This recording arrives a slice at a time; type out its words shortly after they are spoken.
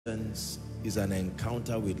is an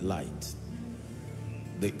encounter with light.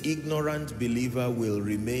 The ignorant believer will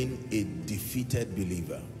remain a defeated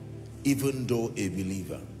believer, even though a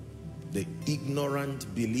believer. The ignorant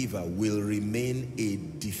believer will remain a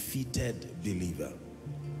defeated believer.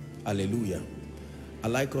 Hallelujah. I'd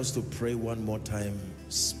like us to pray one more time.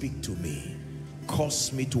 Speak to me.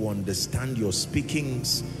 Cause me to understand your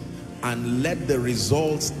speakings, and let the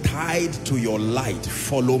results tied to your light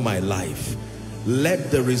follow my life. Let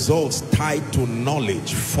the results tied to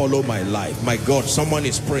knowledge follow my life. My God, someone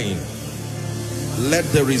is praying. Let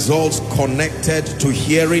the results connected to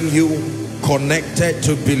hearing you, connected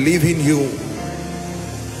to believing you.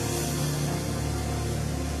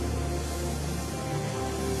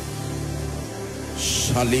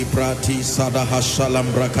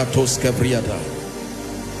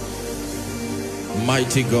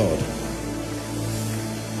 Mighty God.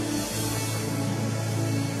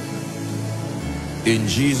 In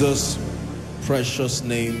Jesus' precious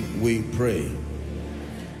name we pray.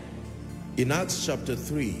 In Acts chapter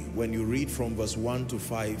 3, when you read from verse 1 to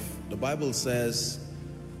 5, the Bible says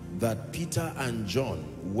that Peter and John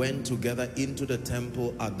went together into the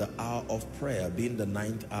temple at the hour of prayer, being the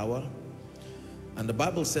 9th hour. And the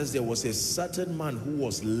Bible says there was a certain man who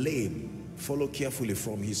was lame, follow carefully,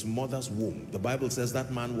 from his mother's womb. The Bible says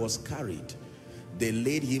that man was carried. They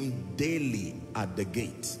laid him daily at the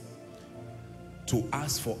gate to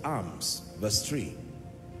ask for alms. Verse 3,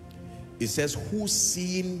 it says, who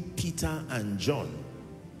seeing Peter and John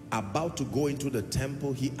about to go into the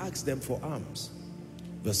temple, he asked them for alms.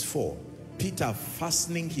 Verse 4, Peter,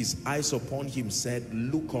 fastening his eyes upon him, said,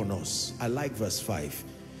 look on us. I like verse 5.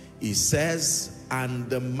 He says, and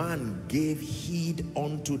the man gave heed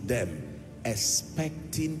unto them,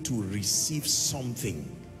 expecting to receive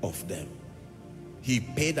something of them. He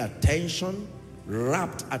paid attention,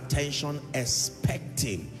 rapt attention,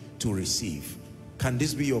 expecting to receive. Can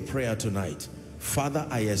this be your prayer tonight? Father,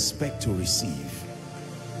 I expect to receive,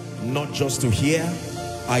 not just to hear.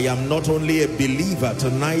 I am not only a believer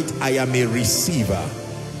tonight, I am a receiver.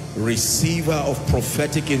 Receiver of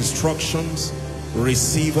prophetic instructions,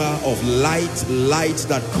 receiver of light, light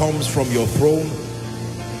that comes from your throne.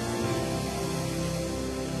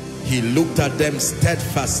 He looked at them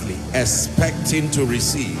steadfastly, expecting to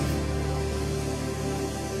receive.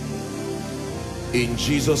 In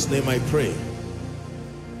Jesus' name I pray.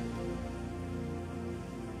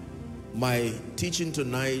 My teaching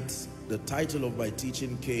tonight, the title of my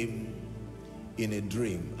teaching came in a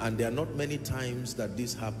dream. And there are not many times that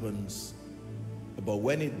this happens, but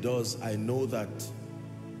when it does, I know that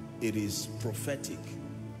it is prophetic.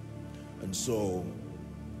 And so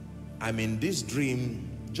I'm in this dream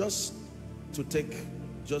just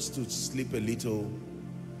to sleep a little.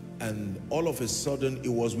 And all of a sudden, it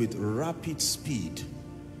was with rapid speed.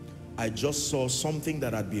 I just saw something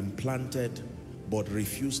that had been planted but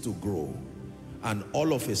refused to grow. And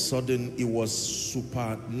all of a sudden, it was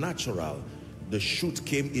supernatural. The shoot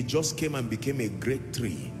came, it just came and became a great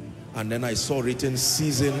tree. And then I saw written,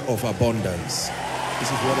 season of abundance.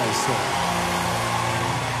 This is what I saw.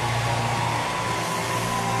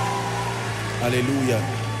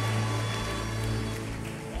 Hallelujah.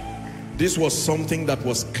 This was something that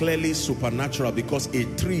was clearly supernatural, because a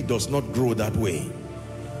tree does not grow that way.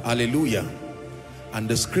 Hallelujah. And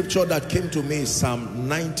the scripture that came to me is Psalm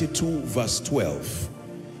 92 verse 12.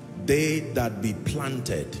 They that be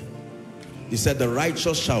planted, he said, the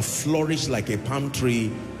righteous shall flourish like a palm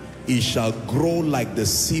tree. He shall grow like the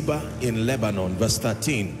cedar in Lebanon. Verse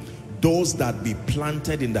 13, those that be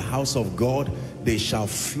planted in the house of God, they shall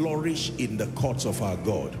flourish in the courts of our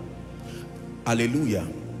God. Hallelujah.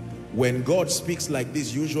 When God speaks like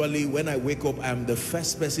this, usually when I wake up, I'm the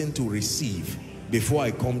first person to receive before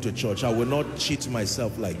I come to church. I will not cheat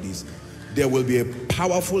myself like this. There will be a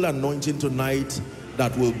powerful anointing tonight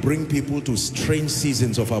that will bring people to strange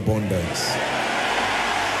seasons of abundance.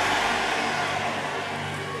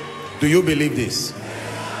 Do you believe this?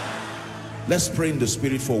 Let's pray in the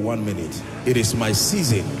spirit for 1 minute. It is my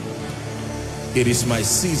season. It is my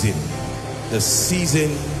season. The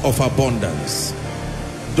season of abundance.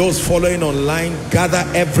 Those following online, gather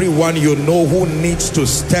everyone you know who needs to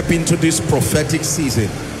step into this prophetic season.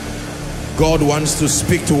 God wants to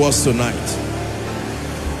speak to us tonight.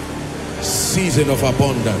 Season of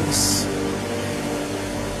abundance.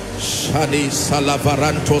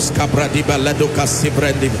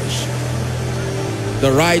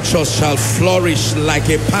 The righteous shall flourish like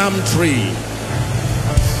a palm tree.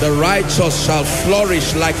 The righteous shall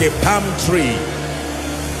flourish like a palm tree.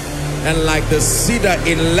 And like the cedar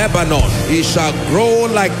in Lebanon, he shall grow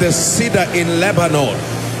like the cedar in Lebanon.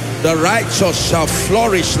 The righteous shall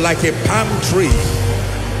flourish like a palm tree.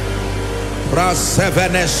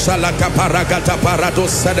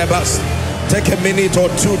 Take a minute or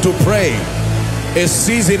two to pray. A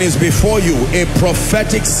season is before you, a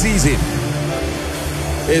prophetic season.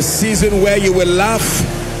 A season where you will laugh,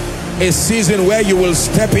 a season where you will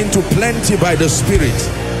step into plenty by the Spirit.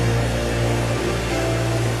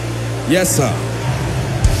 Yes, sir.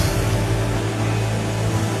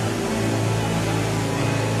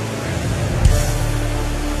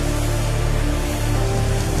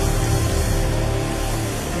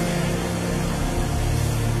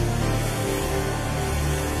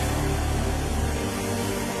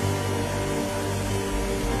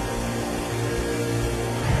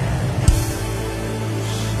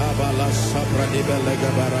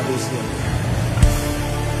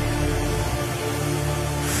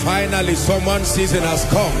 Finally, someone's season has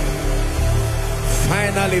come.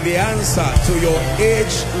 Finally, the answer to your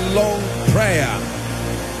age-long prayer.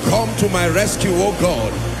 Come to my rescue, O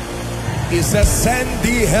God. He says, send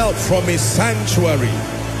thee help from his sanctuary.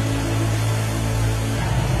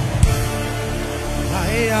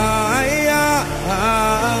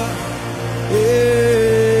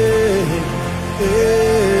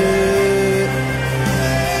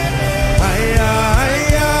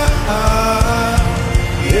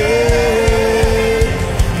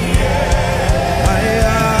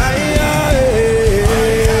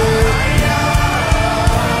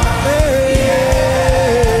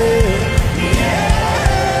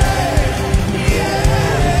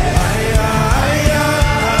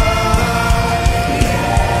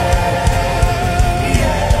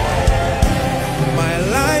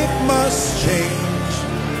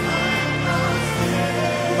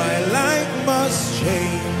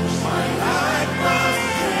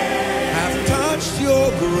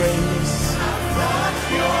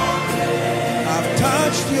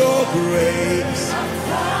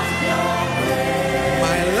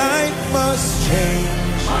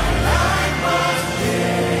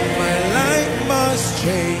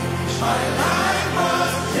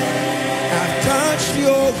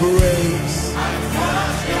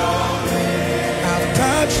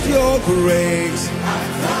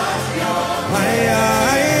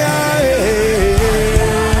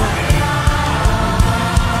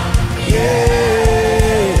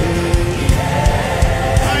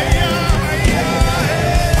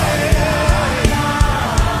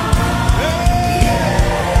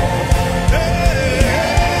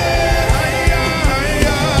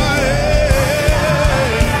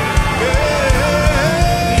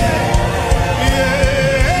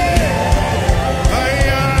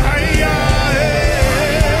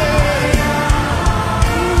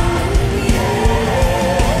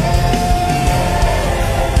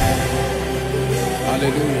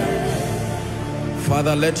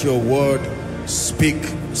 Father, let your word speak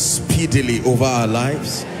speedily over our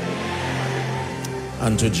lives,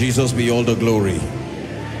 and to Jesus be all the glory,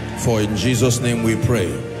 for in Jesus' name we pray.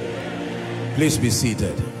 Please be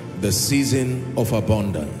seated. The season of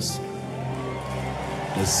abundance.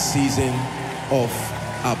 The season of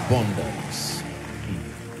abundance.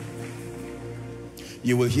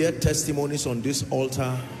 You will hear testimonies on this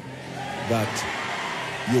altar that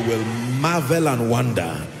you will marvel and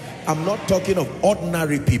wonder. I'm not talking of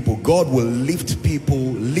ordinary people. God will lift people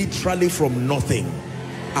literally from nothing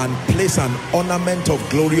and place an ornament of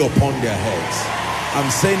glory upon their heads.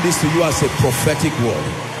 I'm saying this to you as a prophetic word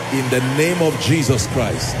in the name of Jesus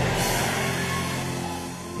Christ.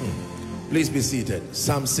 Please be seated.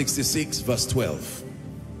 Psalm 66 verse 12.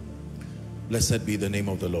 Blessed be the name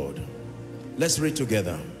of the Lord. Let's read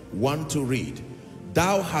together. 1 to read.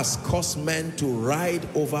 Thou hast caused men to ride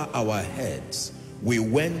over our heads. We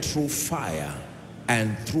went through fire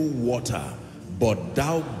and through water, but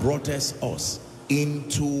thou broughtest us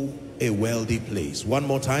into a wealthy place. One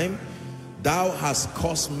more time. Thou hast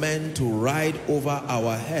caused men to ride over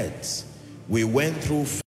our heads. We went through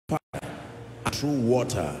fire and through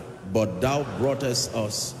water, but thou broughtest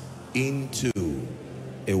us into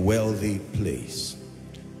a wealthy place.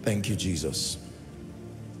 Thank you, Jesus.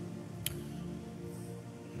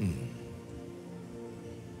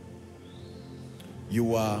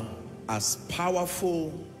 You are as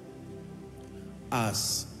powerful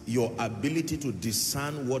as your ability to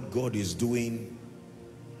discern what God is doing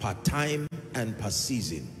per time and per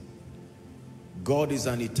season. God is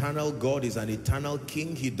an eternal God, is an eternal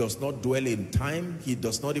King. He does not dwell in time. He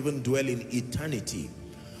does not even dwell in eternity.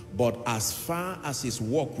 But as far as his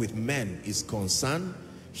walk with men is concerned,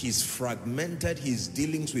 he's fragmented his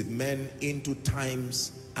dealings with men into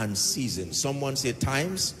times and seasons. Someone say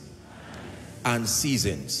times and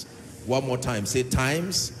seasons. One more time, say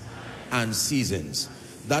times and seasons.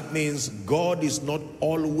 That means God is not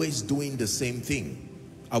always doing the same thing.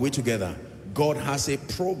 Are we together? God has a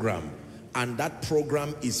program, and that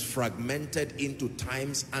program is fragmented into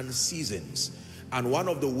times and seasons. And one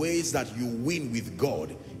of the ways that you win with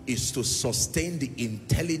God is to sustain the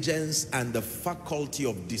intelligence and the faculty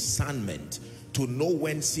of discernment to know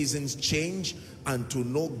when seasons change and to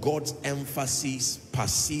know God's emphasis per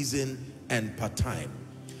season and per time.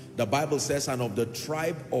 The Bible says, and of the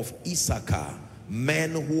tribe of Issachar,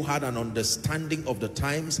 men who had an understanding of the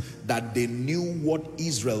times, that they knew what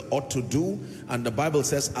Israel ought to do. And the Bible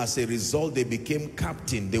says, as a result, they became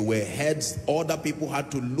captain. They were heads. Other people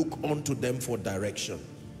had to look unto them for direction.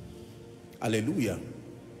 Hallelujah.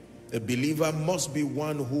 A believer must be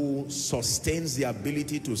one who sustains the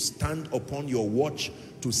ability to stand upon your watch,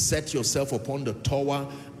 to set yourself upon the tower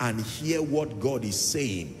and hear what God is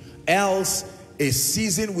saying. Else, a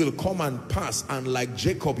season will come and pass, and like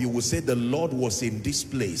Jacob, you will say, the Lord was in this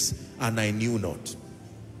place and I knew not.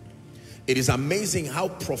 It is amazing how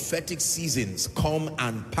prophetic seasons come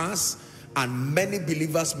and pass, and many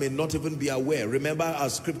believers may not even be aware. Remember our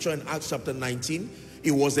scripture in Acts chapter 19,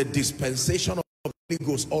 it was a dispensation of the Holy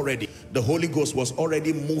Ghost already. The Holy Ghost was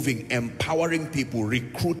already moving, empowering people,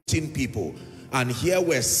 recruiting people. And here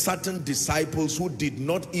were certain disciples who did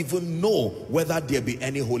not even know whether there be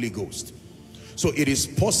any Holy Ghost. So it is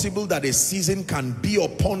possible that a season can be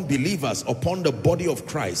upon believers, upon the body of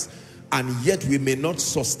Christ, and yet we may not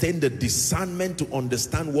sustain the discernment to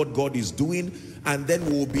understand what God is doing, and then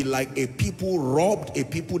we will be like a people robbed, a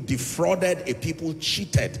people defrauded, a people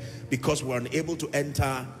cheated, because we're unable to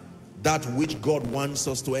enter that which God wants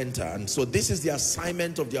us to enter. And so this is the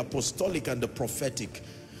assignment of the apostolic and the prophetic,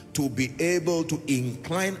 to be able to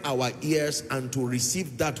incline our ears and to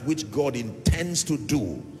receive that which God intends to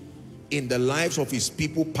do in the lives of his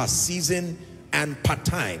people per season and per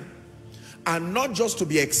time. And not just to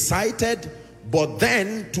be excited, but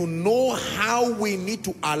then to know how we need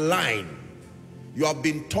to align. You have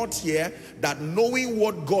been taught here that knowing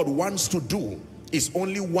what God wants to do is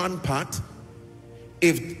only one part.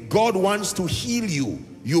 If God wants to heal you,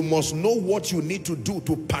 you must know what you need to do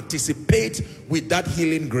to participate with that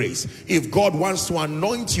healing grace. If God wants to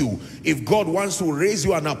anoint you, if God wants to raise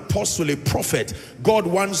you an apostle, a prophet, God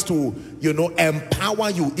wants to,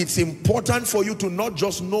 empower you, it's important for you to not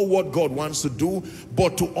just know what God wants to do,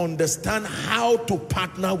 but to understand how to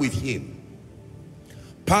partner with him.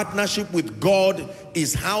 Partnership with God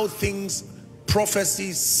is how things,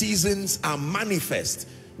 prophecies, seasons are manifest.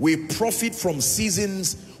 We profit from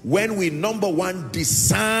seasons when we, number one,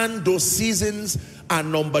 discern those seasons,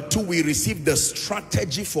 and number two, we receive the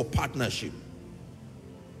strategy for partnership.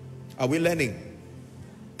 Are we learning?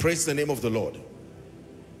 Praise the name of the Lord.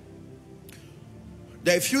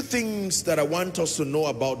 There are a few things that I want us to know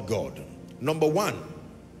about God. Number one,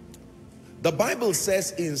 the Bible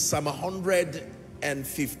says in Psalm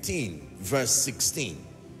 115 verse 16,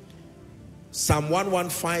 Psalm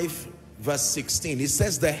 115 verse 16, it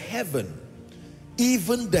says, the heaven,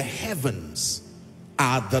 even the heavens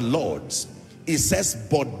are the Lord's. It says,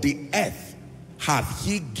 but the earth hath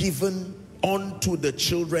he given unto the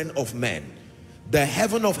children of men. The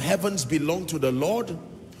heaven of heavens belong to the Lord,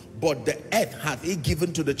 but the earth hath he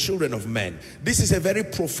given to the children of men. This is a very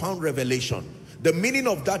profound revelation. The meaning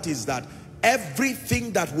of that is that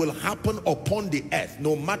everything that will happen upon the earth,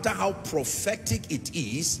 no matter how prophetic it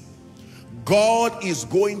is, God is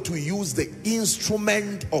going to use the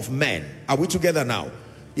instrument of men. Are we together now?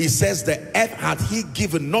 He says the earth hath he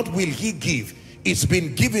given, not will he give. It's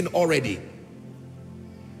been given already.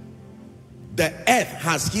 The earth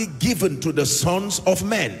has he given to the sons of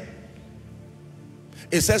men.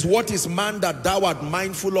 It says, what is man that thou art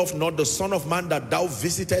mindful of, not the son of man that thou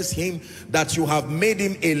visitest him, that you have made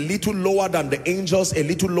him a little lower than the angels, a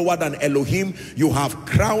little lower than Elohim. You have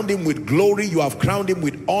crowned him with glory, you have crowned him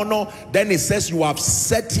with honor. Then it says, you have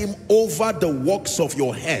set him over the works of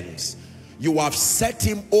your hands. You have set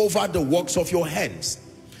him over the works of your hands.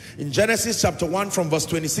 In Genesis chapter 1 from verse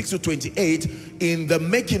 26 to 28, in the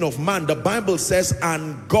making of man, the Bible says,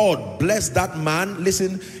 and God blessed that man.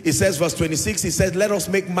 Listen, it says verse 26, it says, let us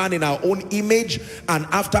make man in our own image and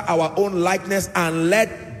after our own likeness, and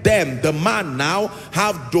let them, the man now,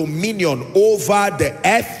 have dominion over the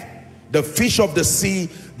earth, the fish of the sea,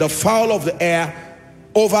 the fowl of the air,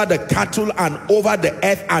 over the cattle and over the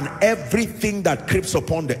earth and everything that creeps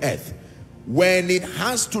upon the earth. When it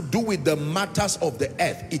has to do with the matters of the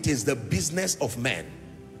earth, it is the business of man.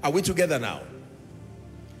 Are we together now?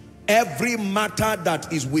 Every matter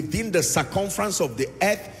that is within the circumference of the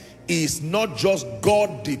earth is not just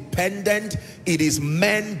God dependent, it is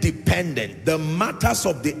man dependent. The matters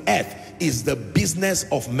of the earth is the business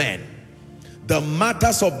of men. The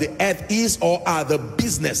matters of the earth is or are the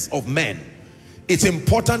business of men. It's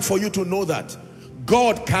important for you to know that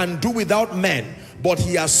God can do without men, but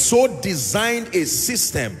he has so designed a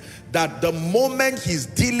system that the moment his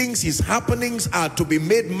dealings, his happenings are to be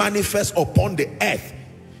made manifest upon the earth,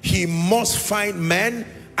 he must find men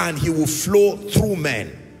and he will flow through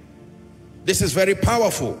men. This is very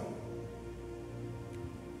powerful.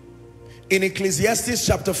 In Ecclesiastes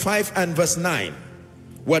chapter 5 and verse 9,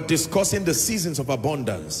 we're discussing the seasons of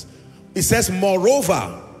abundance. It says,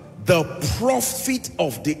 moreover, the profit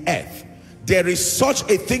of the earth. There is such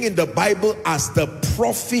a thing in the Bible as the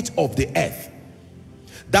profit of the earth.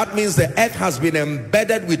 That means the earth has been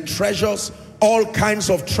embedded with treasures, all kinds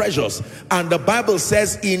of treasures. And the Bible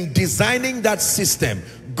says in designing that system,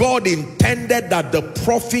 God intended that the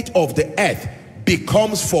profit of the earth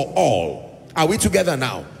becomes for all. Are we together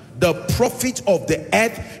now? The profit of the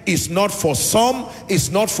earth is not for some, it's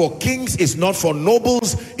not for kings, it's not for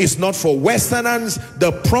nobles, it's not for Westerners.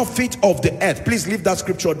 The profit of the earth, please leave that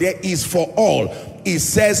scripture there, is for all. It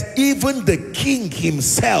says even the king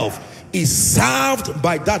himself is served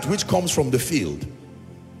by that which comes from the field.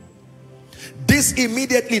 This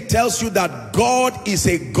immediately tells you that God is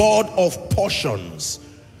a God of portions.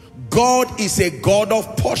 God is a God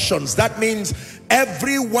of portions. That means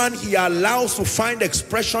everyone he allows to find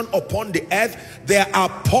expression upon the earth, there are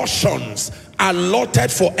portions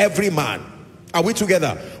allotted for every man. Are we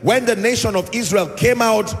together? When the nation of Israel came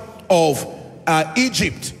out of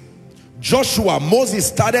Egypt, Moses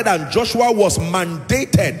started, and Joshua was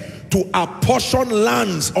mandated to apportion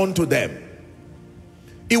lands unto them.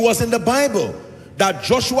 It was in the Bible that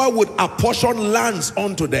Joshua would apportion lands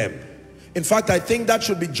unto them. In fact, I think that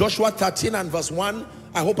should be Joshua 13 and verse 1.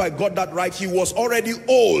 I hope I got that right. He was already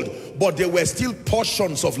old, but there were still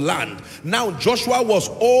portions of land. Now Joshua was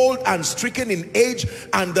old and stricken in age,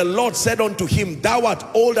 and the Lord said unto him, thou art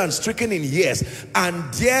old and stricken in years, and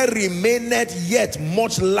there remaineth yet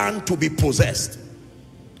much land to be possessed.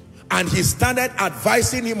 And he started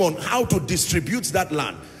advising him on how to distribute that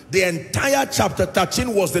land. The entire chapter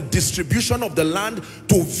 13 was the distribution of the land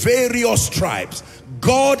to various tribes.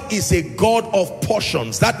 God is a God of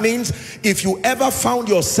portions. That means if you ever found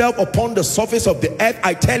yourself upon the surface of the earth,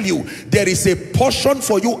 I tell you, there is a portion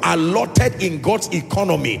for you allotted in God's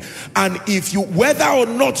economy. And if you, whether or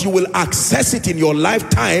not you will access it in your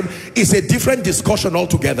lifetime, is a different discussion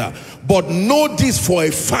altogether. But know this for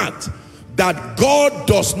a fact, that God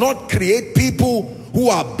does not create people who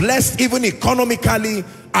are blessed even economically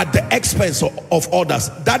at the expense of others.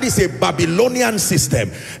 That is a Babylonian system.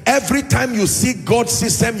 Every time you see God's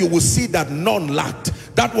system, you will see that none lacked.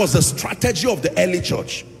 That was the strategy of the early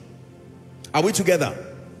church. Are we together?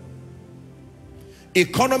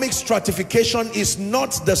 Economic stratification is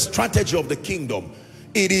not the strategy of the kingdom.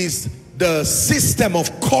 It is the system of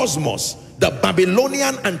cosmos, the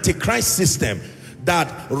Babylonian Antichrist system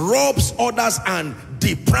that robs others and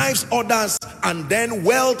deprives others, and then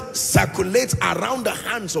wealth circulates around the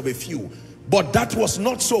hands of a few. But that was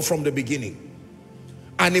not so from the beginning.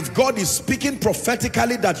 And if God is speaking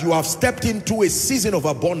prophetically that you have stepped into a season of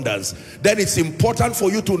abundance, then it's important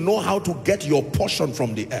for you to know how to get your portion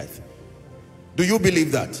from the earth. Do you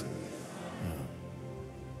believe that?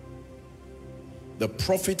 The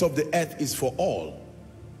profit of the earth is for all.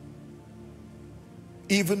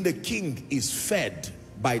 Even the king is fed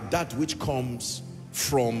by that which comes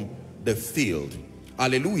from the field.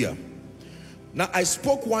 Hallelujah. Now, I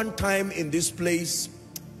spoke one time in this place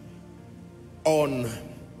on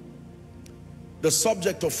the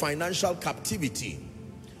subject of financial captivity,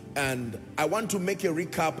 and I want to make a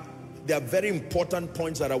recap. There are very important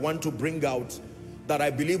points that I want to bring out that I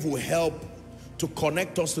believe will help to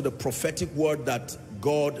connect us to the prophetic word that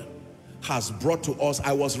God has brought to us.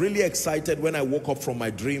 I was really excited when I woke up from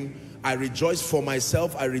my dream. I rejoiced for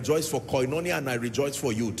myself, I rejoiced for Koinonia, and I rejoiced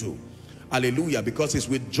for you too. Hallelujah. Because it's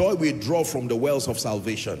with joy we draw from the wells of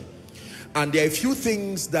salvation. And there are a few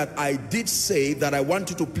things that I did say that I want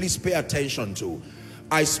you to please pay attention to.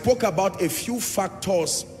 I spoke about a few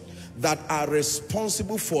factors that are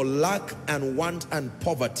responsible for lack and want and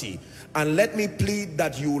poverty. And let me plead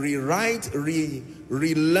that you relearn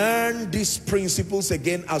these principles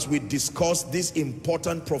again as we discuss this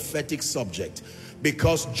important prophetic subject.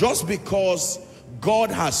 Because just because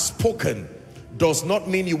God has spoken does not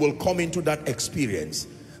mean you will come into that experience.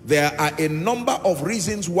 There are a number of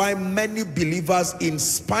reasons why many believers, in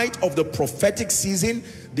spite of the prophetic season,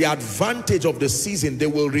 the advantage of the season, they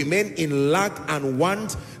will remain in lack and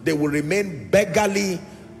want. They will remain beggarly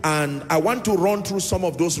And I want to run through some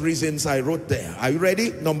of those reasons I wrote there. Are you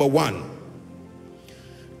ready? Number one,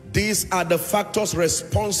 these are the factors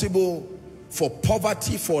responsible for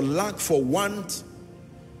poverty, for lack, for want,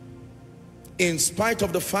 in spite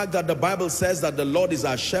of the fact that the Bible says that the Lord is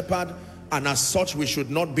our shepherd, and as such we should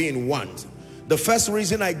not be in want. The first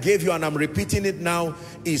reason I gave you, and I'm repeating it now,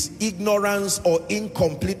 is ignorance or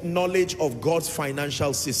incomplete knowledge of God's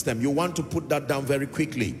financial system. You want to put that down very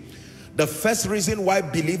quickly. The first reason why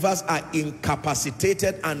believers are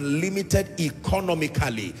incapacitated and limited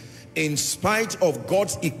economically, in spite of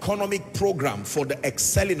God's economic program for the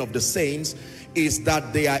excelling of the saints, is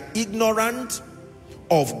that they are ignorant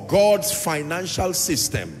of God's financial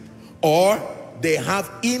system, or they have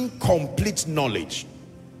incomplete knowledge.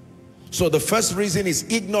 So the first reason is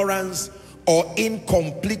ignorance or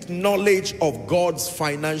incomplete knowledge of God's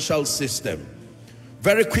financial system.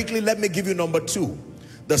 Very quickly, let me give you number two.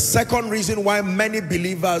 The second reason why many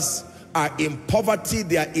believers are in poverty,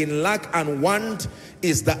 they are in lack and want,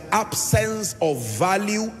 is the absence of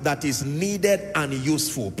value that is needed and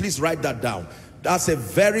useful. Please write that down. That's a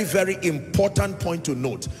very, very important point to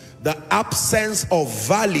note. The absence of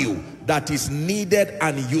value that is needed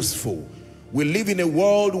and useful. We live in a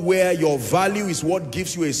world where your value is what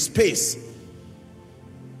gives you a space.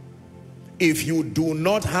 If you do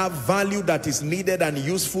not have value that is needed and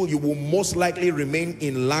useful, you will most likely remain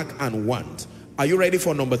in lack and want. Are you ready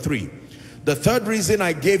for number three? The third reason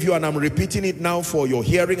I gave you, and I'm repeating it now for your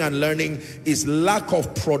hearing and learning, is lack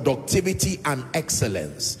of productivity and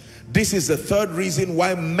excellence. This is the third reason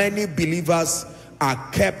why many believers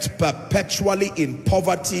are kept perpetually in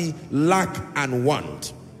poverty, lack, and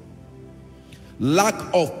want. Lack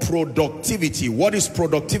of productivity. What is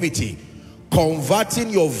productivity? Converting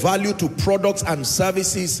your value to products and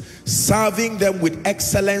services, serving them with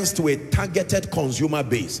excellence to a targeted consumer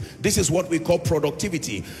base. This is what we call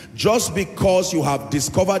productivity. Just because you have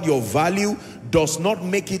discovered your value does not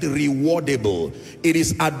make it rewardable. It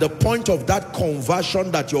is at the point of that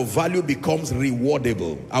conversion that your value becomes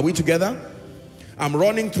rewardable. Are we together? I'm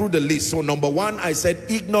running through the list. So number one, I said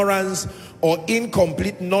ignorance or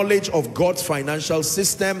incomplete knowledge of God's financial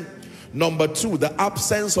system. Number two, the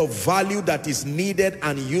absence of value that is needed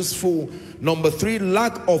and useful. Number three,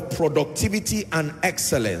 lack of productivity and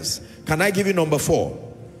excellence. Can I give you number four?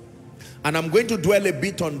 And I'm going to dwell a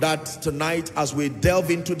bit on that tonight as we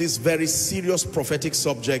delve into this very serious prophetic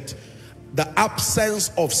subject, the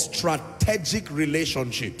absence of strategic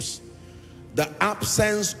relationships. The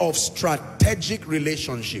absence of strategic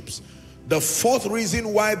relationships. The fourth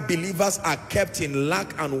reason why believers are kept in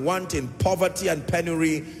lack and want, in poverty and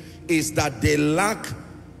penury, is that they lack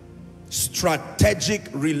strategic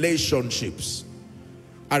relationships.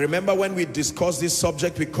 I remember when we discussed this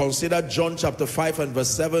subject, we considered John chapter 5 and verse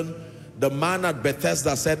 7. The man at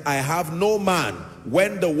Bethesda said, I have no man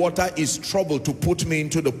when the water is troubled to put me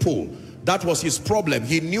into the pool. That was his problem.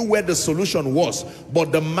 He knew where the solution was,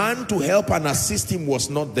 but the man to help and assist him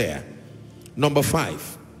was not there. Number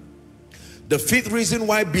five, the fifth reason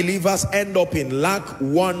why believers end up in lack,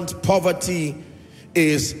 want, poverty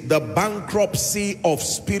is the bankruptcy of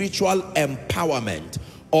spiritual empowerment,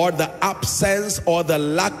 or the absence or the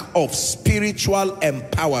lack of spiritual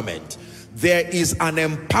empowerment. There is an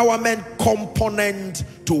empowerment component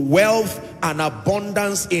to wealth and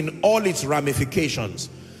abundance in all its ramifications.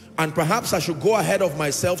 And perhaps I should go ahead of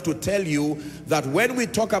myself to tell you that when we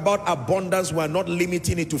talk about abundance, we're not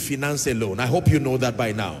limiting it to finance alone. I hope you know that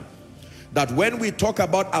by now. That when we talk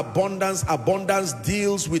about abundance, abundance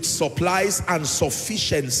deals with supplies and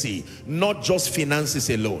sufficiency, not just finances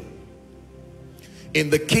alone. In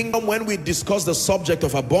the kingdom, when we discuss the subject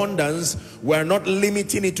of abundance, we're not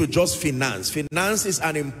limiting it to just finance. Finance is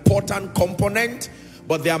an important component,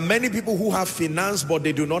 but there are many people who have finance, but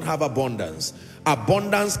they do not have abundance.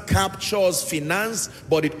 Abundance captures finance,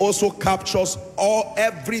 but it also captures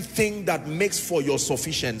everything that makes for your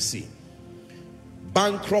sufficiency.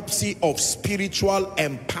 Bankruptcy of spiritual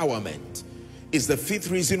empowerment is the fifth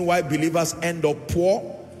reason why believers end up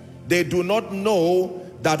poor. They do not know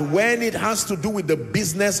that when it has to do with the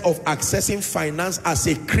business of accessing finance as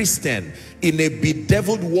a Christian in a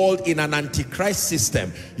bedeviled world, in an antichrist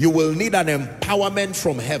system, you will need an empowerment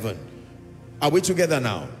from heaven. Are we together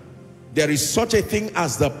now? There is such a thing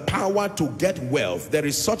as the power to get wealth. There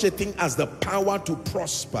is such a thing as the power to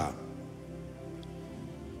prosper.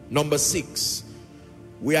 Number six,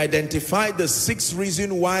 we identified the sixth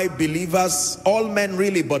reason why believers, all men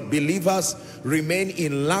really, but believers remain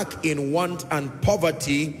in lack, in want, and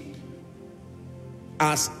poverty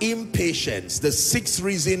as impatience. The sixth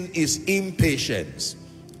reason is impatience.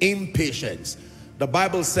 Impatience. The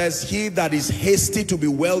Bible says, he that is hasty to be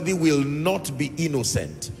wealthy will not be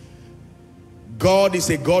innocent. God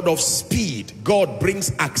is a God of speed. God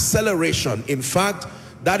brings acceleration. In fact,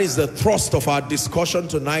 that is the thrust of our discussion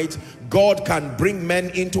tonight. God can bring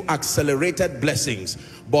men into accelerated blessings,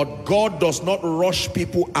 but God does not rush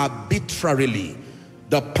people arbitrarily.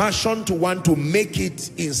 The passion to want to make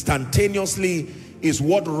it instantaneously is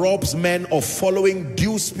what robs men of following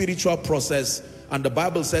due spiritual process. And the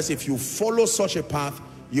Bible says if you follow such a path,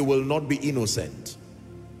 you will not be innocent.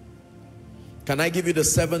 Can I give you the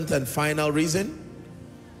seventh and final reason?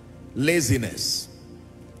 Laziness.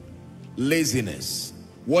 Laziness.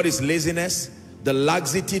 What is laziness? The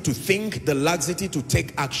laxity to think, the laxity to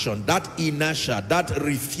take action, that inertia, that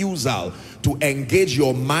refusal to engage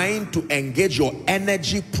your mind, to engage your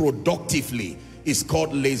energy productively is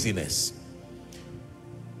called laziness.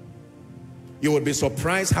 You would be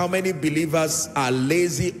surprised how many believers are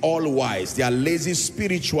lazy all-wise. They are lazy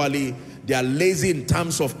spiritually. They are lazy in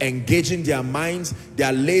terms of engaging their minds. They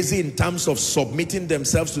are lazy in terms of submitting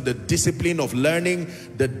themselves to the discipline of learning,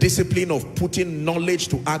 the discipline of putting knowledge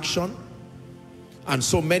to action. And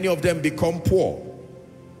so many of them become poor.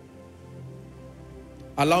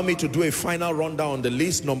 Allow me to do a final rundown on the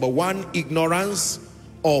list. Number one, ignorance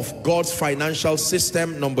of God's financial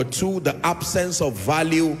system. Number two, the absence of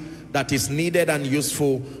value that is needed and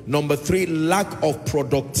useful. Number three, lack of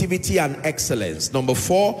productivity and excellence. Number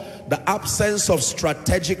four, the absence of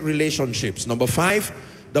strategic relationships. Number five,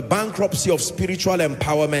 the bankruptcy of spiritual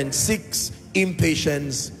empowerment. Six,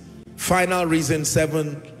 impatience. Final reason,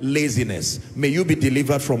 seven, laziness. May you be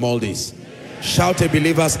delivered from all this. Amen. Shout a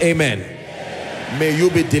believer's amen. Amen. May you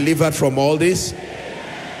be delivered from all this.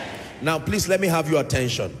 Amen. Now please let me have your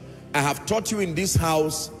attention. I have taught you in this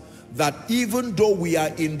house that even though we are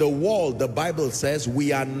in the world, the Bible says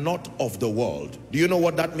we are not of the world. Do you know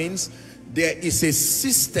what that means? There is a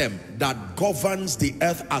system that governs the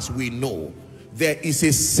earth as we know. There is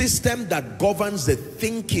a system that governs the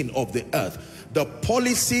thinking of the earth. The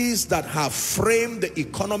policies that have framed the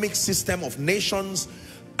economic system of nations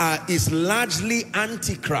is largely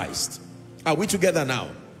antichrist. Are we together now?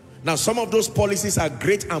 Now, some of those policies are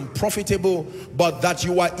great and profitable, but that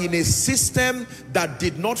you are in a system that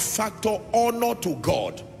did not factor honor to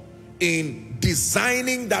God in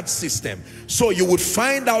designing that system. So you would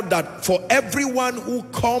find out that for everyone who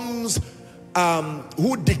comes,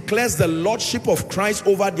 who declares the lordship of Christ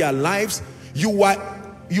over their lives, you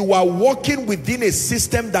are walking within a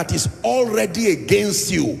system that is already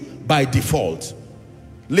against you by default.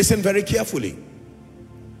 Listen very carefully.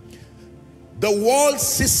 The world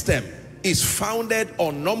system is founded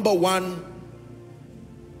on, number one,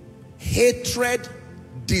 hatred,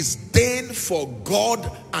 disdain for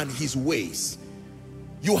God and his ways.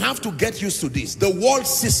 You have to get used to this. The world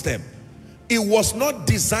system, it was not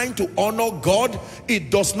designed to honor God.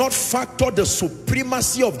 It does not factor the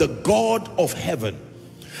supremacy of the God of heaven.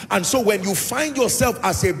 And so when you find yourself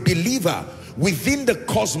as a believer within the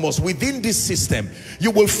cosmos, within this system,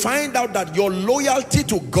 you will find out that your loyalty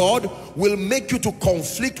to God will make you to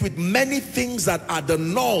conflict with many things that are the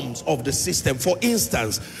norms of the system. For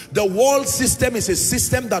instance, the world system is a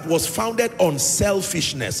system that was founded on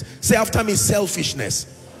selfishness. Say after me,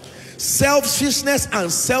 selfishness. Selfishness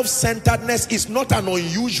and self-centeredness is not an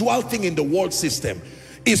unusual thing in the world system.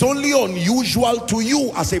 It's only unusual to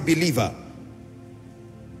you as a believer.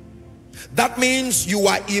 That means you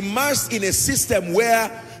are immersed in a system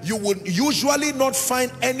where you would usually not find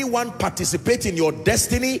anyone participate in your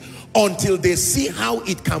destiny until they see how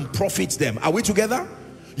it can profit them. Are we together?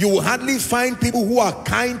 You will hardly find people who are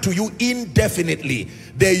kind to you indefinitely.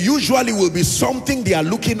 There usually will be something they are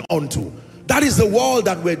looking onto. That is the world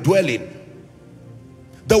that we're dwelling.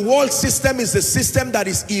 The world system is a system that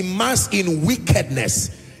is immersed in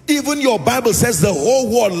wickedness. Even your Bible says the whole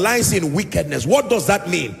world lies in wickedness. What does that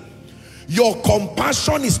mean? Your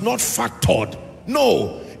compassion is not factored.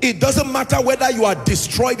 No, it doesn't matter whether you are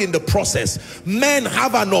destroyed in the process. Men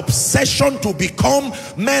have an obsession to become.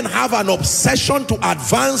 Men have an obsession to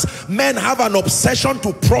advance. Men have an obsession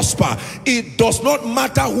to prosper. It does not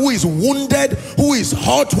matter who is wounded, who is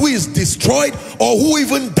hurt, who is destroyed, or who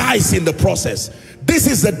even dies in the process. This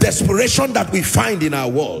is the desperation that we find in our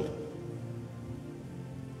world.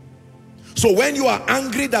 So when you are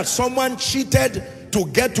angry that someone cheated to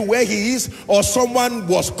get to where he is, or someone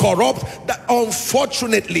was corrupt, that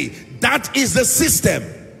unfortunately that is the system.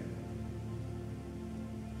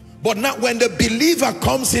 But now when the believer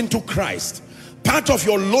comes into Christ, part of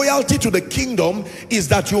your loyalty to the kingdom is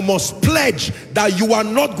that you must pledge that you are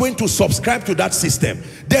not going to subscribe to that system.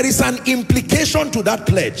 There is an implication to that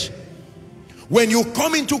pledge. When you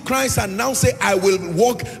come into Christ and now say, I will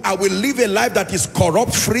walk, I will live a life that is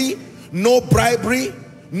corrupt free, no bribery,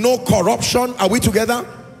 no corruption. Are we together?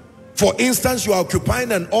 For instance, you are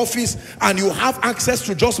occupying an office and you have access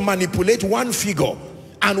to just manipulate one figure,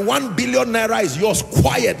 and 1 billion naira is yours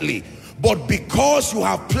quietly. But because you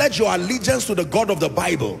have pledged your allegiance to the God of the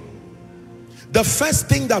Bible, the first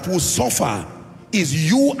thing that will suffer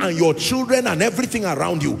is you and your children and everything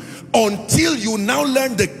around you, until you now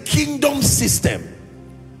learn the kingdom system.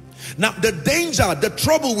 Now, the danger, the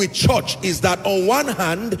trouble with church is that on one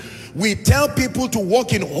hand, we tell people to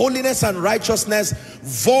walk in holiness and righteousness,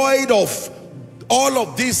 void of all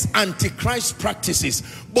of these antichrist practices,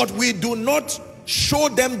 but we do not show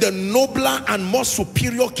them the nobler and more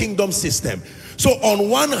superior kingdom system. So on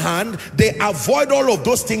one hand, they avoid all of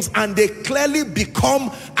those things and they clearly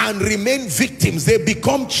become and remain victims. They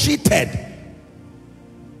become cheated.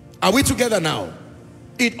 Are we together now?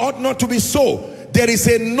 It ought not to be so. There is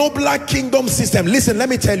a nobler kingdom system. Listen, let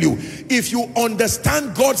me tell you, if you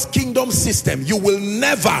understand God's kingdom system, you will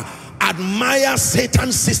never admire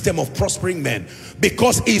Satan's system of prospering men,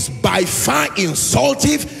 because it's by far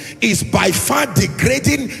insultive, it's by far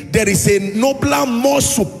degrading. There is a nobler, more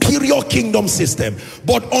superior kingdom system.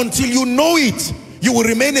 But until you know it, you will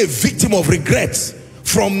remain a victim of regrets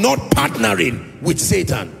from not partnering with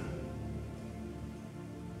Satan.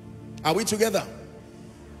 Are we together?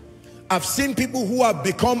 I've seen people who have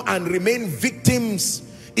become and remain victims.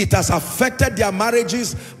 It has affected their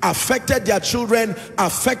marriages, affected their children,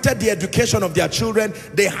 affected the education of their children.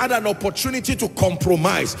 They had an opportunity to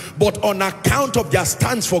compromise, but on account of their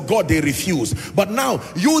stance for God, they refuse. But now,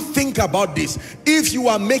 you think about this. If you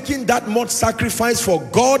are making that much sacrifice for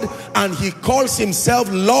God and he calls himself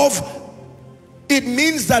love, it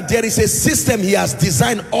means that there is a system he has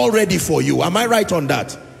designed already for you. Am I right on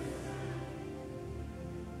that?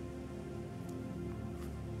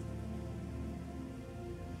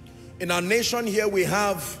 In our nation here we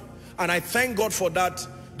have, and I thank God for that,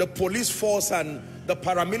 the police force and the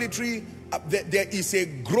paramilitary. There is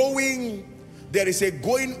a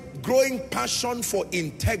growing passion for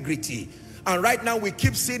integrity. And right now we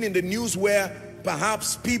keep seeing in the news where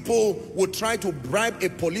perhaps people would try to bribe a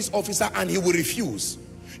police officer and he will refuse.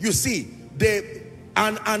 You see,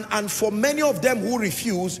 and for many of them who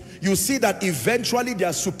refuse, you see that eventually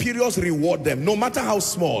their superiors reward them, no matter how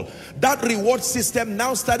small. That reward system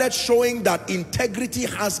now started showing that integrity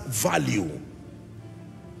has value.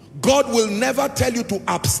 God will never tell you to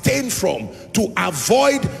abstain from, to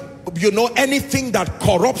avoid, anything that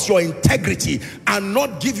corrupts your integrity, and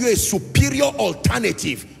not give you a superior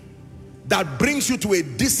alternative that brings you to a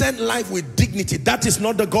decent life with dignity. That is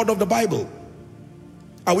not the God of the Bible.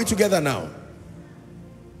 Are we together now?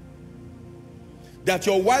 That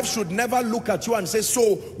your wife should never look at you and say,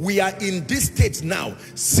 so we are in this state now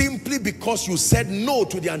simply because you said no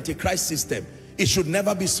to the Antichrist system. It should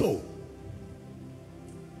never be so.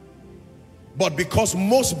 But because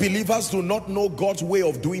most believers do not know God's way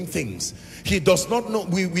of doing things, he does not know,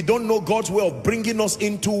 we don't know God's way of bringing us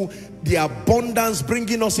into the abundance,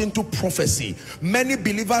 bringing us into prophecy. Many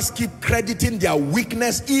believers keep crediting their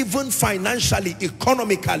weakness, even financially,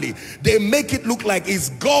 economically. They make it look like it's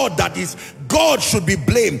God God should be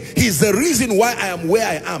blamed. He's the reason why I am where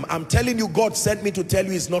I am. I'm telling you, God sent me to tell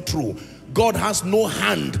you it's not true. God has no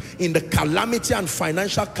hand in the calamity and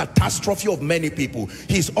financial catastrophe of many people.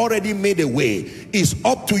 He's already made a way. It's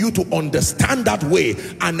up to you to understand that way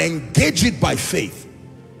and engage it by faith.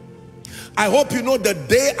 I hope you know the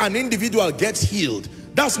day an individual gets healed,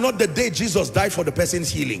 that's not the day Jesus died for the person's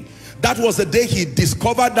healing. That was the day he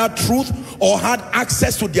discovered that truth or had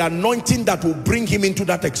access to the anointing that will bring him into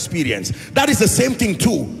that experience. That is the same thing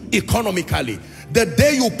too, economically. The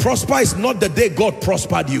day you prosper is not the day God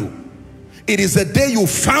prospered you. It is the day you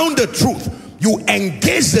found the truth, you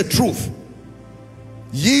engage the truth.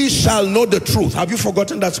 Ye shall know the truth. Have you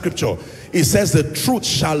forgotten that scripture? It says the truth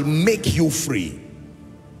shall make you free.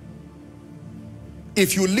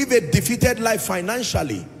 If you live a defeated life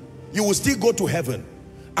financially, you will still go to heaven.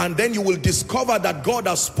 And then you will discover that God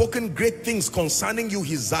has spoken great things concerning you,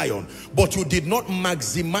 his Zion, but you did not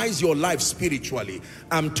maximize your life spiritually.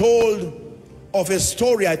 I'm told of a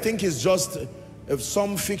story, I think it's just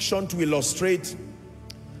some fiction to illustrate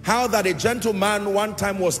how that a gentleman one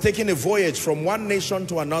time was taking a voyage from one nation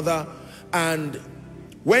to another, and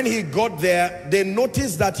when he got there, they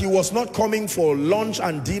noticed that he was not coming for lunch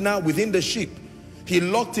and dinner within the ship. He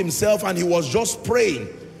locked himself and he was just praying.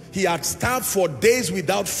 He had starved for days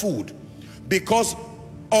without food, because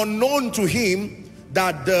unknown to him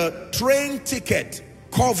that the train ticket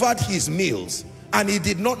covered his meals, and he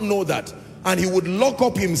did not know that. and he would lock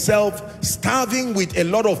up himself, starving with a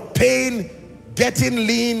lot of pain, getting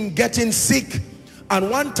lean, getting sick. And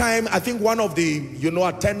one time, I think one of the,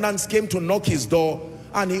 attendants came to knock his door,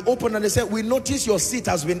 and he opened and they said, "We noticed your seat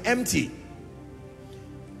has been empty."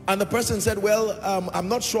 And the person said, "Well, I'm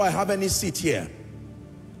not sure I have any seat here."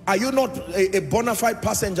 "Are you not a bona fide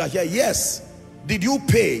passenger here?" "Yes." "Did you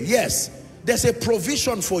pay?" "Yes." "There's a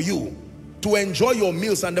provision for you to enjoy your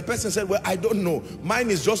meals." And the person said, "Well, I don't know. Mine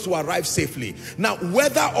is just to arrive safely." Now,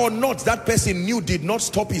 whether or not that person knew did not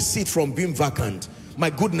stop his seat from being vacant. My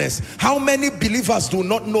goodness, how many believers do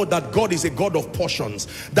not know that God is a God of portions,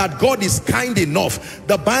 that God is kind enough?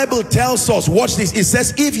 The Bible tells us, watch this, it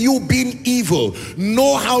says, if you being evil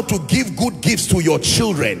know how to give good gifts to your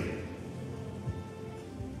children.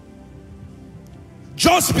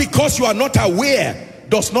 Just because you are not aware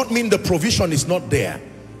does not mean the provision is not there.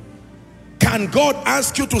 Can God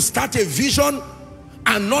ask you to start a vision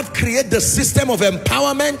and not create the system of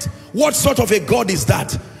empowerment? What sort of a God is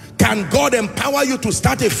that? Can God empower you to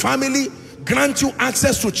start a family, grant you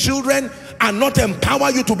access to children, and not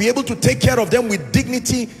empower you to be able to take care of them with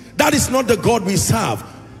dignity? That is not the God we serve.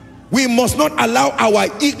 We must not allow our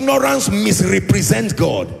ignorance misrepresent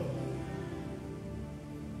God.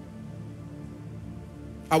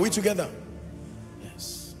 Are we together?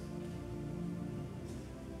 Yes.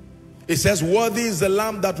 It says, "Worthy is the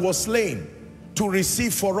Lamb that was slain to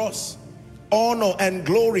receive for us honor and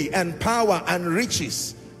glory and power and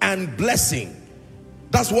riches and blessing."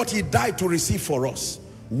 That's what he died to receive for us.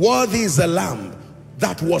 Worthy is the Lamb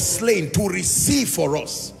that was slain to receive for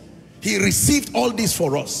us. He received all this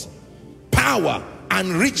for us. Power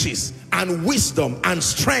and riches and wisdom and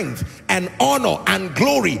strength and honor and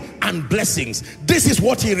glory and blessings. This is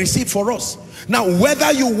what he received for us. Now,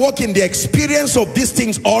 whether you walk in the experience of these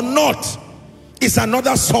things or not is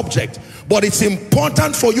another subject. But it's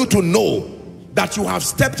important for you to know that you have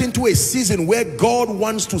stepped into a season where God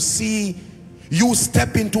wants to see you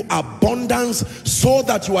step into abundance so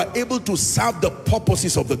that you are able to serve the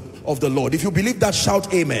purposes of the Lord. If you believe that,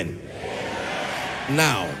 shout amen. Amen.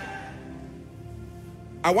 Now,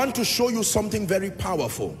 I want to show you something very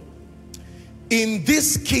powerful. In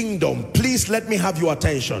this kingdom, please let me have your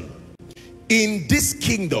attention. In this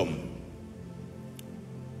kingdom,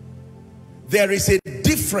 there is a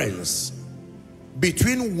difference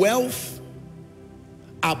between wealth,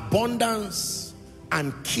 abundance,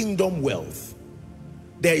 and kingdom wealth.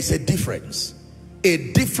 There is a difference.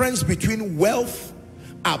 A difference between wealth,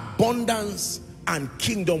 abundance, and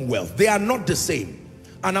kingdom wealth. They are not the same.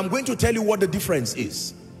 And I'm going to tell you what the difference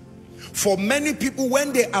is. For many people,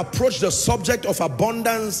 when they approach the subject of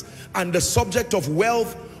abundance and the subject of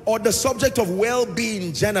wealth, or the subject of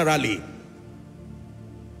well-being generally,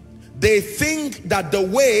 they think that the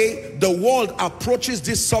way the world approaches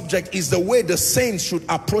this subject is the way the saints should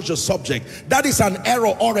approach the subject. That is an error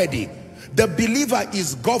already. The believer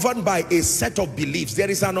is governed by a set of beliefs. There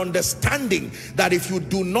is an understanding that if you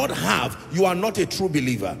do not have, you are not a true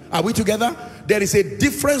believer. Are we together? There is a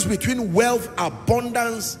difference between wealth,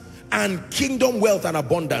 abundance, and kingdom wealth and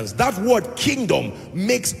abundance. That word kingdom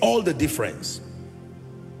makes all the difference.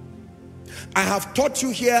 I have taught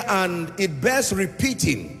you here, and it bears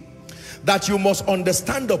repeating, that you must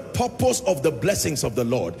understand the purpose of the blessings of the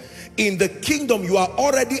Lord. In the kingdom, you are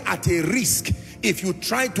already at a risk if you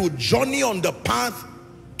try to journey on the path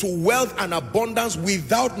to wealth and abundance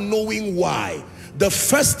without knowing why. The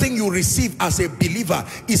first thing you receive as a believer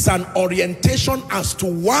is an orientation as to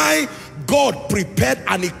why God prepared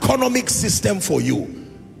an economic system for you.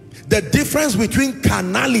 The difference between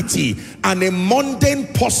carnality and a mundane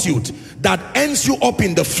pursuit that ends you up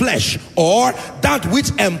in the flesh, or that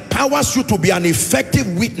which empowers you to be an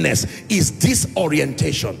effective witness, is this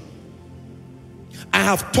orientation. I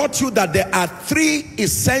have taught you that there are three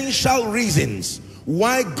essential reasons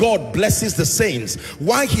why God blesses the saints,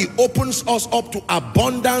 why he opens us up to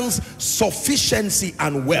abundance, sufficiency,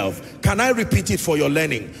 and wealth. Can I repeat it for your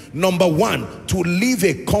learning? Number one, to live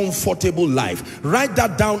a comfortable life. Write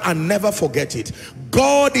that down and never forget it.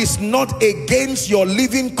 God is not against your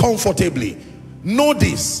living comfortably. Know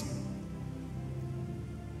this.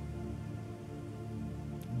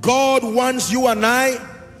 God wants you and I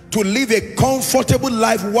to live a comfortable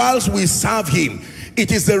life whilst we serve him.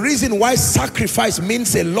 It is the reason why sacrifice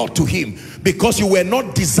means a lot to him, because you were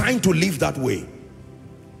not designed to live that way.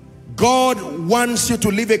 God wants you to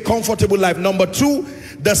live a comfortable life. Number two,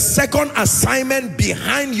 the second assignment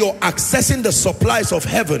behind your accessing the supplies of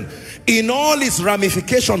heaven in all its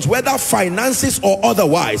ramifications, whether finances or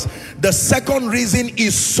otherwise, the second reason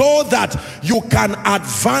is so that you can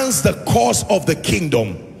advance the cause of the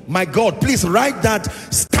kingdom. My God, please write that,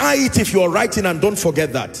 star it if you're writing, and don't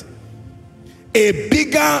forget that. A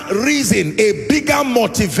bigger reason, a bigger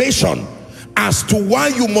motivation as to why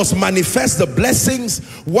you must manifest the blessings,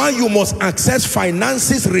 why you must access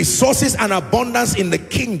finances, resources, and abundance in the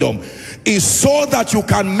kingdom, is so that you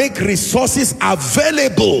can make resources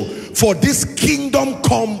available for this kingdom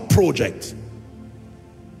come project.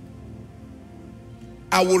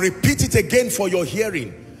 I will repeat it again for your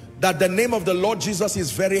hearing, that the name of the Lord Jesus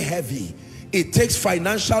is very heavy. It takes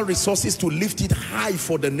financial resources to lift it high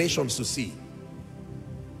for the nations to see.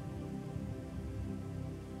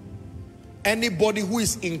 Anybody who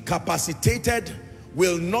is incapacitated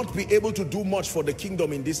will not be able to do much for the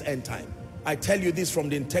kingdom in this end time. I tell you this from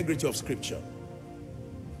the integrity of scripture.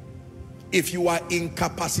 If you are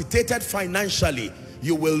incapacitated financially,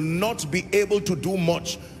 you will not be able to do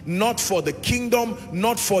much. Not for the kingdom,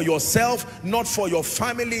 not for yourself, not for your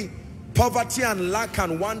family. Poverty and lack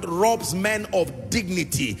and want robs men of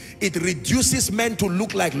dignity. It reduces men to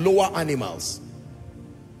look like lower animals.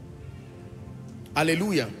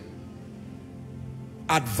 Hallelujah.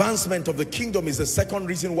 Advancement of the kingdom is the second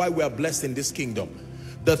reason why we are blessed in this kingdom.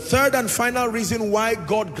 The third and final reason why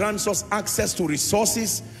God grants us access to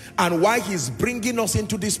resources and why he's bringing us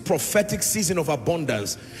into this prophetic season of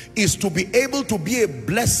abundance is to be able to be a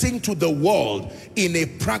blessing to the world in a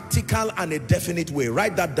practical and a definite way.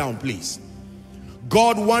 Write that down, please.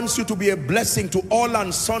 God wants you to be a blessing to all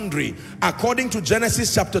and sundry, according to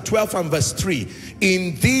Genesis chapter 12 and verse 3.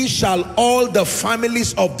 In thee shall all the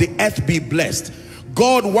families of the earth be blessed.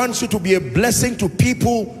 God wants you to be a blessing to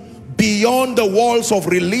people beyond the walls of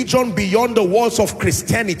religion, beyond the walls of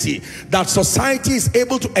Christianity, that society is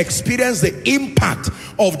able to experience the impact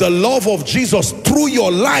of the love of Jesus through your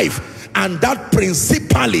life, and that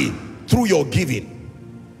principally through your giving.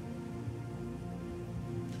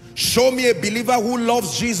 Show me a believer who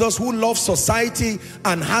loves Jesus, who loves society,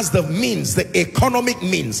 and has the means, the economic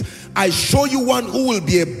means. I show you one who will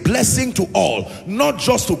be a blessing to all, not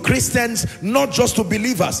just to Christians, not just to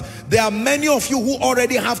believers. There are many of you who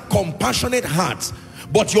already have compassionate hearts,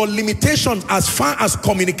 but your limitation as far as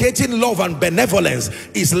communicating love and benevolence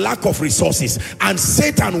is lack of resources. And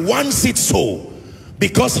Satan wants it so,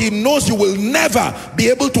 because he knows you will never be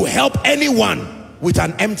able to help anyone with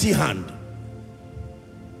an empty hand.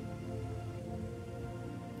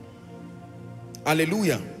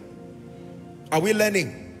 Hallelujah. Are we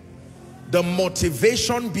learning? The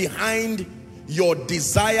motivation behind your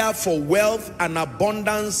desire for wealth and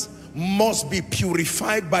abundance must be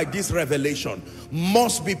purified by this revelation.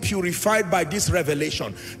 Must be purified by this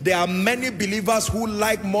revelation. There are many believers who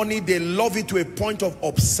like money. They love it to a point of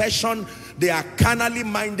obsession. They are carnally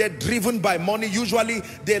minded, driven by money. Usually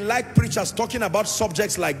they like preachers talking about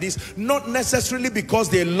subjects like this, not necessarily because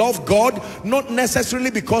they love God, not necessarily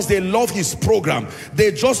because they love his program.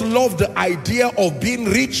 They just love the idea of being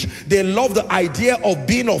rich. They love the idea of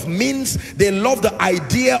being of means. They love the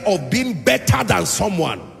idea of being better than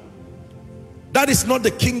someone. That is not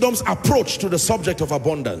the kingdom's approach to the subject of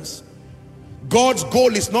abundance. God's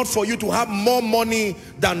goal is not for you to have more money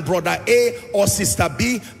than brother A or sister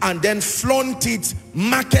B and then flaunt it,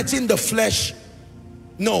 marketing the flesh.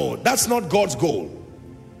 No, that's not God's goal.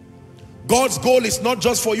 God's goal is not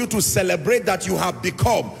just for you to celebrate that you have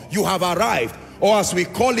become, you have arrived, or as we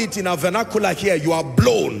call it in our vernacular here, you are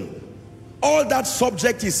blown. All that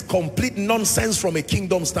subject is complete nonsense from a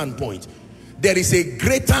kingdom standpoint. There is a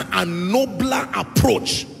greater and nobler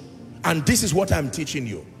approach, and this is what I'm teaching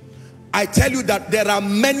you. I tell you that there are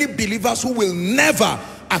many believers who will never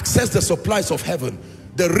access the supplies of heaven.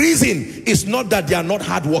 The reason is not that they are not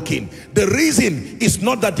hardworking. The reason is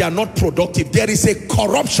not that they are not productive. There is a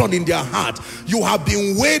corruption in their heart. You have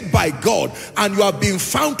been weighed by God and you have been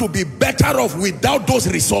found to be better off without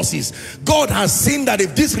those resources. God has seen that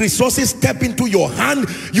if these resources step into your hand,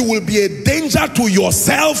 you will be a danger to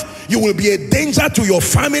yourself, you will be a danger to your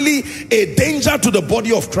family, a danger to the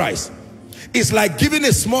body of Christ. It's like giving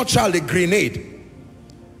a small child a grenade,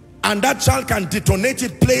 and that child can detonate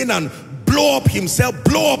it plain and blow up himself,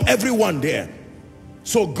 blow up everyone there.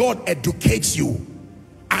 So God educates you,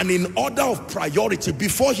 and in order of priority,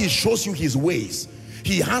 before he shows you his ways,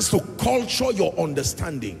 he has to culture your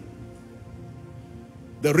understanding.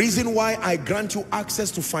 The reason why I grant you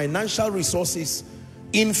access to financial resources,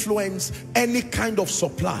 influence, any kind of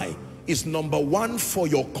supply is number one, for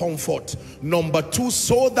your comfort. Number two,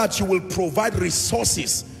 so that you will provide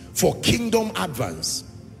resources for kingdom advance.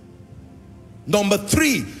 Number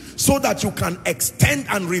three, so that you can extend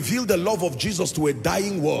and reveal the love of Jesus to a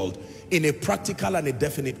dying world in a practical and a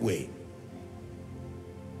definite way.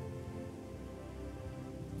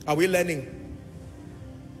 Are we learning?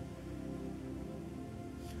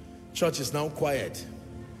 Church is now quiet.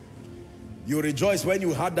 You rejoice when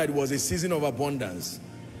you heard that it was a season of abundance.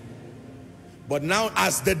 But now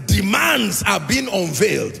as the demands are being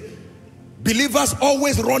unveiled, believers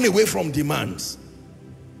always run away from demands.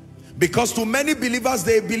 Because to many believers,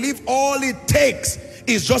 they believe all it takes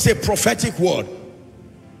is just a prophetic word.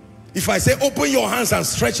 If I say, open your hands and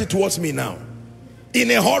stretch it towards me now, in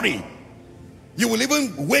a hurry, you will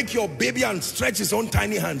even wake your baby and stretch his own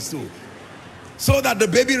tiny hands too, so that the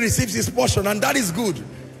baby receives his portion, and that is good.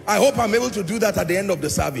 I hope I'm able to do that at the end of the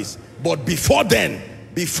service. But before then,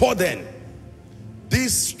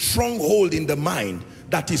 this stronghold in the mind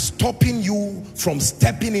that is stopping you from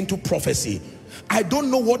stepping into prophecy. I don't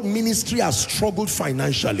know what ministry has struggled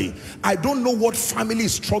financially. I don't know what family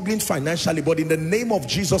is struggling financially, but in the name of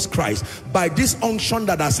Jesus Christ, by this unction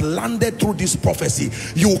that has landed through this prophecy,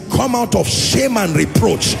 you come out of shame and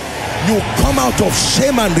reproach. You come out of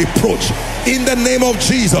shame and reproach in the name of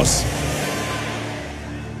Jesus.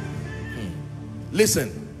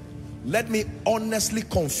 Listen, let me honestly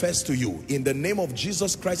confess to you, in the name of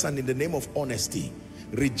Jesus Christ and in the name of honesty,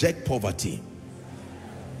 reject poverty.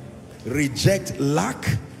 Reject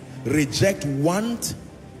lack, reject want.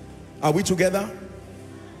 Are we together?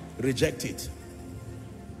 Reject it.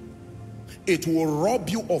 It will rob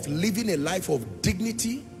you of living a life of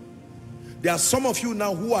dignity. There are some of you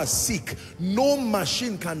now who are sick. No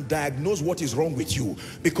machine can diagnose what is wrong with you,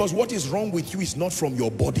 because what is wrong with you is not from your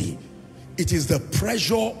body. It is the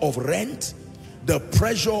pressure of rent, the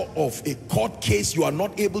pressure of a court case. You are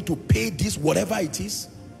not able to pay this, whatever it is.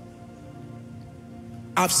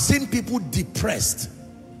 I've seen people depressed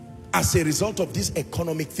as a result of this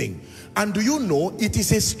economic thing. And do you know, it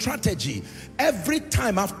is a strategy. Every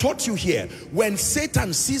time, I've taught you here, when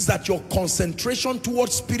Satan sees that your concentration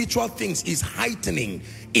towards spiritual things is heightening,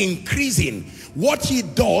 increasing, what he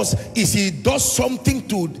does is he does something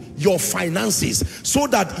to your finances so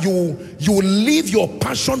that you leave your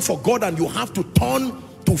passion for God and you have to turn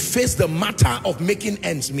to face the matter of making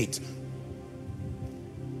ends meet.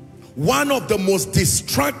 One of the most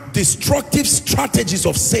destructive strategies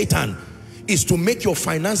of Satan is to make your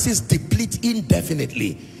finances deplete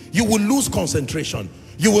indefinitely. You will lose concentration.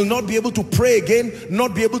 You will not be able to pray again,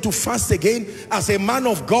 not be able to fast again. As a man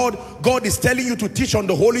of God, God is telling you to teach on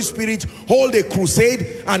the Holy Spirit, hold a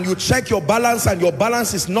crusade, and you check your balance and your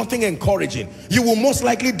balance is nothing encouraging. You will most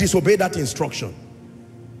likely disobey that instruction.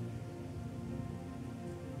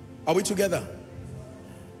 Are we together?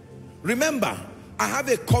 Remember, I have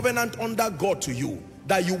a covenant under God to you,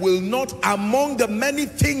 that you will not, among the many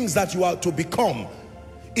things that you are to become,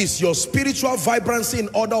 is your spiritual vibrancy in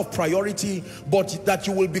order of priority, but that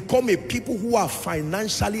you will become a people who are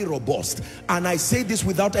financially robust. And I say this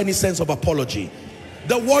without any sense of apology.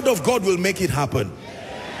 The word of God will make it happen.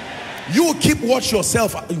 You keep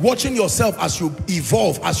watching yourself as you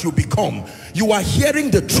evolve, as you become. You are hearing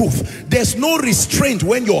the truth. There's no restraint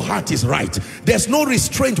when your heart is right. There's no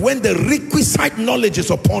restraint when the requisite knowledge is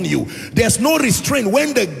upon you. There's no restraint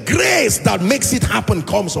when the grace that makes it happen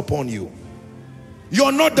comes upon you.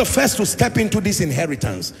 You're not the first to step into this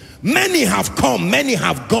inheritance. Many have come, many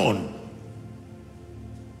have gone.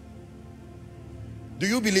 Do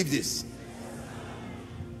you believe this?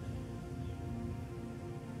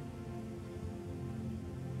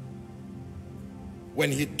 When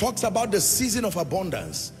he talks about the season of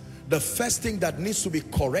abundance, the first thing that needs to be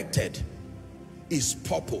corrected is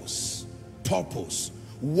purpose. Purpose.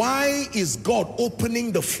 Why is God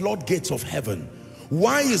opening the floodgates of heaven?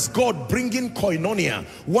 Why is God bringing koinonia?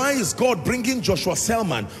 Why is God bringing Joshua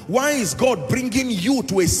Selman? Why is God bringing you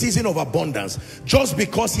to a season of abundance? Just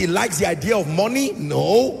because he likes the idea of money?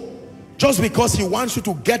 No. Just because he wants you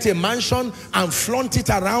to get a mansion and flaunt it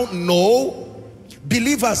around? No.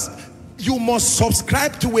 Believers, you must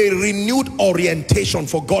subscribe to a renewed orientation,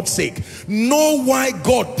 for God's sake. Know why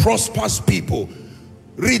God prospers people.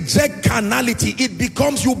 Reject carnality.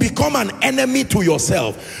 You become an enemy to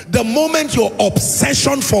yourself. The moment your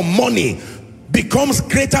obsession for money becomes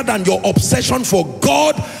greater than your obsession for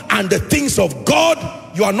God and the things of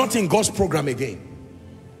God, you are not in God's program again.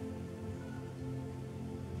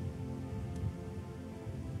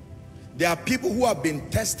 There are people who have been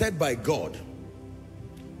tested by God.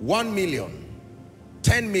 1 million,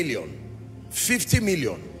 10 million, 50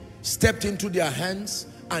 million stepped into their hands,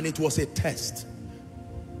 and it was a test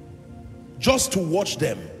just to watch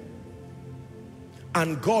them.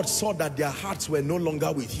 And God saw that their hearts were no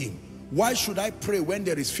longer with him. Why should I pray when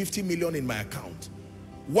there is 50 million in my account?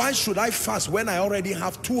 Why should I fast when I already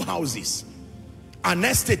have 2 houses? An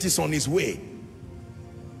estate is on his way.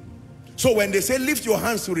 So when they say lift your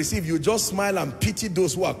hands to receive, you just smile and pity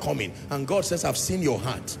those who are coming. And God says, I've seen your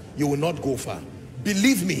heart. You will not go far.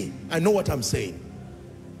 Believe me, I know what I'm saying.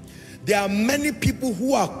 There are many people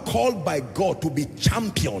who are called by God to be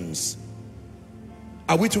champions.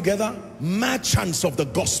 Are we together? Merchants of the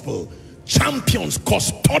gospel, champions,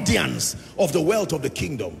 custodians of the wealth of the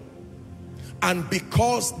kingdom. And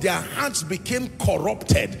because their hearts became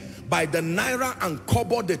corrupted by the naira and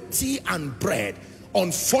kobo, the tea and bread,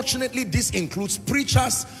 unfortunately this includes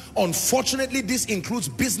preachers, unfortunately this includes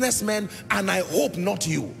businessmen, and I hope not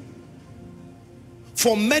you.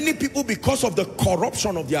 For many people, because of the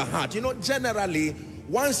corruption of their heart, you know, generally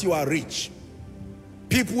once you are rich,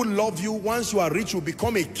 people love you. Once you are rich, you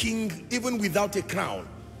become a king even without a crown.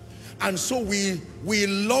 And so we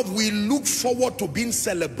look forward to being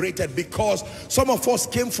celebrated, because some of us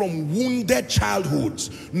came from wounded childhoods.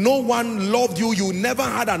 No one loved you. You never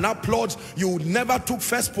had an applause. You never took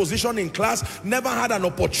first position in class, never had an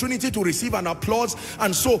opportunity to receive an applause.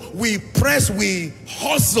 And so we press, we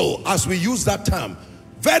hustle, as we use that term.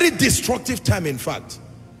 Very destructive term, in fact.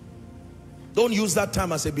 Don't use that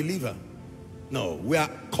term as a believer. No, we are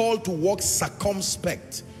called to walk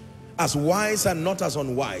circumspect, as wise and not as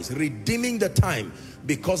unwise, redeeming the time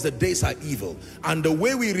because the days are evil. And the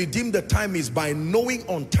way we redeem the time is by knowing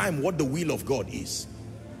on time what the will of God is.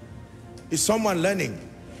 Is someone learning?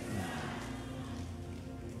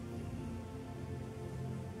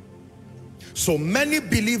 So many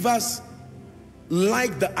believers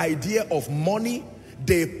like the idea of money.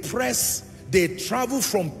 They press, they travel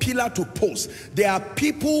from pillar to post. There are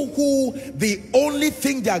people who the only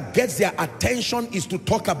thing that gets their attention is to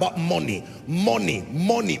talk about money. Money,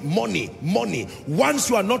 money, money, money. Once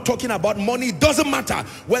you are not talking about money, it doesn't matter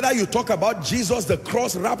whether you talk about Jesus, the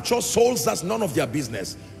cross, rapture, souls. That's none of their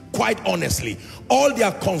business. Quite honestly, all they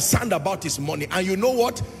are concerned about is money. And you know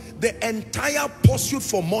what? The entire pursuit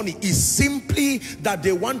for money is simply that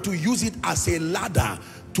they want to use it as a ladder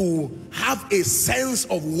to have a sense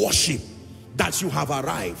of worship that you have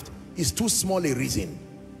arrived. Is too small a reason.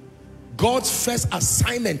 God's first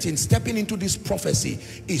assignment in stepping into this prophecy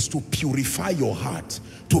is to purify your heart,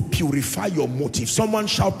 to purify your motive. Someone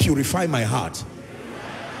shall purify my heart.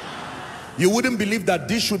 You wouldn't believe that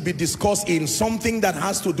this should be discussed in something that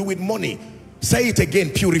has to do with money. Say it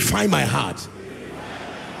again, purify my heart.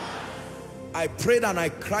 I prayed and I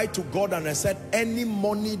cried to God and I said, any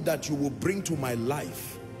money that you will bring to my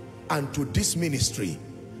life and to this ministry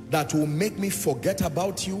that will make me forget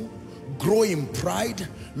about you, grow in pride,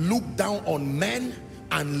 look down on men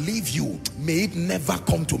and leave you, may it never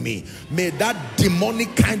come to me. May that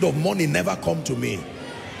demonic kind of money never come to me.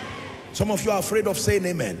 Some of you are afraid of saying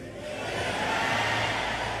amen.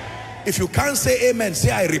 If you can't say amen,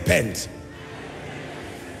 say I repent.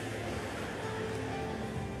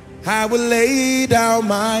 I will lay down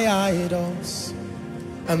my idols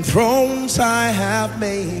and thrones I have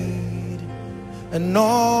made, and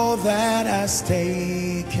all that has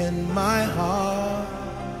taken my heart.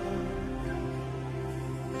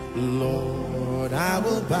 Lord, I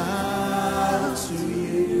will bow to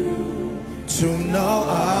you, to no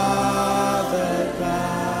other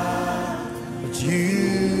God but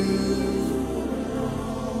you.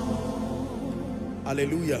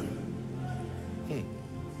 Hallelujah.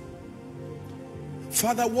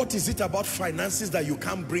 Father, what is it about finances that you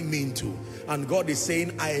can't bring me into? And God is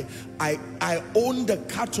saying, I own the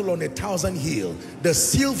cattle on 1,000 hills. The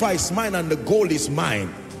silver is mine and the gold is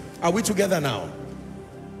mine. Are we together now?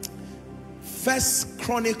 First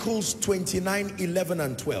Chronicles 29, 11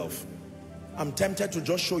 and 12. I'm tempted to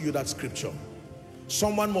just show you that scripture.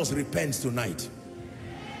 Someone must repent tonight.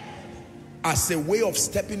 As a way of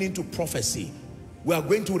stepping into prophecy, we are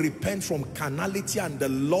going to repent from carnality and the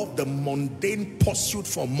love, the mundane pursuit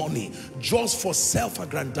for money, just for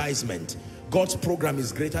self-aggrandizement. God's program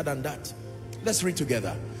is greater than that. Let's read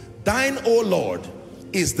together. Thine, O Lord,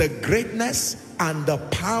 is the greatness and the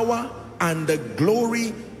power and the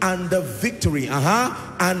glory and the victory,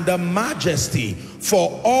 and the majesty,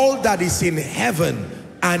 for all that is in heaven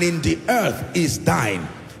and in the earth is thine.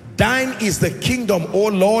 Thine is the kingdom, O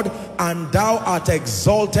Lord, and thou art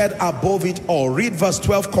exalted above it all. Read verse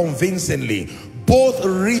 12 convincingly. Both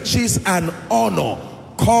riches and honor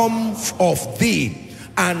come of thee,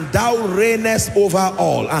 and thou reignest over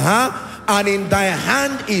all. And in thy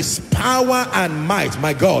hand is power and might,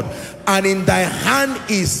 my God. And in thy hand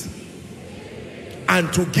is,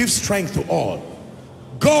 and to give strength to all.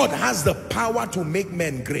 God has the power to make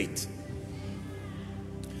men great.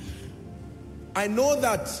 I know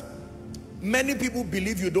that many people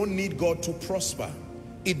believe you don't need God to prosper.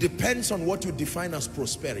 It depends on what you define as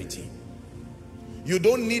prosperity. You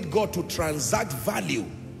don't need God to transact value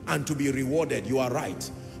and to be rewarded. You are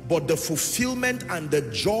right. But the fulfillment and the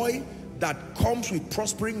joy that comes with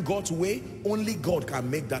prospering God's way, only God can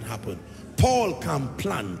make that happen. Paul can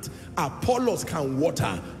plant, Apollos can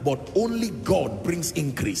water, but only God brings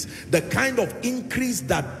increase. The kind of increase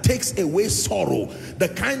that takes away sorrow, the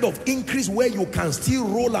kind of increase where you can still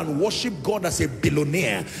roll and worship God as a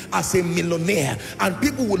billionaire, as a millionaire, and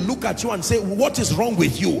people will look at you and say, what is wrong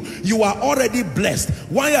with you? You are already blessed.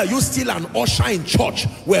 Why are you still an usher in church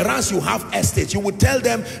whereas you have estate? You would tell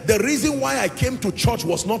them, the reason why I came to church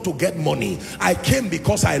was not to get money. I came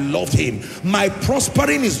because I loved him. My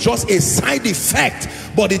prospering is just a side effect,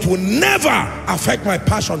 but it will never affect my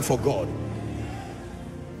passion for God.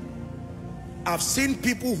 I've seen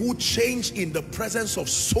people who change in the presence of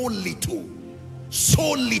so little,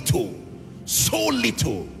 so little, so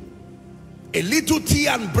little. A little tea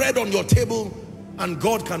and bread on your table and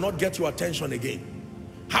God cannot get your attention again.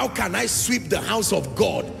 How can I sweep the house of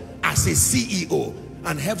God as a CEO?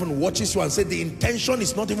 And heaven watches you and says, the intention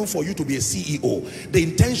is not even for you to be a CEO. The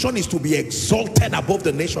intention is to be exalted above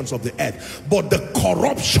the nations of the earth. But the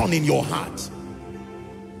corruption in your heart.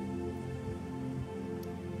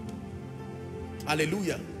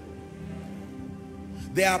 Hallelujah.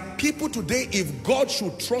 There are people today, if God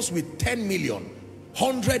should trust with 10 million,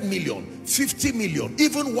 100 million, 50 million,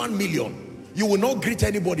 even 1 million, you will not greet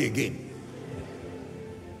anybody again.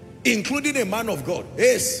 Including a man of God.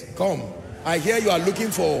 Yes, come. I hear you are looking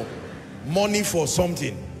for money for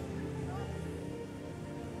something.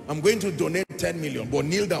 I'm going to donate 10 million, but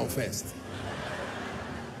kneel down first.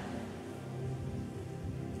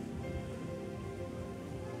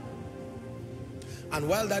 And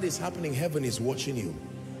while that is happening, heaven is watching you.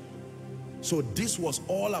 So this was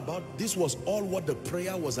all what the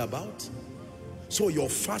prayer was about. So your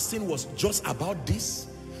fasting was just about this.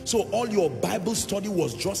 So all your Bible study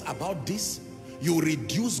was just about this. You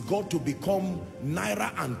reduce God to become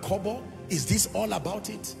naira and kobo. Is this all about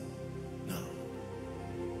it? No.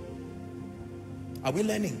 Are we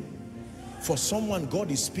learning? For someone, God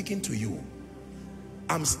is speaking to you.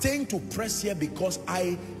 I'm staying to press here because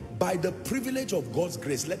by the privilege of God's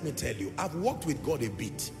grace, let me tell you, I've worked with God a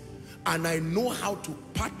bit and I know how to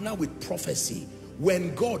partner with prophecy.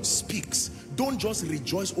 When God speaks, don't just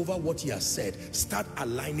rejoice over what he has said. Start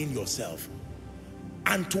aligning yourself.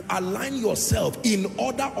 And to align yourself in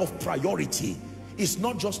order of priority is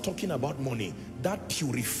not just talking about money, that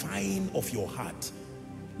purifying of your heart.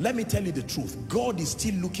 Let me tell you the truth. God is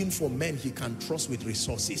still looking for men he can trust with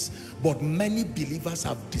resources, but many believers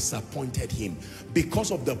have disappointed him because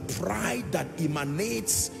of the pride that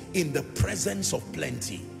emanates in the presence of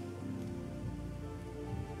plenty.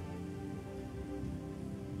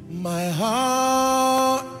 My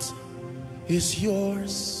heart is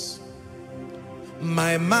yours.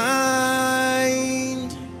 My mind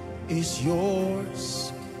is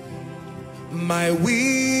yours. My will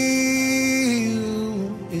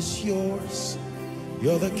is yours.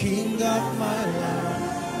 You're the king of my life.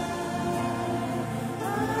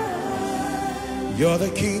 You're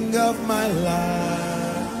the king of my life.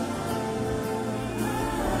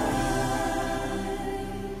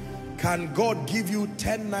 Can God give you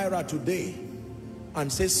 10 naira today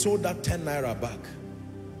and say, sow that 10 naira back?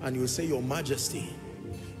 And you say, Your Majesty,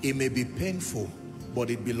 it may be painful, but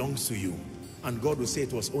it belongs to you. And God will say,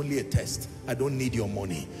 it was only a test. I don't need your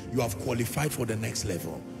money. You have qualified for the next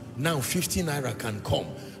level. Now 50 naira can come.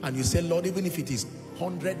 And you say, Lord, even if it is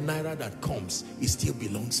 100 naira that comes, it still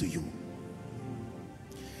belongs to you.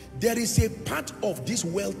 There is a part of this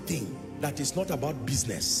wealth thing that is not about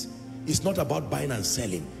business. It's not about buying and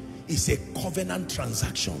selling. It's a covenant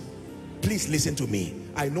transaction. Please listen to me.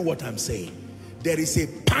 I know what I'm saying. There is a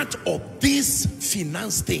part of this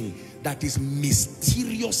finance thing that is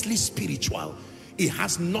mysteriously spiritual. It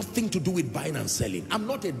has nothing to do with buying and selling. I'm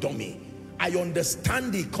not a dummy. I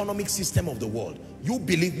understand the economic system of the world. You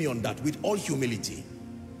believe me on that with all humility.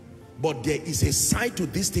 But there is a side to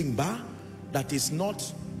this thing, that is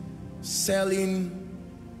not selling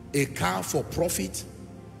a car for profit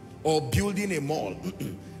or building a mall.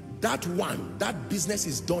 That business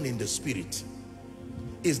is done in the spirit.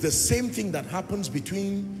 Is the same thing that happens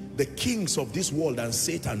between the kings of this world and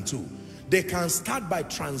Satan too. They can start by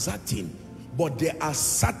transacting, but there are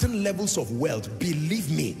certain levels of wealth.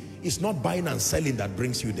 Believe me, it's not buying and selling that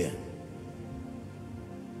brings you there.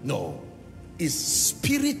 No, it's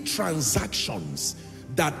spirit transactions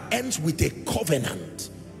that ends with a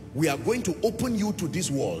covenant. We are going to open you to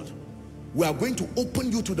this world. We are going to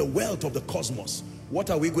open you to the wealth of the cosmos.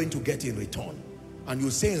 What are we going to get in return? And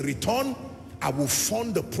you say, in return, I will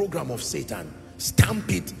fund the program of Satan. stamp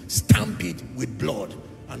it with blood,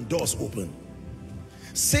 and doors open.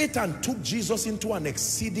 Satan took Jesus into an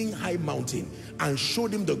exceeding high mountain and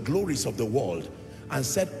showed him the glories of the world and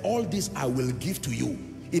said, all this I will give to you.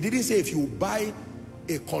 He didn't say if you buy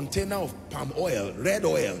a container of palm oil, red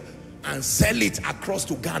oil, and sell it across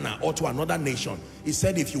to Ghana or to another nation. He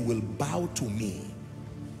said, if you will bow to me.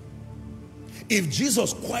 If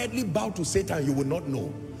Jesus quietly bowed to Satan, you will not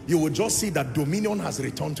know. You will just see that dominion has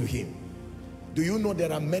returned to him. Do you know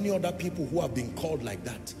there are many other people who have been called like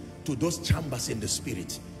that, to those chambers in the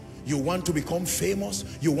spirit? You want to become famous,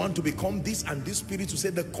 you want to become this, and this spirit to say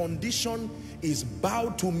the condition is bow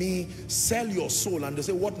to me, sell your soul. And they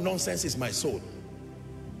say, what nonsense is my soul?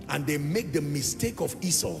 And they make the mistake of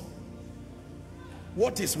Esau.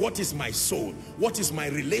 What is my soul? What is my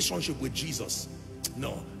relationship with Jesus?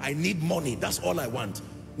 No, I need money, that's all I want.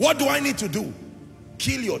 What do I need to do?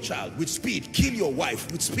 Kill your child with speed, kill your wife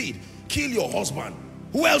with speed, kill your husband.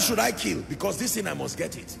 Who else should I kill? Because this thing I must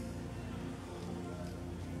get it.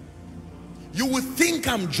 You would think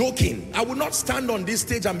I'm joking. I would not stand on this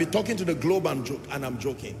stage and be talking to the globe and I'm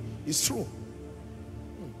joking. It's true.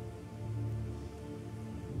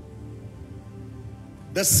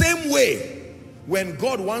 The same way, when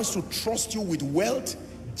God wants to trust you with wealth,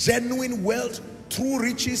 genuine wealth, true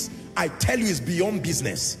riches, I tell you, it's beyond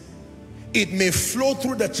business. It may flow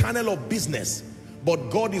through the channel of business, but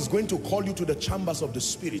God is going to call you to the chambers of the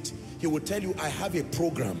spirit. He will tell you, I have a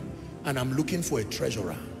program and I'm looking for a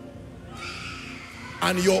treasurer.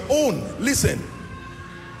 And your own, listen,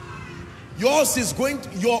 yours is going to,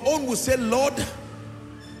 your own will say, Lord,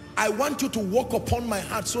 I want you to walk upon my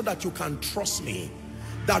heart so that you can trust me,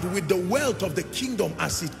 that with the wealth of the kingdom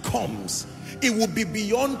as it comes, it will be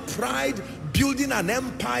beyond pride, building an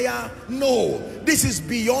empire. No, this is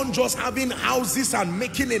beyond just having houses and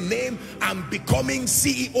making a name and becoming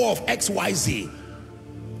CEO of XYZ.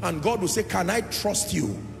 And God will say, can I trust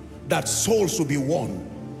you that souls will be won?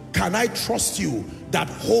 Can I trust you that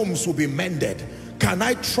homes will be mended? Can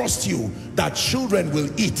I trust you that children will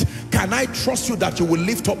eat? Can I trust you that you will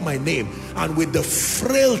lift up my name? And with the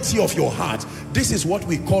frailty of your heart, this is what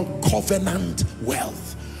we call covenant wealth.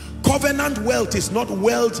 Covenant wealth is not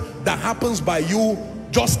wealth that happens by you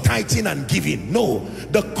just tithing and giving. No,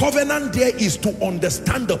 the covenant there is to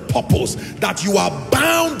understand the purpose, that you are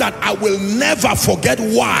bound, that I will never forget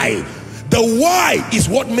why. The why is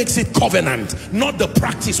what makes it covenant, not the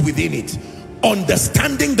practice within it.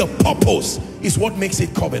 Understanding the purpose is what makes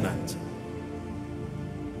it covenant.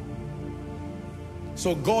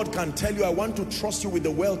 So God can tell you, I want to trust you with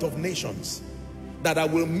the wealth of nations, that I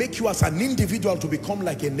will make you as an individual to become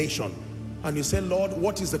like a nation. And you say, Lord,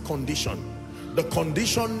 what is the condition? The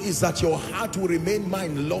condition is that your heart will remain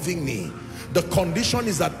mine, loving me. The condition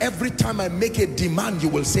is that every time I make a demand, you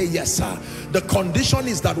will say, yes, sir. The condition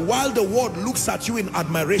is that while the world looks at you in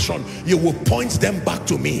admiration, you will point them back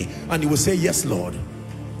to me. And you will say, yes, Lord.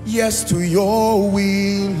 Yes to your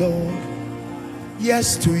will, Lord.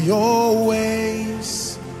 Yes to your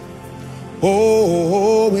ways.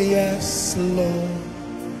 Oh, yes, Lord.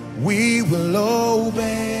 We will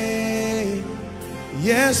obey.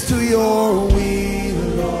 Yes to your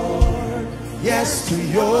will, Lord. Yes to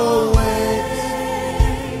your ways.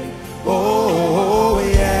 Oh,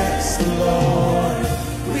 yes, Lord.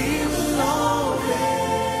 We will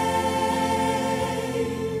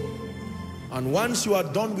obey. And once you are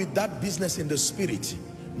done with that business in the spirit,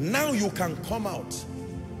 now you can come out.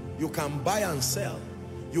 You can buy and sell.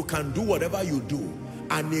 You can do whatever you do.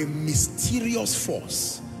 And a mysterious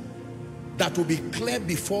force that will be clear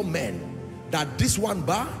before men, that this one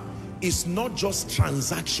bar is not just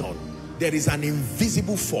transaction. There is an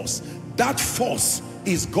invisible force. That force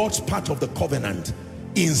is God's part of the covenant,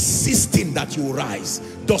 insisting that you rise.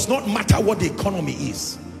 Does not matter what the economy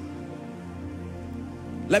is.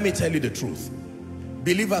 Let me tell you the truth.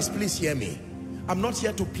 Believers, please hear me. I'm not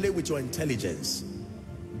here to play with your intelligence.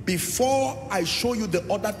 Before I show you the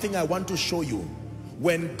other thing I want to show you,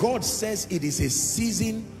 when God says it is a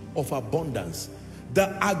season of abundance, the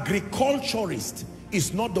agriculturist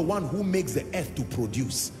is not the one who makes the earth to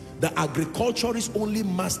produce. The agriculturist only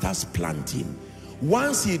masters planting.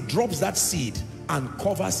 Once he drops that seed and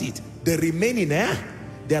covers it, the remaining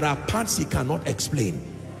there are parts he cannot explain.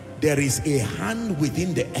 There is a hand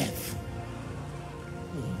within the earth.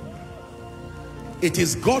 It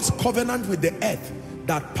is God's covenant with the earth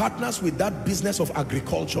that partners with that business of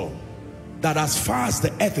agriculture, that as far as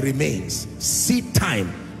the earth remains, seed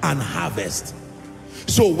time and harvest.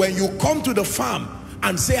 So when you come to the farm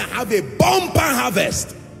and say, I have a bumper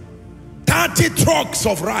harvest, 30 trucks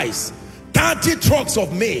of rice, 30 trucks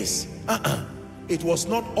of maize, It was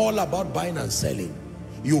not all about buying and selling.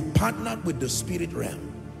 You partnered with the spirit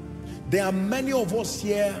realm. There are many of us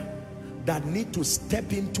here that need to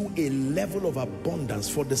step into a level of abundance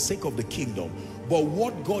for the sake of the kingdom. But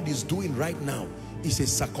what God is doing right now is a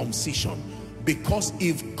circumcision. Because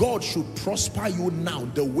if God should prosper you now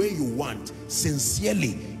the way you want,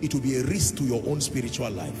 sincerely, it will be a risk to your own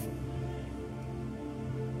spiritual life.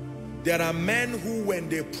 There are men who, when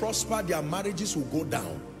they prosper, their marriages will go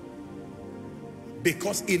down.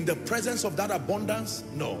 Because in the presence of that abundance,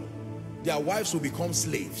 no, their wives will become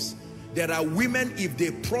slaves. There are women, if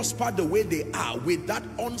they prosper the way they are, with that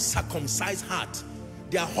uncircumcised heart,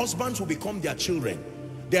 their husbands will become their children.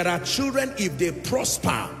 There are children, if they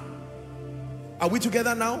prosper, are we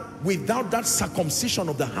together now? Without that circumcision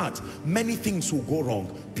of the heart, many things will go wrong.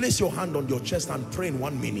 Place your hand on your chest and pray in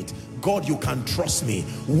 1 minute. God, you can trust me.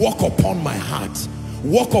 Walk upon my heart.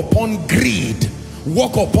 Walk upon greed.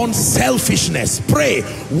 Walk upon selfishness. Pray.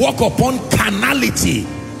 Walk upon carnality.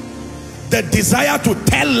 The desire to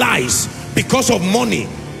tell lies because of money.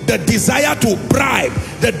 The desire to bribe.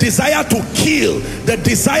 The desire to kill. The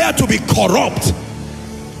desire to be corrupt.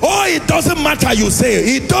 Oh, it doesn't matter, you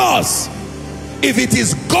say. It does. If it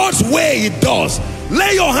is God's way, it does.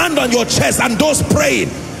 Lay your hand on your chest, and those praying,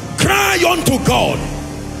 cry unto God.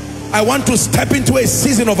 I want to step into a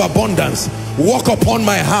season of abundance. Walk upon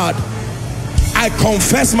my heart. I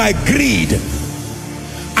confess my greed.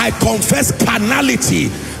 I confess carnality.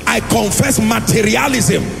 I confess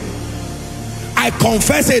materialism. I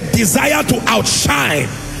confess a desire to outshine.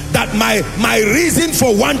 That my reason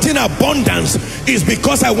for wanting abundance is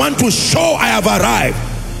because I want to show I have arrived.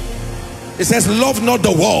 It says, love not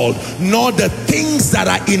the world, nor the things that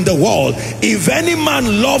are in the world. If any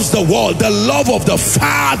man loves the world, the love of the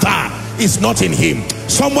Father is not in him.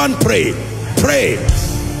 Someone pray. Pray.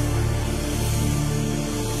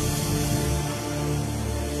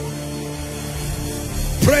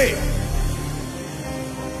 Pray.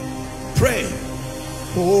 Pray.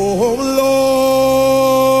 Oh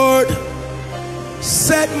Lord,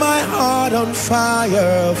 set my heart on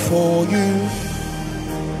fire for you.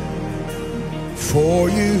 For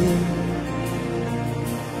you.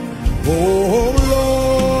 Oh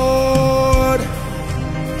Lord,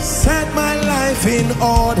 set my life in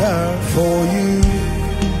order for you.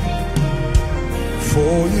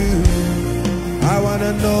 For you. I want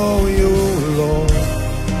to know you, Lord.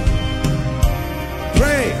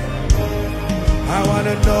 Pray. I want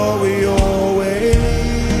to know your ways.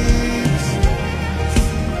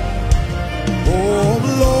 Oh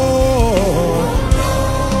Lord,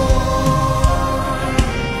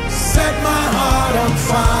 set my heart on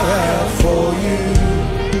fire for you.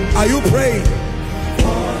 Are you praying?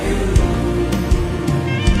 For you.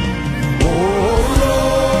 Oh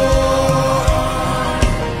Lord,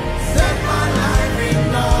 set my life in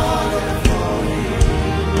order for you.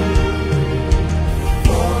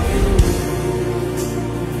 For you.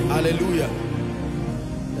 Hallelujah.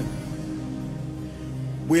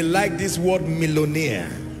 We like this word millionaire.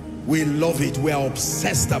 We love it. We are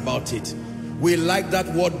obsessed about it. We like that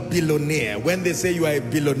word billionaire. When they say you are a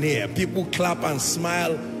billionaire, people clap and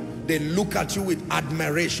smile. They look at you with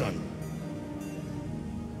admiration.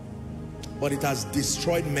 But it has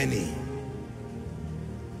destroyed many.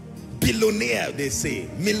 Billionaire, they say.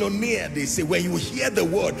 Millionaire, they say. When you hear the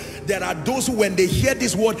word, there are those who, when they hear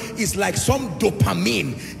this word, it's like some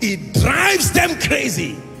dopamine. It drives them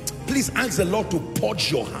crazy. Please ask the Lord to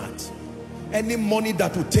purge your heart. Any money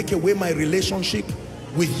that will take away my relationship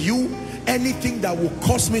with you, anything that will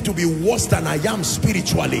cause me to be worse than I am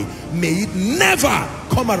spiritually, may it never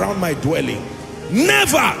come around my dwelling.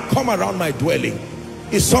 Never come around my dwelling.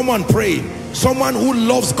 Is someone praying? Someone who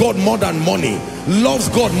loves God more than money, loves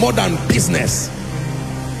God more than business.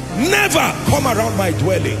 Never come around my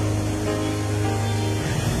dwelling.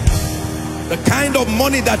 The kind of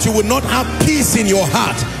money that you will not have peace in your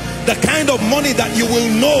heart. The kind of money that you will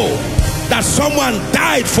know that someone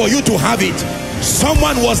died for you to have it.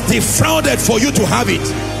 Someone was defrauded for you to have it.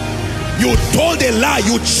 You told a lie.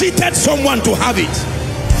 You cheated someone to have it.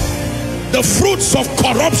 The fruits of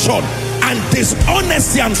corruption and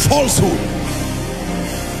dishonesty and falsehood.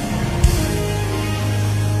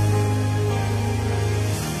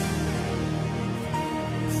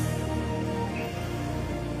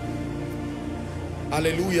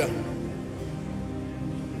 Hallelujah.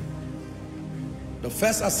 The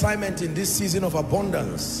first assignment in this season of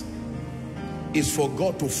abundance is for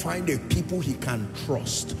God to find a people he can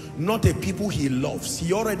trust, not a people he loves.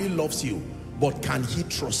 He already loves you, but can he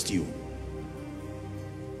trust you?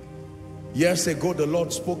 Years ago, the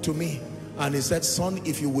Lord spoke to me and he said, son,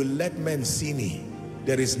 if you will let men see me,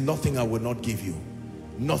 there is nothing I will not give you.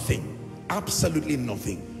 Nothing. Absolutely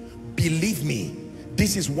nothing. Believe me,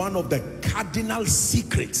 this is one of the cardinal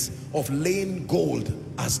secrets of laying gold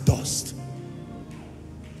as dust.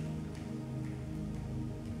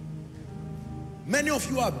 Many of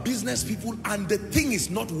you are business people and the thing is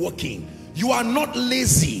not working. You are not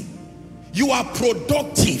lazy. You are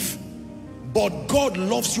productive. But God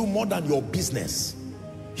loves you more than your business.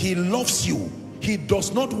 He loves you. He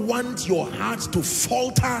does not want your heart to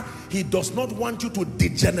falter. He does not want you to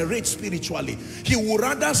degenerate spiritually. He would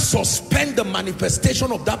rather suspend the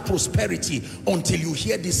manifestation of that prosperity until you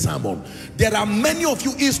hear this sermon. There are many of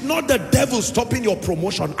you, it's not the devil stopping your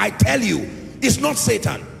promotion. I tell you, it's not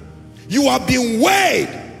Satan. You have been weighed.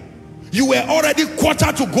 You were already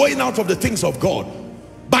quarter to going out of the things of God.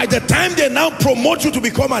 By the time they now promote you to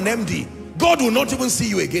become an MD, God will not even see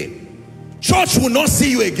you again. Church will not see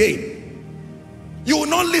you again. You will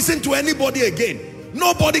not listen to anybody again.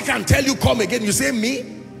 Nobody can tell you come again. You say,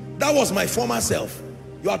 me? That was my former self.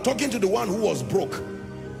 You are talking to the one who was broke.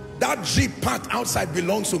 That Jeep parked outside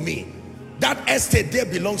belongs to me. That estate there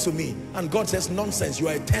belongs to me. And God says, nonsense, you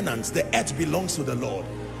are a tenant. The earth belongs to the Lord.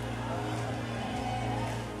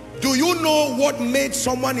 Do you know what made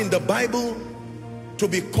someone in the Bible to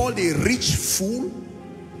be called a rich fool?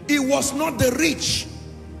 It was not the rich.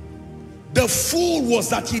 The fool was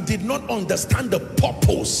that he did not understand the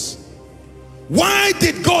purpose. Why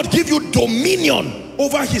did God give you dominion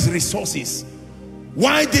over his resources?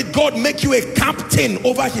 Why did God make you a captain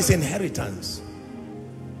over his inheritance?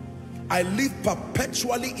 I live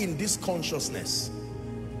perpetually in this consciousness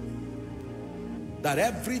that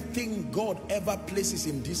everything God ever places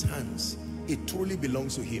in these hands, it truly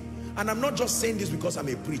belongs to him. And I'm not just saying this because I'm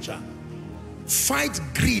a preacher. Fight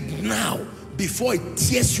greed now before it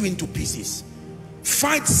tears you into pieces.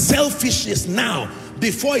 Fight selfishness now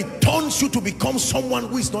before it turns you to become someone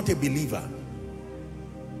who is not a believer.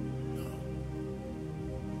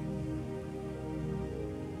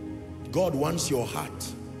 God wants your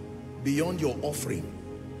heart beyond your offering,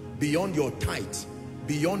 beyond your tithe,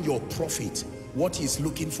 beyond your profit. What he's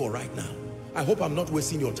looking for right now. I hope I'm not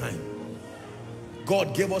wasting your time.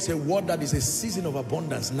 God gave us a word that is a season of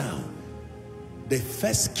abundance now. The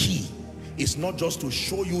first key is not just to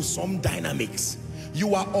show you some dynamics.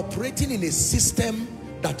 You are operating in a system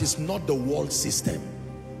that is not the world system.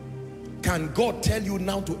 Can God tell you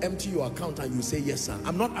now to empty your account and you say, yes sir?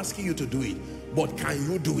 I'm not asking you to do it, but can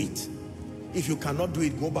you do it? If you cannot do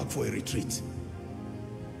it, go back for a retreat.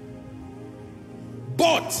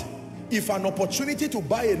 But if an opportunity to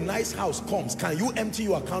buy a nice house comes, can you empty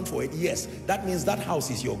your account for it? Yes. That means that house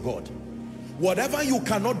is your God. Whatever you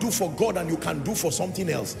cannot do for God and you can do for something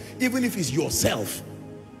else, even if it's yourself,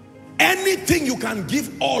 anything you can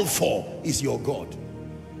give all for is your God.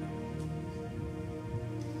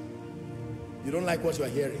 You don't like what you are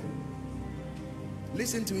hearing?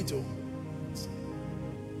 Listen to it. Oh.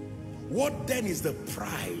 What then is the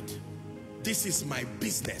pride? This is my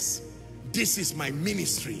business. This is my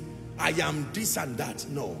ministry. I am this and that.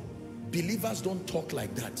 No. Believers don't talk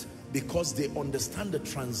like that because they understand the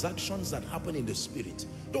transactions that happen in the spirit.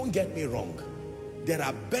 Don't get me wrong. There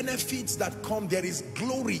are benefits that come. There is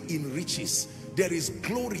glory in riches. There is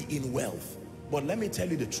glory in wealth. But let me tell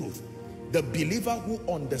you the truth. The believer who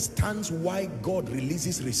understands why God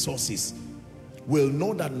releases resources will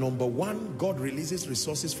know that number one, God releases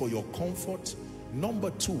resources for your comfort. Number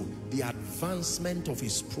two, the advancement of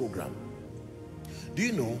his program. Do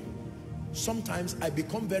you know, sometimes I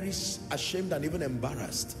become very ashamed and even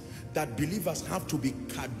embarrassed that believers have to be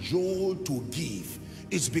cajoled to give.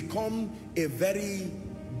 It's become a very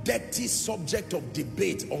dirty subject of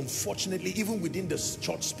debate, unfortunately, even within the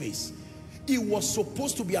church space. It was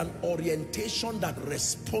supposed to be an orientation that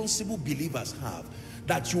responsible believers have,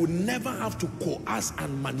 that you never have to coerce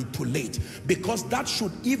and manipulate, because that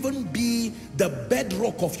should even be the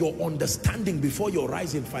bedrock of your understanding before you're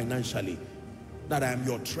rising financially. That I am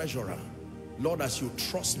your treasurer. Lord, as you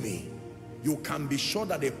trust me, you can be sure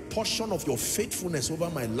that a portion of your faithfulness over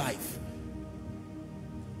my life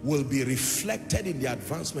will be reflected in the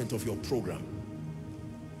advancement of your program.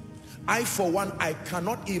 I, for one, I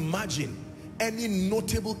cannot imagine any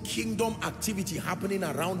notable kingdom activity happening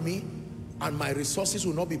around me and my resources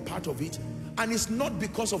will not be part of it. And it's not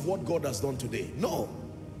because of what God has done today. No,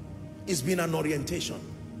 it's been an orientation.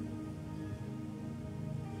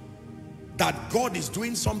 That God is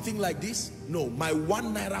doing something like this? No, my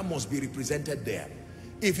 1 naira must be represented there.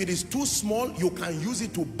 If it is too small, you can use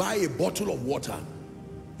it to buy a bottle of water.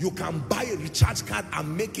 You can buy a recharge card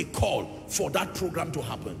and make a call for that program to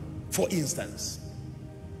happen, for instance.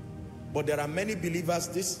 But there are many believers,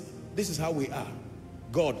 this is how we are.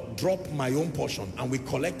 God, drop my own portion, and we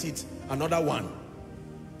collect it, another one.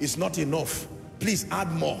 It's not enough. Please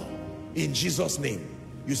add more in Jesus' name.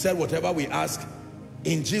 You said whatever we ask,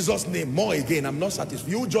 in Jesus' name, more again. I'm not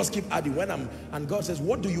satisfied. You just keep adding. And God says,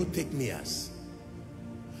 what do you take me as?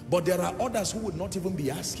 But there are others who would not even be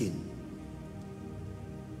asking.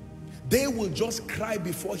 They will just cry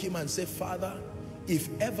before him and say, Father, if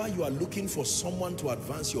ever you are looking for someone to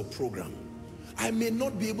advance your program, I may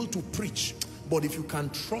not be able to preach, but if you can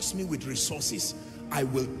trust me with resources, I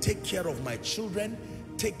will take care of my children,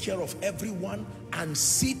 take care of everyone, and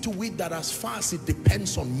see to it that as far as it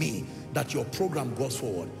depends on me, that your program goes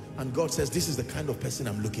forward. And God says, this is the kind of person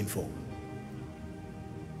I'm looking for.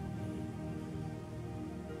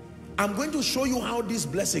 I'm going to show you how these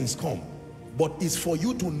blessings come, but it's for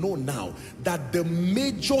you to know now that the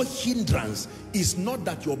major hindrance is not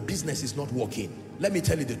that your business is not working. Let me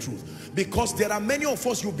tell you the truth, because there are many of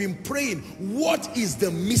us, you've been praying, what is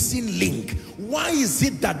the missing link? Why is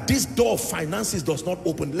it that this door of finances does not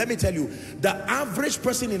open? Let me tell you, the average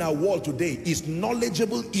person in our world today is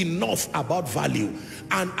knowledgeable enough about value,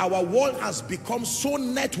 and our world has become so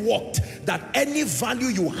networked that any value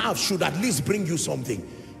you have should at least bring you something.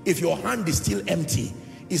 If your hand is still empty,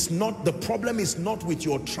 it's not, the problem is not with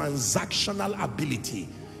your transactional ability,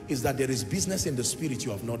 is that there is business in the spirit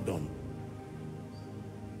you have not done.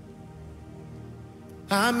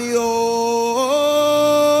 I'm yours,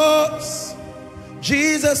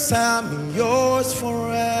 Jesus, I'm yours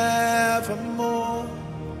forevermore.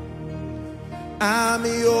 I'm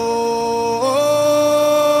yours,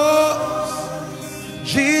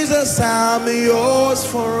 Jesus, I'm yours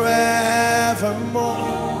forevermore.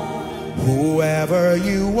 Whoever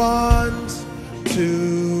you want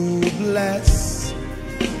to bless,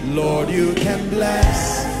 Lord, you can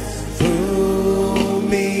bless through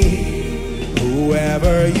me.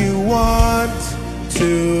 Whoever you want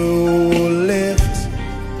to lift,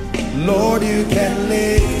 Lord, you can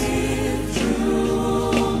lift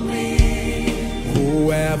through me.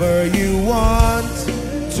 Whoever you want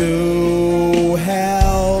to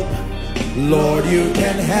help, Lord, you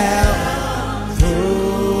can help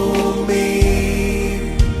through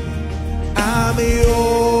me. I'm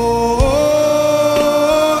yours,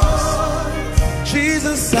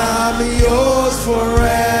 Jesus, I'm yours forever.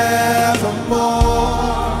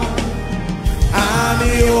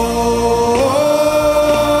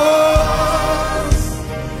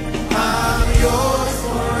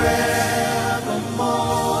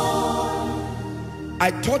 I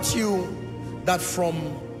taught you that from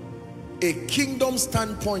a kingdom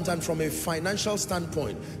standpoint and from a financial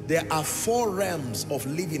standpoint, there are 4 realms of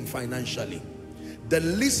living financially. The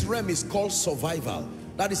least realm is called survival.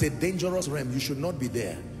 That is a dangerous realm. You should not be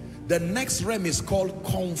there. The next realm is called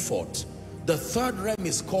comfort. The third realm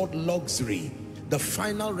is called luxury. The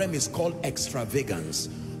final realm is called extravagance.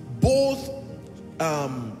 Both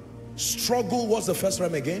struggle. What's the first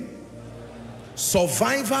realm again?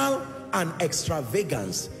 Survival and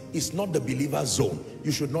extravagance is not the believer's zone.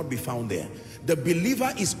 You should not be found there. The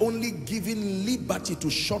believer is only given liberty to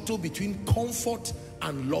shuttle between comfort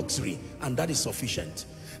and luxury, and that is sufficient.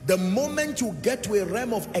 The moment you get to a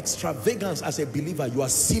realm of extravagance as a believer, you are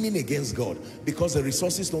sinning against God, because the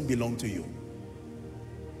resources don't belong to you.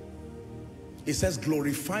 It says,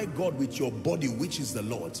 glorify God with your body, which is the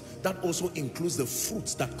Lord's. That also includes the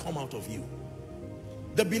fruits that come out of you.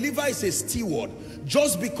 The believer is a steward.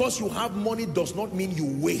 Just because you have money does not mean you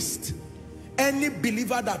waste. Any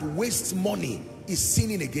believer that wastes money is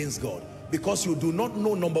sinning against God, because you do not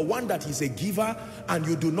know, number one, that he's a giver, and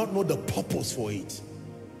you do not know the purpose for it.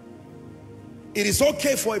 It is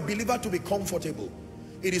okay for a believer to be comfortable.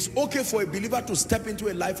 It is okay for a believer to step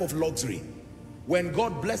into a life of luxury. When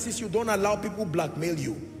God blesses you, don't allow people blackmail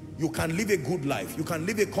you. You can live a good life. You can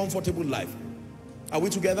live a comfortable life. Are we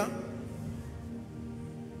together?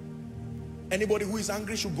 Anybody who is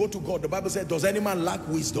angry should go to God. The Bible said, does any man lack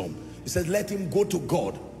wisdom? It says, let him go to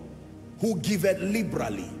God, who giveth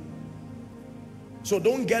liberally. So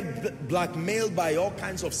don't get blackmailed by all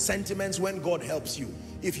kinds of sentiments when God helps you.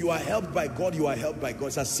 If you are helped by God, you are helped by God.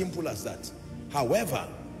 It's as simple as that. However,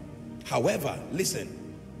 listen,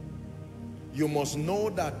 you must know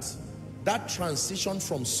that that transition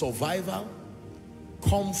from survival,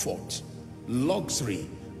 comfort, luxury,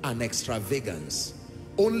 and extravagance,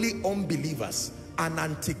 only unbelievers, an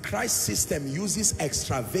antichrist system uses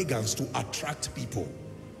extravagance to attract people.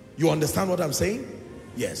 You understand what I'm saying?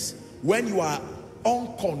 Yes. When you are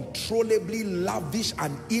uncontrollably lavish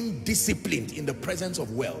and indisciplined in the presence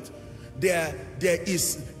of wealth, there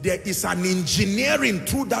is an engineering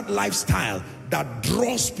through that lifestyle that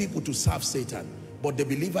draws people to serve Satan. But the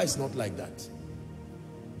believer is not like that.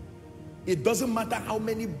 It doesn't matter how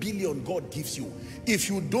many billion God gives you. If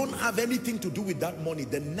you don't have anything to do with that money,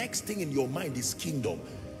 the next thing in your mind is kingdom.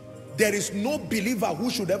 There is no believer who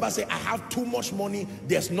should ever say, I have too much money,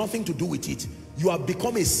 there's nothing to do with it. You have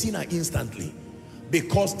become a sinner instantly.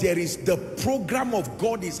 Because there is, the program of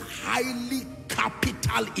God is highly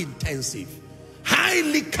capital intensive.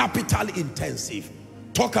 Highly capital intensive.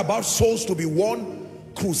 Talk about souls to be won,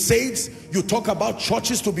 crusades. You talk about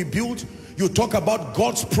churches to be built. You talk about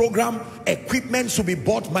God's program, equipment to be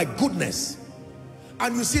bought. My goodness.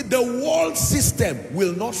 And you see, the world system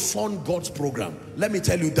will not fund God's program. Let me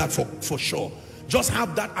tell you that for sure. Just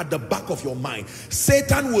have that at the back of your mind.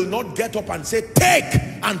 Satan will not get up and say, take,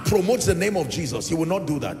 and promote the name of Jesus. He will not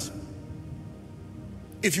do that.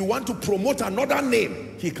 If you want to promote another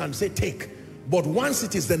name, he can say take. But once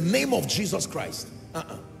it is the name of Jesus Christ,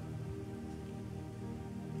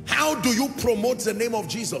 how do you promote the name of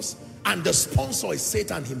Jesus? And the sponsor is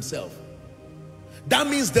Satan himself. That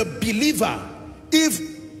means the believer, if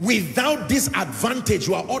without this advantage,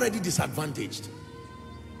 you are already disadvantaged.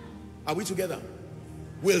 Are we together?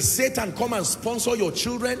 Will Satan come and sponsor your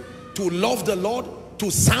children to love the Lord,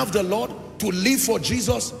 to serve the Lord, to live for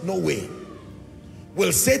Jesus? No way.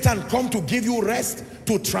 Will Satan come to give you rest,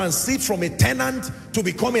 to transit from a tenant to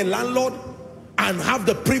become a landlord and have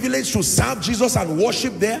the privilege to serve Jesus and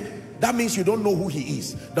worship there? That means you don't know who he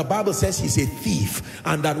is. The Bible says he's a thief,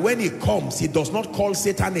 and that when he comes, he does not call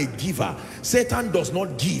Satan a giver. Satan does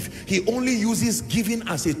not give. He only uses giving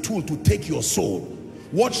as a tool to take your soul.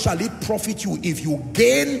 What shall it profit you if you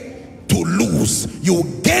gain to lose? You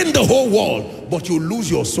gain the whole world, but you lose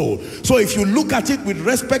your soul. So if you look at it with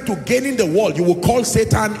respect to gaining the world, you will call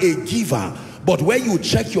Satan a giver. But when you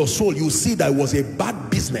check your soul, you see that it was a bad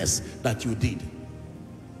business that you did.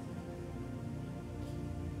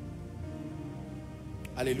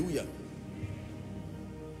 Hallelujah.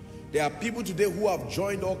 There are people today who have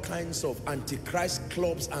joined all kinds of antichrist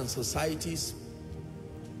clubs and societies,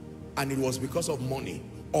 and it was because of money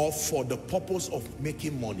or for the purpose of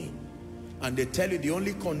making money. And they tell you the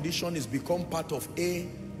only condition is become part of A,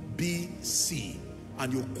 B, C,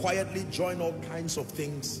 and you quietly join all kinds of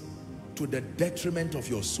things to the detriment of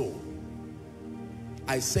your soul.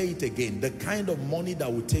 I say it again, the kind of money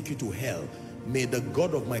that will take you to hell, may the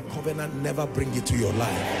God of my covenant never bring it to your life.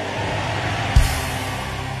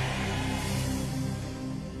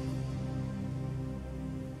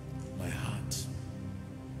 My heart.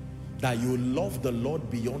 That you love the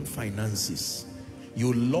Lord beyond finances.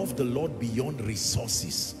 You love the Lord beyond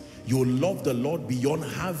resources. You love the Lord beyond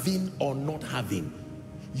having or not having.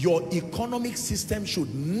 Your economic system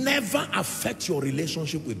should never affect your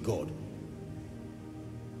relationship with God.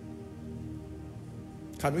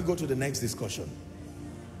 Can we go to the next discussion?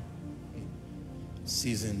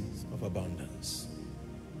 Seasons of abundance.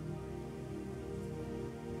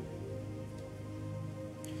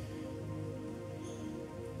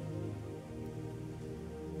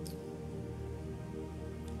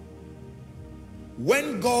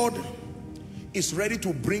 When God is ready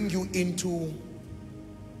to bring you into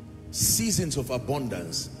seasons of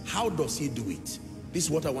abundance, how does he do it? This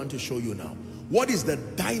is what I want to show you now. What is the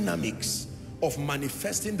dynamics of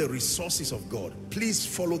manifesting the resources of God? Please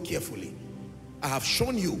follow carefully. I have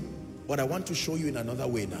shown you, but I want to show you in another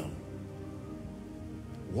way now.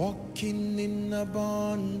 Walking in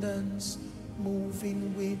abundance,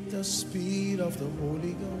 moving with the speed of the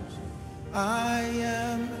Holy Ghost. I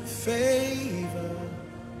am favored.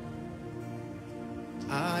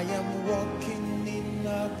 I am walking in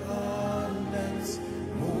abundance,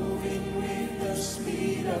 moving with the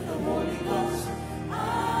speed of the Holy Ghost.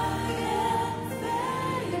 I am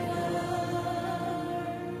favored.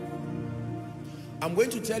 I'm going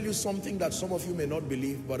to tell you something that some of you may not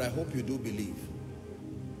believe, but I hope you do believe.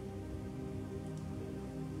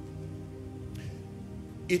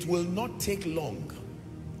 It will not take long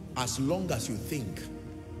as you think,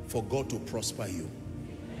 for God to prosper you.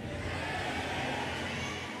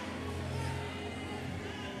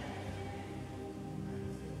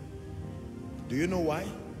 Do you know why?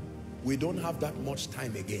 We don't have that much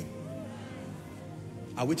time again.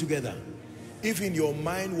 Are we together? If in your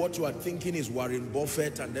mind what you are thinking is Warren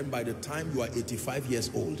Buffett, and then by the time you are 85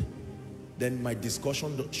 years old, then my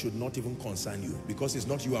discussion should not even concern you, because it's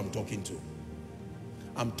not you I'm talking to.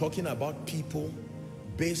 I'm talking about people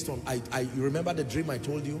based on, you remember the dream I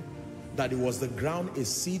told you? That it was the ground, a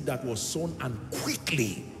seed that was sown, and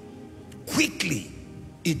quickly,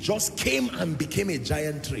 it just came and became a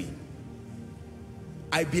giant tree.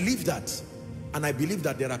 I believe that, and I believe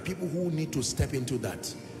that there are people who need to step into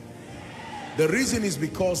that. The reason is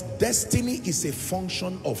because destiny is a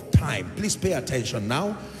function of time. Please pay attention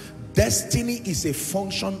now. Destiny is a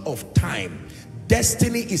function of time.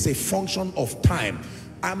 Destiny is a function of time.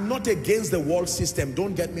 I'm not against the world system,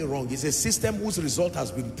 don't get me wrong. It's a system whose result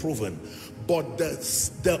has been proven. But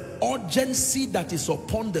the urgency that is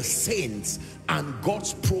upon the saints and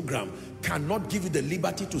God's program cannot give you the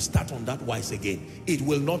liberty to start on that wise again. It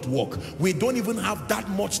will not work. We don't even have that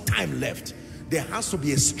much time left. There has to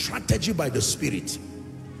be a strategy by the Spirit.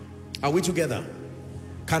 Are we together?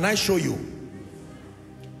 Can I show you?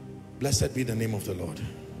 Blessed be the name of the Lord.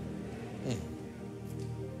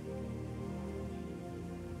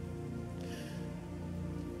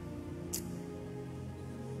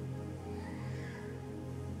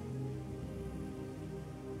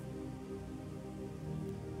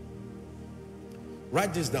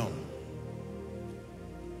 Write this down.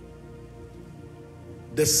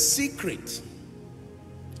 The secret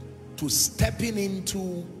to stepping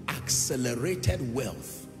into accelerated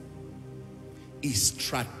wealth is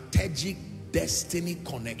strategic destiny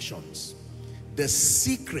connections. The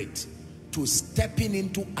secret to stepping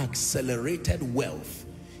into accelerated wealth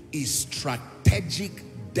is strategic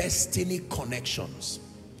destiny connections.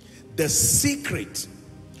 The secret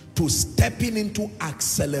to stepping into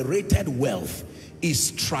accelerated wealth is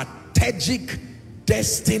strategic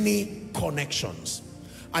destiny connections.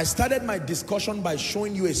 I started my discussion by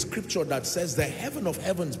showing you a scripture that says the heaven of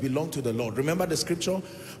heavens belong to the Lord. Remember the scripture?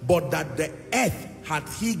 But that the earth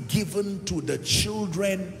hath he given to the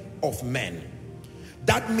children of men.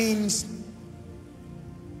 That means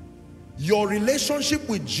your relationship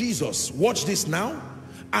with Jesus, watch this now,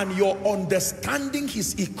 and your understanding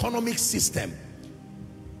his economic system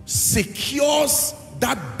secures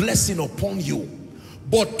that blessing upon you.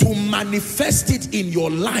 But to manifest it in your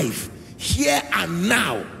life here and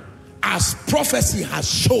now, as prophecy has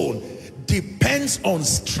shown, depends on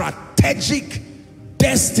strategic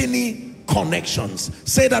destiny connections.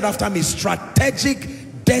 Say that after me: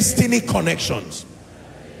 strategic destiny connections.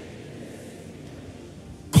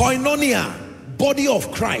 Koinonia, body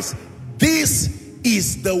of Christ. This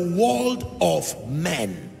is the world of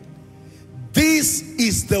men. This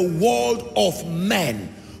is the world of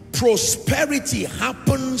men. Prosperity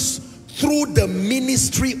happens through the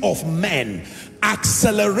ministry of men.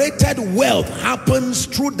 Accelerated wealth happens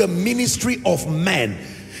through the ministry of men.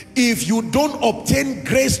 If you don't obtain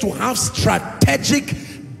grace to have strategic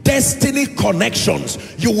destiny connections,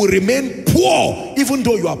 you will remain poor even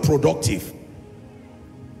though you are productive.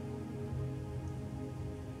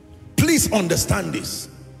 Please understand this.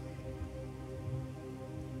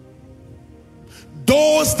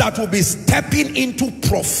 Those that will be stepping into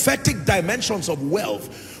prophetic dimensions of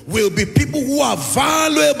wealth will be people who are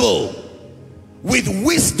valuable with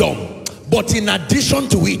wisdom. But in addition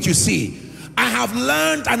to it, you see, I have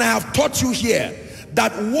learned and I have taught you here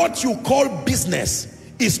that what you call business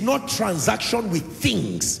is not transaction with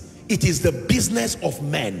things. It is the business of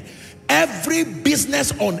men. Every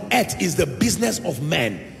business on earth is the business of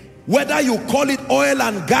men. Whether you call it oil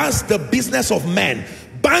and gas, the business of men.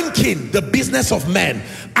 Banking, the business of men.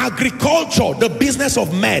 Agriculture, the business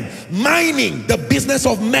of men. Mining, the business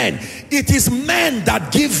of men. It is men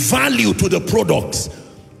that give value to the products.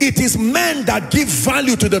 It is men that give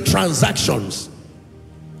value to the transactions.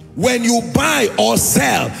 When you buy or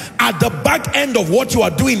sell, at the back end of what you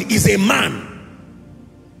are doing is a man.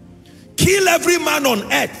 Kill every man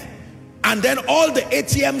on earth, and then all the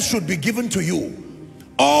ATMs should be given to you.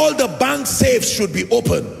 All the bank safes should be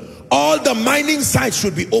open. All the mining sites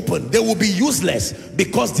should be open. They will be useless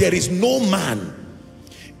because there is no man.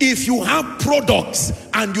 If you have products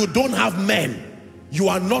and you don't have men, you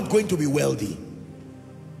are not going to be wealthy.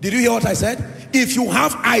 Did you hear what I said? If you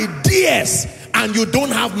have ideas and you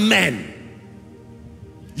don't have men,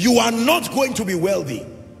 you are not going to be wealthy.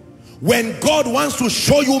 When God wants to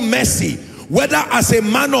show you mercy, whether as a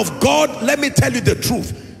man of God, let me tell you the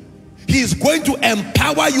truth, he is going to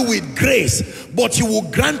empower you with grace, but he will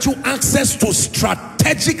grant you access to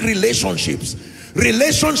strategic relationships.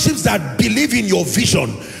 Relationships that believe in your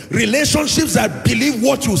vision. Relationships that believe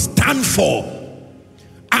what you stand for.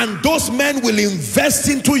 And those men will invest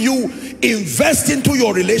into you, invest into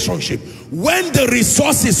your relationship. When the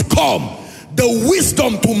resources come, the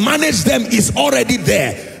wisdom to manage them is already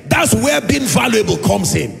there. That's where being valuable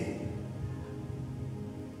comes in.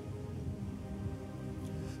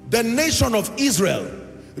 The nation of Israel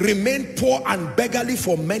remained poor and beggarly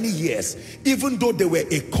for many years, even though they were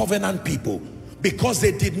a covenant people. because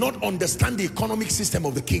they did not understand the economic system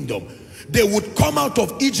of the kingdom. They would come out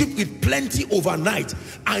of Egypt with plenty overnight,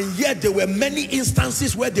 and yet there were many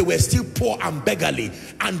instances where they were still poor and beggarly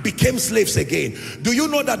and became slaves again. Do you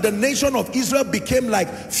know that the nation of Israel became like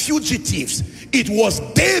fugitives? It was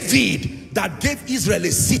David that gave Israel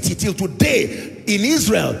a city. Till today in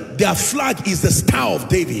Israel, their flag is the Star of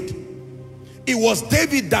David. It was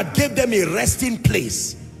David that gave them a resting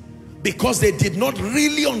place, because they did not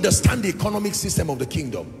really understand the economic system of the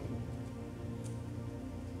kingdom.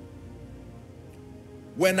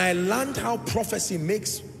 When I learned how prophecy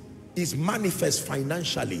is manifest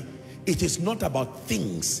financially, it is not about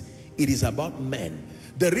things, it is about men.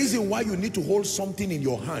 The reason why you need to hold something in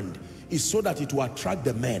your hand is so that it will attract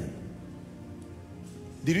the men.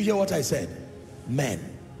 Did you hear what I said? Men.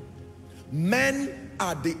 Men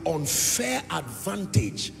are the unfair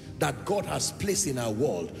advantage that God has placed in our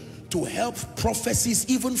world to help prophecies,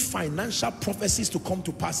 even financial prophecies, to come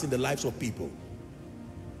to pass in the lives of people.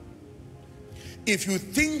 If you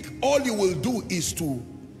think all you will do is to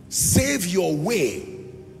save your way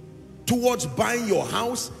towards buying your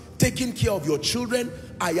house, taking care of your children,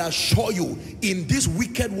 I assure you, in this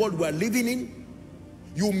wicked world we are living in,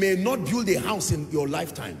 you may not build a house in your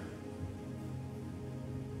lifetime.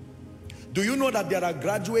 Do you know that there are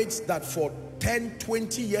graduates that for 10,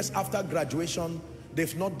 20 years after graduation,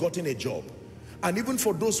 they've not gotten a job? And even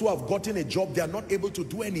for those who have gotten a job, they are not able to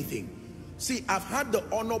do anything. See, I've had the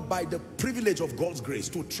honor, by the privilege of God's grace,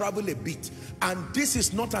 to travel a bit. And this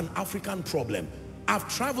is not an African problem. I've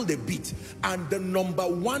traveled a bit, and the number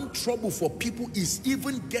one trouble for people is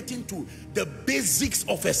even getting to the basics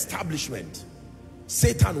of establishment.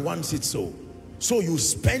 Satan wants it so. So you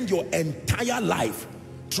spend your entire life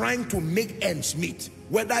trying to make ends meet.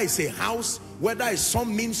 Whether it's a house, whether it's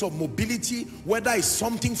some means of mobility, whether it's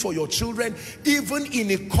something for your children. Even in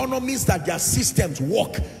economies that their systems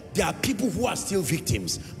work, there are people who are still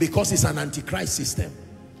victims because it's an antichrist system.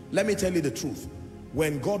 Let me tell you the truth.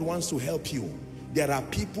 When God wants to help you, there are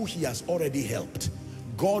people he has already helped.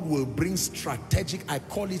 God will bring strategic, I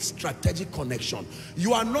call it strategic connection.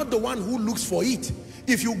 You are not the one who looks for it.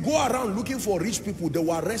 If you go around looking for rich people, they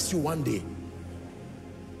will arrest you one day.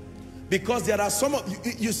 Because there are some of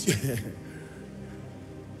you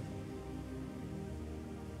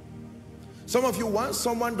some of you, once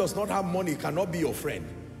someone does not have money, cannot be your friend.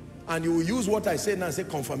 And you will use what I say now and say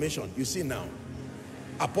confirmation. You see now,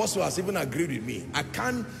 Apostle has even agreed with me. I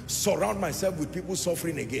can't surround myself with people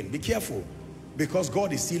suffering again. Be careful, because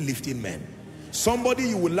God is still lifting men. Somebody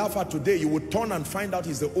you will laugh at today, you will turn and find out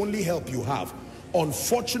is the only help you have.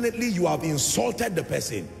 Unfortunately, you have insulted the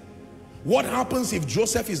person. What happens if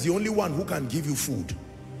Joseph is the only one who can give you food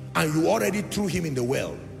and you already threw him in the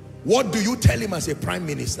well? What do you tell him as a prime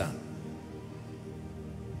minister?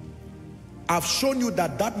 I've shown you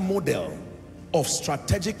that that model of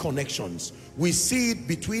strategic connections, we see it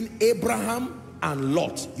between Abraham and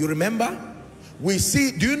Lot. You remember? We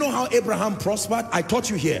see, do you know how Abraham prospered? I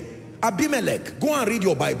taught you here. Abimelech, go and read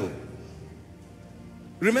your Bible.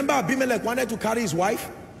 Remember, Abimelech wanted to carry his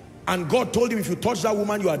wife, and God told him, if you touch that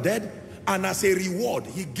woman, you are dead. And as a reward,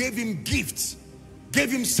 he gave him gifts,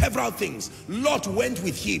 gave him several things. Lot went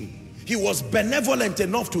with him. He was benevolent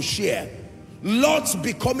enough to share. Lot's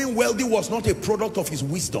becoming wealthy was not a product of his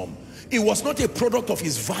wisdom. It was not a product of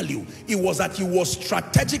his value. It was that he was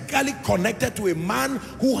strategically connected to a man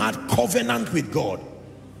who had covenant with God.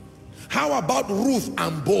 How about Ruth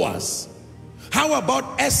and Boaz? How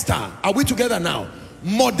about Esther? Are we together now?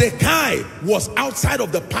 Mordecai was outside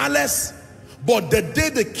of the palace, but the day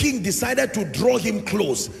the king decided to draw him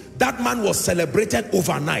close, that man was celebrated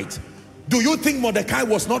overnight. Do you think Mordecai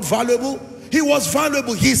was not valuable? He was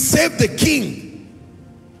valuable. He saved the king,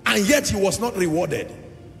 and yet he was not rewarded.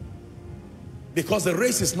 Because the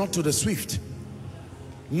race is not to the swift,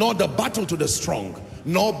 nor the battle to the strong,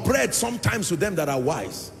 nor bread sometimes to them that are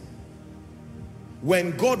wise.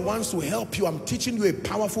 When God wants to help you, I'm teaching you a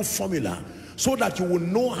powerful formula so that you will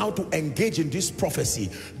know how to engage in this prophecy.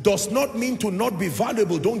 Does not mean to not be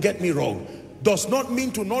valuable, don't get me wrong. Does not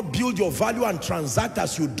mean to not build your value and transact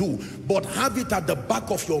as you do, but have it at the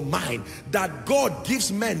back of your mind that God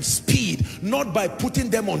gives men speed, not by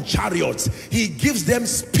putting them on chariots. He gives them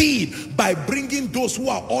speed by bringing those who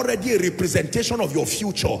are already a representation of your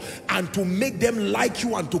future, and to make them like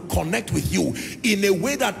you and to connect with you in a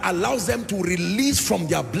way that allows them to release from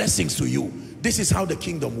their blessings to you. This is how the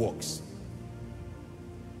kingdom works.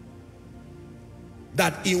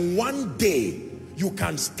 That in one day, you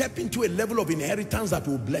can step into a level of inheritance that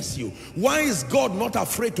will bless you. Why is God not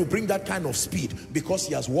afraid to bring that kind of speed? Because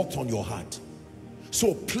he has worked on your heart.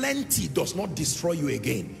 So plenty does not destroy you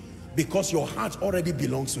again. because your heart already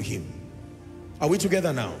belongs to him. Are we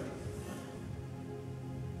together now?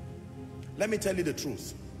 Let me tell you the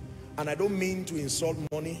truth, and I don't mean to insult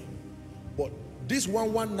money, but this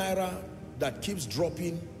one naira that keeps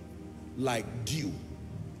dropping like dew,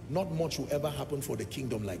 not much will ever happen for the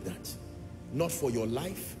kingdom like that. Not for your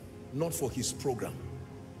life, not for his program.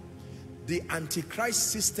 The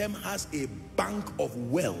Antichrist system has a bank of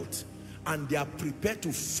wealth, and they are prepared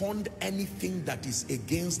to fund anything that is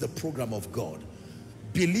against the program of God.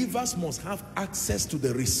 Believers must have access to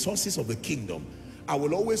the resources of the kingdom. I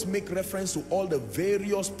will always make reference to all the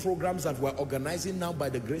various programs that we're organizing now by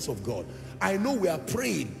the grace of God. I know we are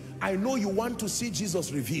praying. I know you want to see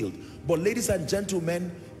Jesus revealed. But ladies and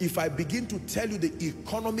gentlemen, if I begin to tell you the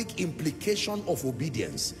economic implication of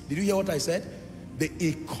obedience, did you hear what I said? The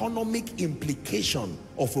economic implication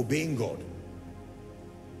of obeying God.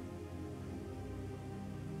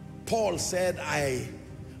 Paul said, I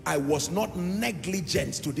was not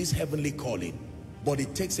negligent to this heavenly calling, but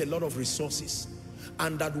it takes a lot of resources.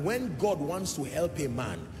 And that when God wants to help a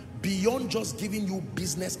man, beyond just giving you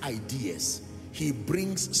business ideas, he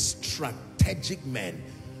brings strategic men.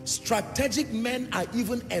 Strategic men are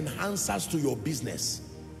even enhancers to your business.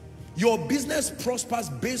 Your business prospers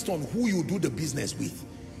based on who you do the business with,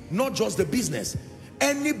 not just the business.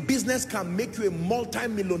 Any business can make you a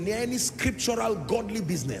multi-millionaire. Any scriptural godly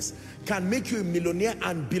business can make you a millionaire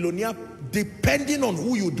and billionaire depending on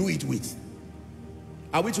who you do it with.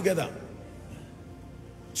 Are we together?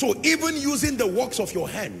 So even using the works of your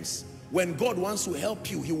hands, when God wants to help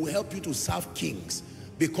you, he will help you to serve kings,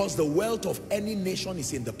 because the wealth of any nation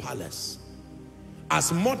is in the palace.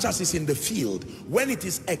 As much as is in the field, when it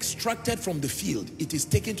is extracted from the field, it is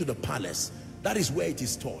taken to the palace. That is where it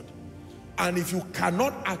is stored. And if you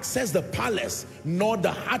cannot access the palace nor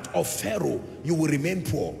the heart of Pharaoh, you will remain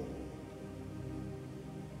poor.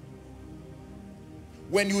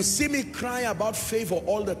 When you see me cry about favor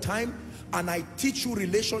all the time, and I teach you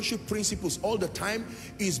relationship principles all the time,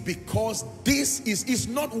 is because this is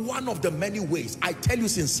not one of the many ways. I tell you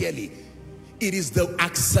sincerely, it is the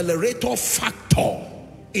accelerator factor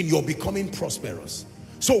in your becoming prosperous.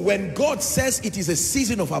 So when God says it is a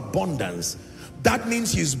season of abundance, that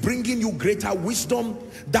means he's bringing you greater wisdom.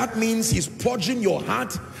 That means he's purging your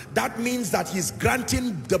heart. That means that he's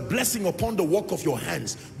granting the blessing upon the work of your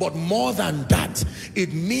hands. But more than that,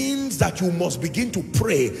 it means that you must begin to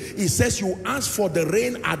pray. He says you ask for the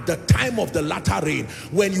rain at the time of the latter rain.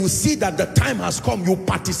 When you see that the time has come, you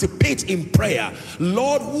participate in prayer.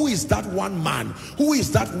 Lord, who is that one man? Who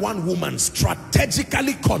is that one woman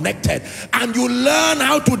strategically connected? And you learn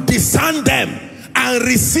how to discern them and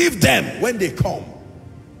receive them when they come.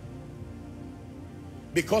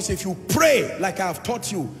 Because if you pray like I have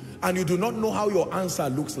taught you and you do not know how your answer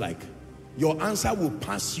looks like, your answer will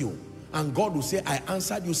pass you, and God will say, I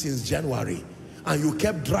answered you since January, and you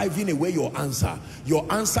kept driving away your answer. Your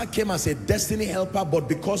answer came as a destiny helper, but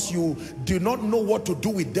because you do not know what to do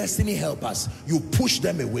with destiny helpers, you push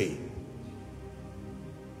them away.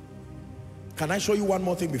 Can I show you one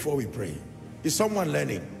more thing before we pray? Is someone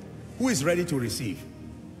learning? Who is ready to receive?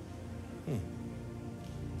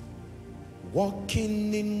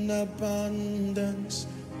 Walking in abundance,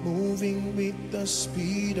 moving with the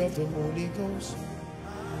speed of the Holy Ghost.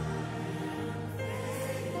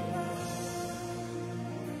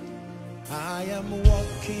 I am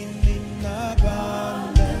walking in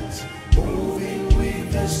abundance, moving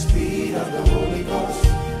with the speed of the Holy Ghost.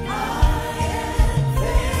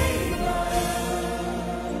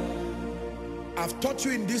 I've taught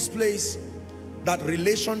you in this place that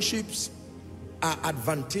relationships are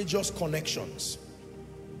advantageous connections.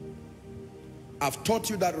 I've taught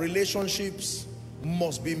you that relationships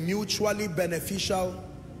must be mutually beneficial,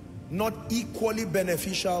 not equally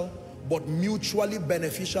beneficial, but mutually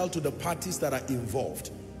beneficial to the parties that are involved.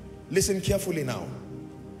 Listen carefully now.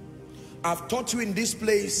 I've taught you in this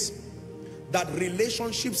place that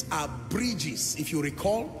relationships are bridges, if you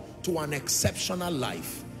recall, to an exceptional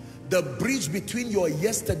life. The bridge between your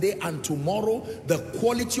yesterday and tomorrow, the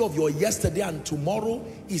quality of your yesterday and tomorrow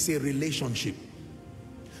is a relationship.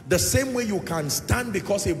 The same way you can stand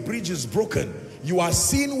because a bridge is broken. You are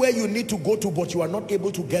seeing where you need to go to, but you are not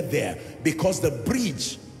able to get there because the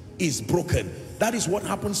bridge is broken. That is what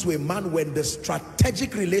happens to a man when the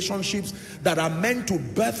strategic relationships that are meant to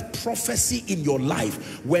birth prophecy in your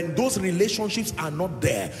life, when those relationships are not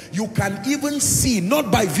there, you can even see,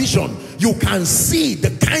 not by vision, you can see the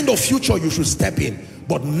kind of future you should step in,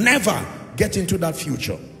 but never get into that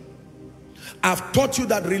future. I've taught you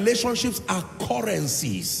that relationships are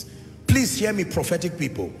currencies. Please hear me, prophetic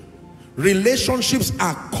people. Relationships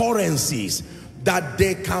are currencies. that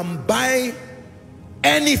they can buy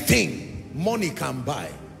anything money can buy.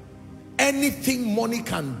 Anything money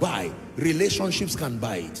can buy, relationships can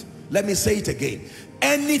buy it. Let me say it again.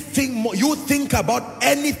 Anything you think about,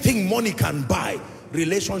 anything money can buy,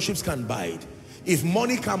 relationships can buy it. If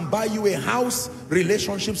money can buy you a house,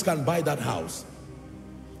 relationships can buy that house.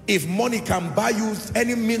 If money can buy you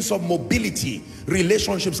any means of mobility,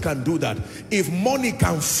 relationships can do that. If money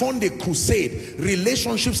can fund a crusade,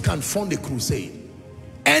 relationships can fund a crusade.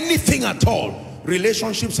 Anything at all,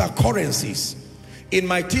 relationships are currencies. In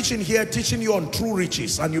my teaching here, teaching you on true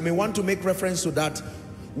riches, and you may want to make reference to that,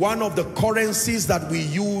 one of the currencies that we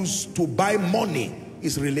use to buy money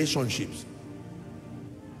is relationships.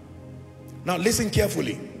 Now listen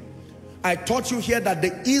carefully. I taught you here that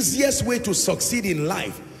the easiest way to succeed in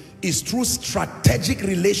life is through strategic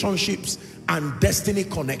relationships and destiny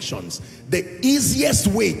connections. The easiest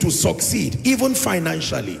way to succeed, even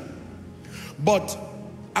financially. But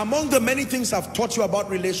among the many things I've taught you about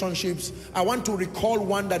relationships, I want to recall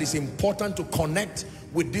one that is important to connect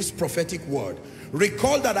with this prophetic word.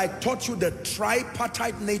 Recall that I taught you the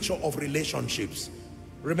tripartite nature of relationships.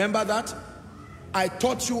 Remember that? I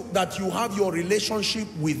taught you that you have your relationship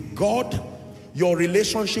with God, your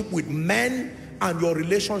relationship with men, and your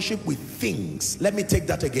relationship with things. Let me take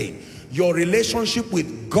that again. Your relationship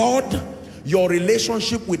with God, your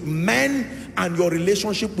relationship with men, and your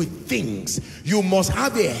relationship with things. You must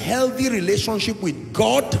have a healthy relationship with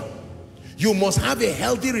God, you must have a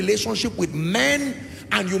healthy relationship with men,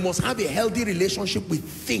 and you must have a healthy relationship with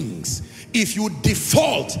things. If you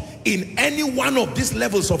default in any one of these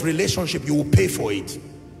levels of relationship, you will pay for it.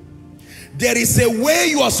 There is a way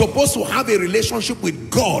you are supposed to have a relationship with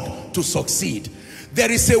God to succeed. There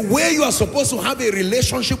is a way you are supposed to have a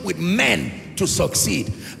relationship with men to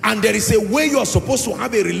succeed. And there is a way you are supposed to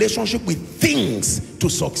have a relationship with things to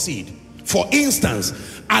succeed. For instance,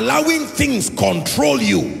 allowing things control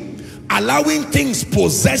you, allowing things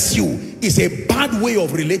possess you is a bad way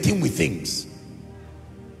of relating with things.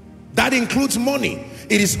 That includes money.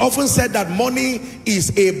 It is often said that money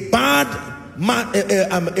is a bad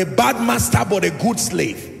master but a good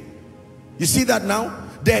slave. You see that now?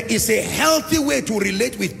 There is a healthy way to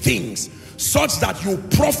relate with things such that you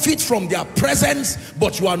profit from their presence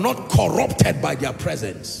but you are not corrupted by their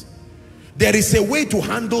presence. There is a way to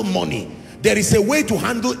handle money. There is a way to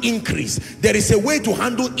handle increase. There is a way to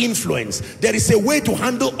handle influence. There is a way to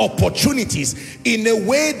handle opportunities in a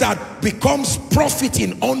way that becomes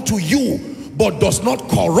profiting unto you but does not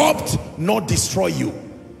corrupt nor destroy you.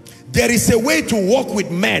 There is a way to walk with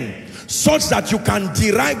men such that you can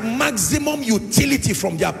derive maximum utility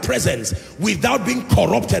from their presence without being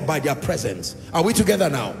corrupted by their presence. Are we together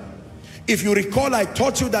now? If you recall, I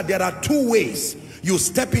taught you that there are two ways you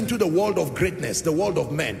step into the world of greatness, the world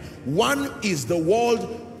of men. One is the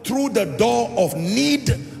world through the door of need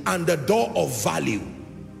and the door of value.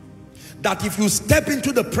 That if you step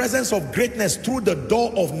into the presence of greatness through the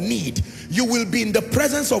door of need, you will be in the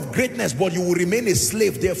presence of greatness, but you will remain a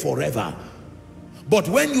slave there forever. But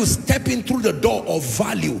when you step in through the door of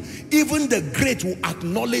value, even the great will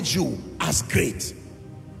acknowledge you as great.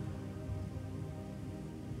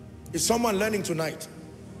 Is someone learning tonight?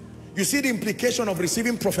 You see the implication of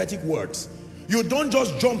receiving prophetic words. You don't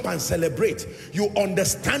just jump and celebrate. You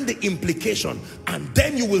understand the implication, and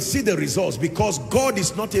then you will see the results, because God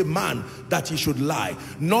is not a man that he should lie,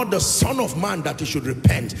 nor the son of man that he should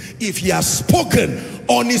repent. If he has spoken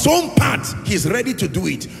on his own part, he's ready to do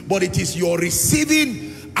it. But it is your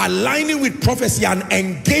receiving, aligning with prophecy and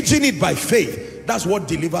engaging it by faith. That's what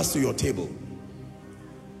delivers to your table.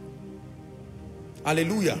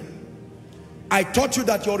 Hallelujah. I taught you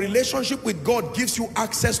that your relationship with God gives you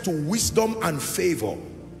access to wisdom and favor.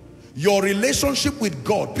 Your relationship with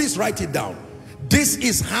God, please write it down. This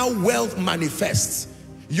is how wealth manifests.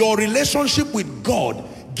 Your relationship with God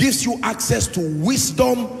gives you access to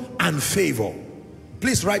wisdom and favor.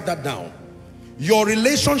 Please write that down. Your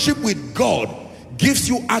relationship with God gives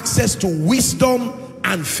you access to wisdom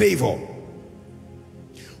and favor.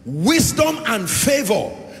 Wisdom and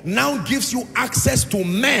favor now gives you access to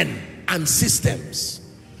men and systems.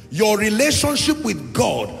 Your relationship with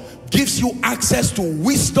God gives you access to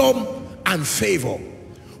wisdom and favor.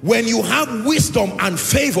 When you have wisdom and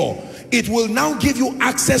favor, it will now give you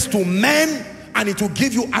access to men, and it will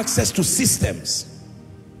give you access to systems.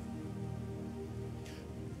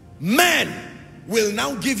 Men will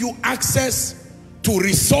now give you access to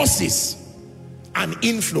resources and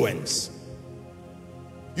influence.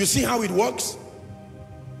 You see how it works?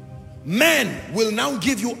 Men will now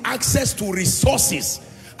give you access to resources,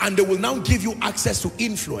 and they will now give you access to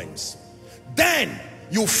influence. Then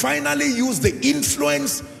you finally use the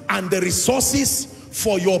influence and the resources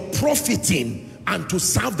for your profiting and to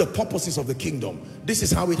serve the purposes of the kingdom. This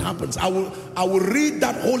is how it happens. I will read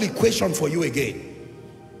that whole equation for you again.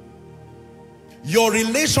 Your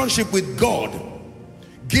relationship with God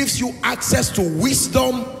gives you access to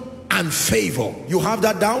wisdom and favor. You have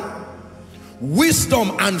that down?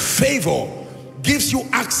 Wisdom and favor gives you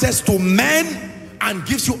access to men and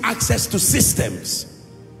gives you access to systems.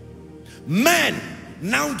 Men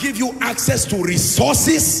now give you access to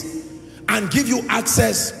resources and give you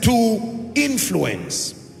access to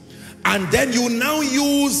influence. And then you now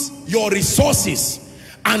use your resources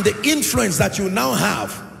and the influence that you now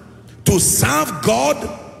have to serve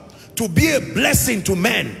God, to be a blessing to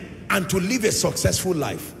men, and to live a successful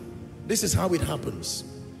life. This is how it happens.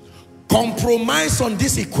 Compromise on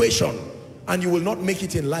this equation and you will not make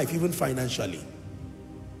it in life, even financially.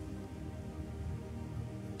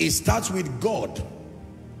 It starts with God,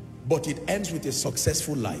 but it ends with a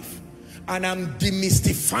successful life. And I'm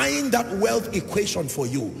demystifying that wealth equation for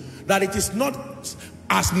you, that it is not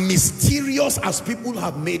as mysterious as people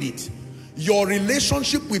have made it. Your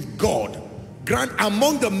relationship with God, grant,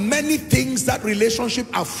 among the many things that relationship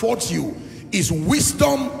affords you, is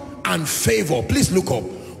wisdom and favor. Please look up.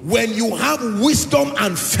 When you have wisdom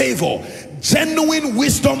and favor, genuine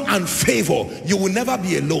wisdom and favor, you will never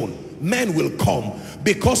be alone. Men will come,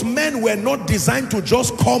 because men were not designed to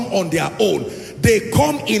just come on their own. They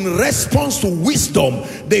come in response to wisdom.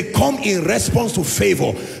 They come in response to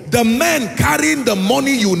favor. The men carrying the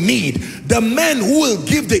money you need, the men who will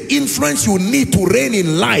give the influence you need to reign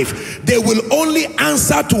in life, they will only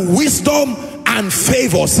answer to wisdom and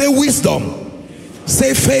favor. Say wisdom.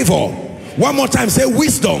 Say favor. One more time. Say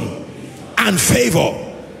wisdom and favor.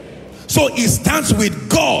 So it starts with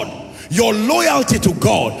God. Your loyalty to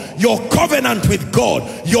God, your covenant with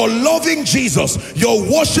God, your loving Jesus, you're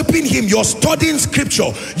worshiping him, you're studying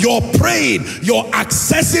scripture, you're praying, you're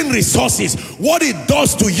accessing resources. What it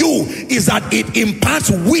does to you is that it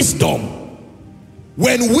imparts wisdom.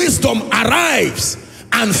 When wisdom arrives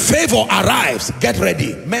and favor arrives, get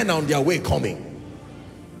ready, men are on their way coming.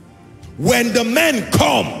 When the men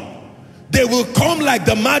come, they will come like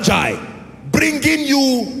the Magi, bringing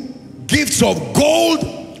you gifts of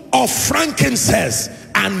gold, of frankincense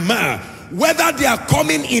and myrrh. Whether they are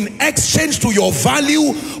coming in exchange to your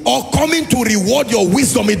value or coming to reward your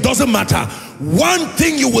wisdom, it doesn't matter. One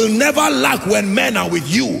thing you will never lack when men are with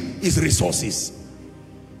you is resources.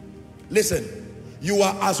 Listen, you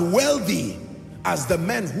are as wealthy as the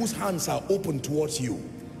men whose hands are open towards you.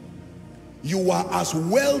 You are as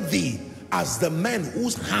wealthy as the men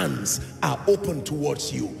whose hands are open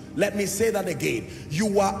towards you. Let me say that again.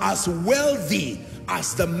 You are as wealthy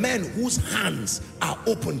as the men whose hands are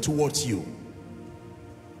open towards you.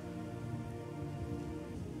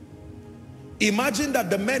 Imagine that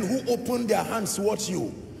the men who open their hands towards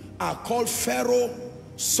you are called Pharaoh,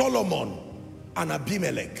 Solomon, and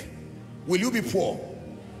Abimelech. Will you be poor?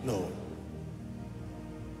 No.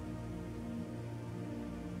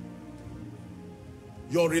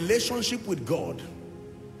 Your relationship with God,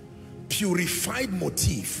 purified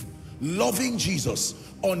motive, loving Jesus,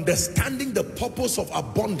 understanding the purpose of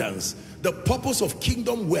abundance, the purpose of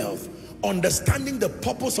kingdom wealth, understanding the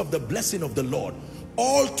purpose of the blessing of the Lord,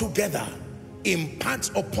 all together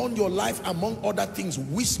imparts upon your life, among other things,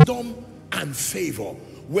 wisdom and favor.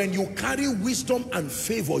 When you carry wisdom and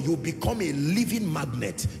favor, you become a living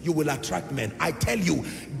magnet. You will attract men. I tell you,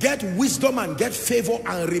 get wisdom and get favor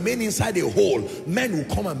and remain inside a hole. Men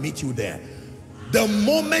will come and meet you there. The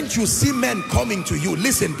moment you see men coming to you,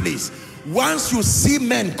 listen please, once you see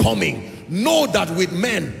men coming, know that with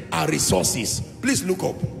men are resources. Please look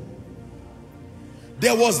up.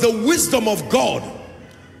 There was the wisdom of God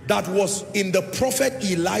that was in the prophet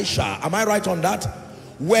Elisha. Am I right on that?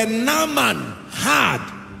 When Naaman had,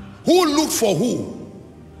 who looked for who?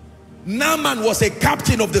 Naaman was a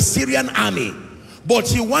captain of the Syrian army, but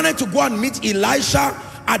he wanted to go and meet Elisha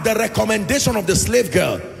at the recommendation of the slave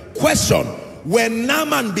girl. Question: when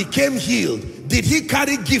Naaman became healed, did he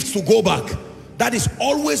carry gifts to go back? That is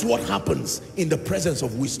always what happens in the presence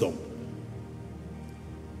of wisdom.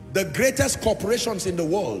 The greatest corporations in the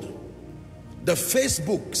world, the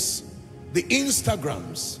Facebooks, the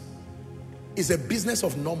Instagrams, is a business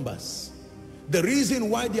of numbers. The reason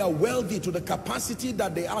why they are wealthy to the capacity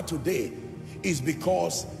that they are today is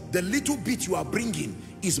because the little bit you are bringing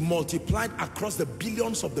is multiplied across the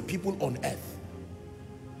billions of the people on earth.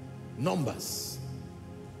 Numbers.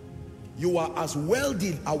 You are as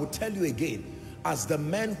wealthy, I will tell you again, as the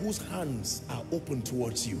men whose hands are open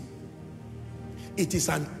towards you. It is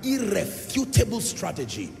an irrefutable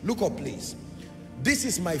strategy. Look up please. This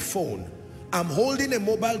is my phone. I'm holding a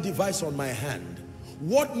mobile device on my hand.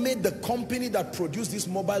 What made the company that produced this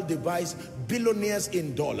mobile device billionaires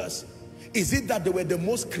in dollars? Is it that they were the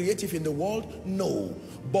most creative in the world? No.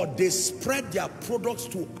 But they spread their products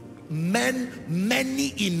to men,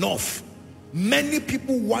 many enough. Many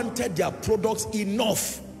people wanted their products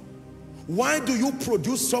enough. Why do you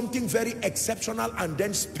produce something very exceptional and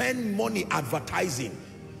then spend money advertising?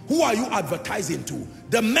 Who are you advertising to?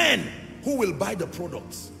 The men who will buy the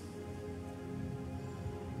products.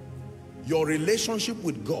 Your relationship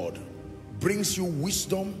with God brings you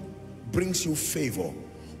wisdom, brings you favor.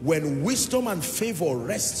 When wisdom and favor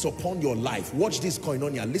rests upon your life, watch this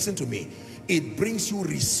koinonia, listen to me. It brings you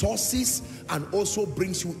resources and also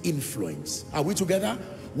brings you influence. Are we together?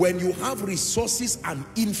 When you have resources and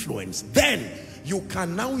influence, then you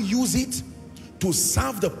can now use it to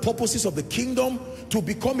serve the purposes of the kingdom, to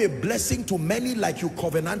become a blessing to many like you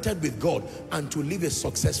covenanted with God, and to live a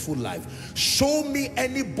successful life. Show me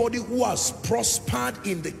anybody who has prospered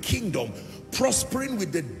in the kingdom, prospering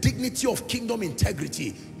with the dignity of kingdom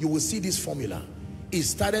integrity. You will see this formula. It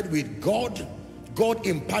started with God. God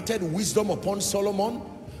imparted wisdom upon Solomon,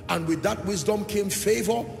 and with that wisdom came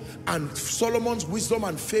favor, and Solomon's wisdom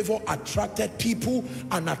and favor attracted people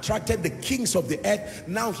and attracted the kings of the earth.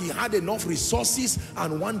 Now he had enough resources,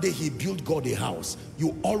 and one day he built God a house.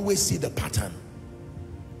 You always see the pattern.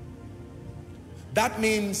 That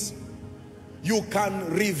means you can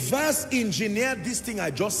reverse engineer this thing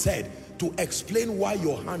I just said to explain why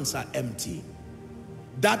your hands are empty.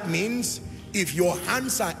 That means if your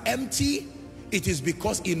hands are empty, it is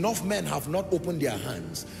because enough men have not opened their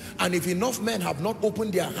hands. And if enough men have not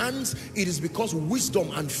opened their hands, it is because wisdom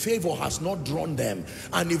and favor has not drawn them.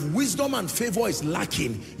 And if wisdom and favor is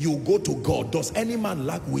lacking, you go to God. Does any man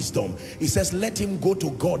lack wisdom? He says, let him go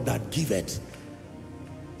to God that giveth.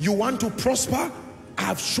 You want to prosper? I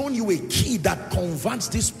have shown you a key that converts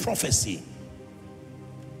this prophecy.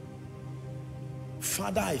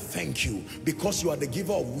 Father, I thank you because you are the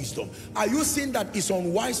giver of wisdom. Are you saying that it's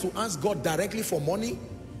unwise to ask God directly for money?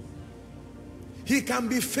 He can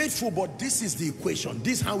be faithful, but this is the equation.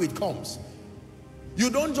 This is how it comes.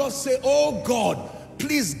 You don't just say, oh God,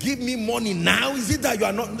 please give me money now. Is it that you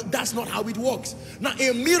are not? That's not how it works. Now,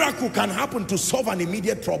 a miracle can happen to solve an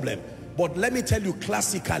immediate problem. But let me tell you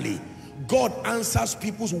classically, God answers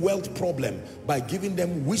people's wealth problem by giving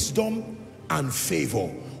them wisdom and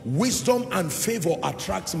favor. Wisdom and favor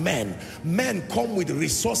attracts men. Men come with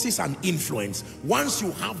resources and influence. Once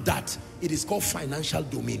you have that, it is called financial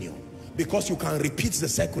dominion, because you can repeat the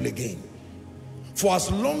cycle again. For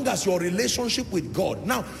as long as your relationship with God.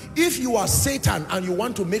 Now, if you are Satan and you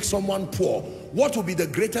want to make someone poor, what will be the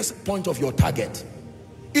greatest point of your target?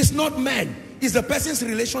 It's not man, it's the person's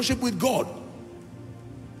relationship with God.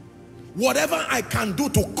 Whatever I can do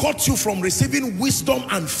to cut you from receiving wisdom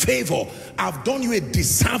and favor, I've done you a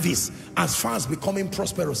disservice as far as becoming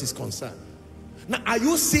prosperous is concerned. Now, are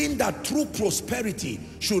you saying that true prosperity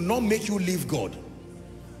should not make you leave God?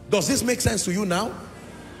 Does this make sense to you now?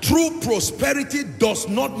 True prosperity does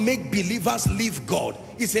not make believers leave God.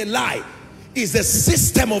 It's a lie. It's a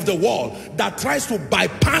system of the world that tries to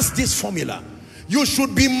bypass this formula. You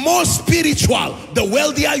should be more spiritual the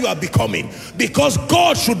wealthier you are becoming, because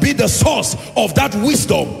God should be the source of that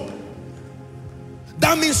wisdom.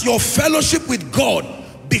 That means your fellowship with God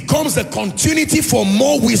becomes the continuity for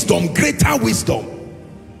more wisdom, greater wisdom.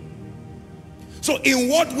 So in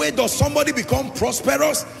what way does somebody become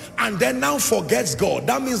prosperous and then now forgets God?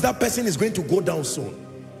 That means that person is going to go down soon.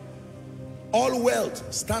 All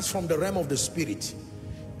wealth starts from the realm of the spirit.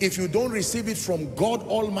 If you don't receive it from God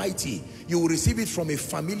Almighty, you will receive it from a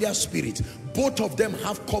familiar spirit. Both of them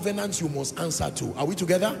have covenants you must answer to. Are we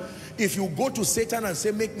together? If you go to Satan and say,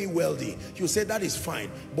 make me wealthy, you say, that is fine,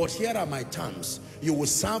 but here are my terms. You will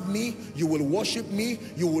serve me, you will worship me,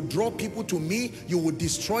 you will draw people to me, you will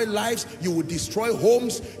destroy lives, you will destroy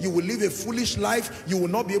homes, you will live a foolish life, you will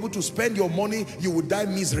not be able to spend your money, you will die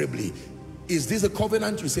miserably. Is this a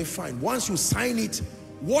covenant? You say, fine. Once you sign it,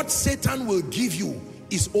 what Satan will give you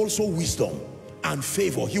is also wisdom and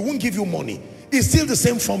favor. He won't give you money. It's still the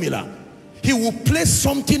same formula. He will place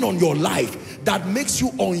something on your life that makes you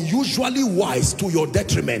unusually wise to your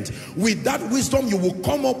detriment. With that wisdom, you will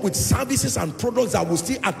come up with services and products that will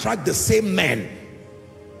still attract the same men.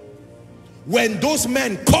 When those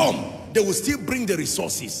men come, they will still bring the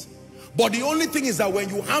resources. But the only thing is that when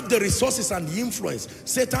you have the resources and the influence,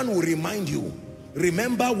 Satan will remind you,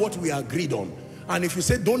 remember what we agreed on. And if you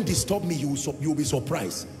say, don't disturb me, you'll be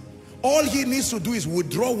surprised. All he needs to do is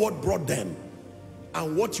withdraw what brought them.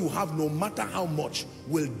 And what you have, no matter how much,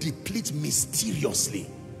 will deplete mysteriously.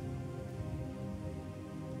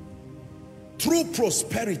 True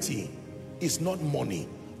prosperity is not money.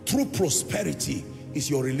 True prosperity is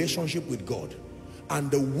your relationship with God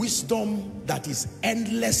and the wisdom that is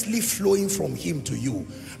endlessly flowing from him to you,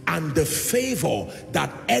 and the favor that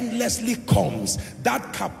endlessly comes,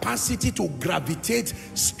 that capacity to gravitate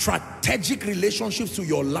strategic relationships to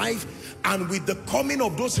your life, and with the coming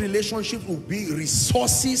of those relationships will be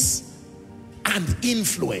resources and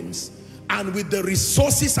influence. And with the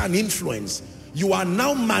resources and influence, you are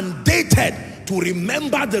now mandated to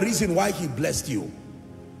remember the reason why he blessed you.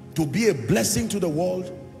 To be a blessing to the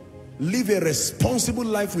world, live a responsible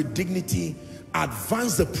life with dignity,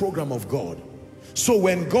 advance the program of God. So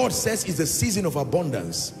when God says it's a season of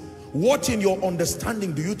abundance, what in your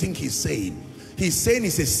understanding do you think he's saying? He's saying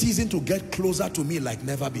it's a season to get closer to me like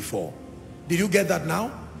never before. Did you get that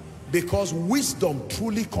now? Because wisdom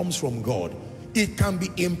truly comes from God. It can be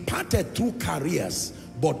imparted through careers,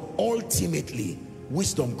 but ultimately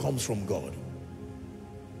wisdom comes from God.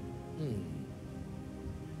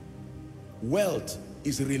 Wealth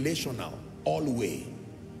is relational all way.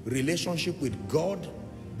 Relationship with God,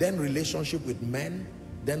 then relationship with men,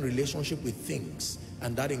 then relationship with things,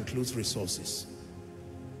 and that includes resources.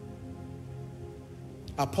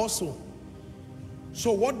 Apostle,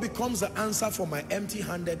 so what becomes the answer for my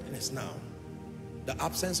empty-handedness now? The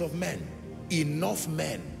absence of men. Enough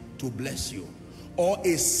men to bless you, or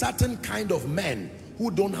a certain kind of men who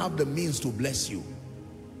don't have the means to bless you.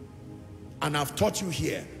 And I've taught you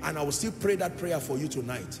here, and I will still pray that prayer for you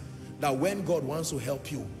tonight, that when God wants to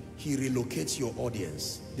help you, he relocates your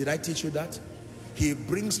audience. Did I teach you that? He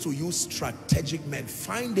brings to you strategic men.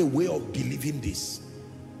 Find a way of believing this.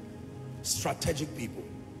 Strategic people.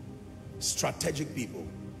 Strategic people.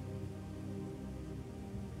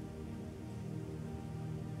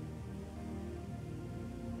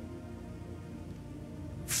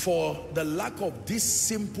 For the lack of this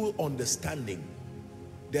simple understanding,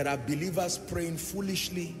 there are believers praying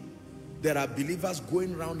foolishly. There are believers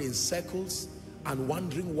going around in circles and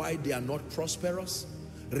wondering why they are not prosperous.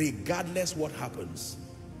 Regardless what happens,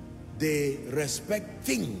 they respect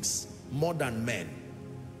things more than men.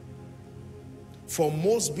 For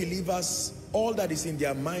most believers, all that is in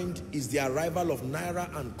their mind is the arrival of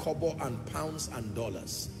naira and kobo and pounds and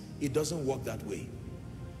dollars. It doesn't work that way.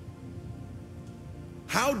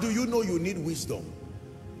 How do you know you need wisdom?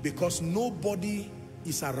 Because nobody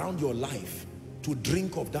is around your life to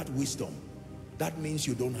drink of that wisdom. That means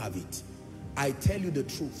you don't have it. I tell you the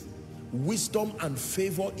truth, wisdom and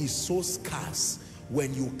favor is so scarce.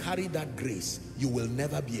 When you carry that grace, you will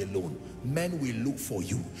never be alone. Men will look for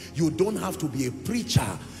you. You don't have to be a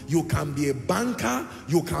preacher. You can be a banker.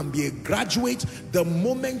 You can be a graduate. The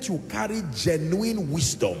moment you carry genuine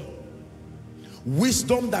wisdom,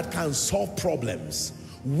 wisdom that can solve problems,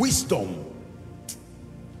 wisdom,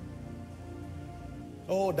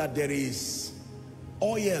 oh, that there is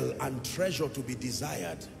oil and treasure to be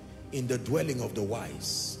desired in the dwelling of the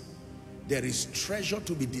wise. There is treasure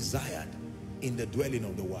to be desired in the dwelling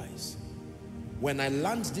of the wise. When I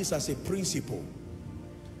learned this as a principle,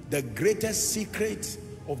 the greatest secret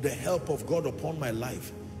of the help of God upon my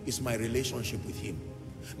life is my relationship with him.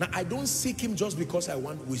 Now, I don't seek him just because I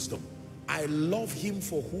want wisdom. I love him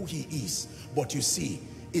for who he is. But you see,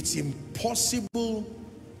 it's impossible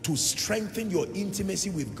to strengthen your intimacy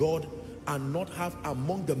with God and not have,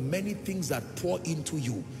 among the many things that pour into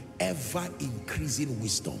you, ever increasing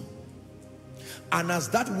wisdom. And as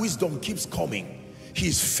that wisdom keeps coming,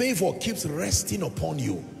 his favor keeps resting upon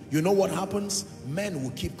you. You know what happens? Men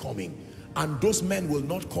will keep coming, and those men will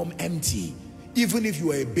not come empty. Even if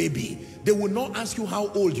you are a baby, they will not ask you how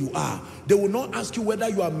old you are. They will not ask you whether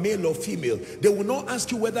you are male or female. They will not ask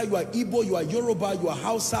you whether you are Igbo, you are Yoruba, you are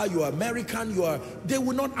Hausa, you are American, they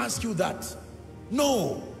will not ask you that.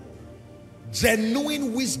 No.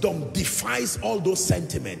 Genuine wisdom defies all those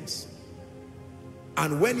sentiments.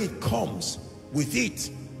 And when it comes, with it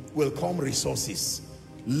will come resources.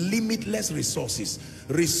 Limitless resources.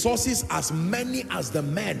 Resources as many as the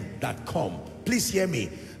men that come. Please hear me.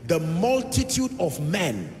 The multitude of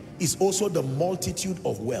men is also the multitude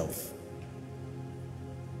of wealth.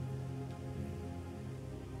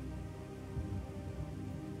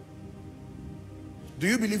 Do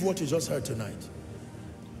you believe what you just heard tonight?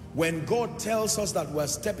 When God tells us that we're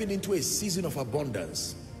stepping into a season of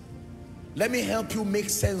abundance, let me help you make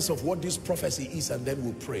sense of what this prophecy is, and then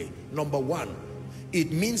we'll pray. Number one,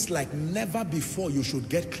 it means like never before you should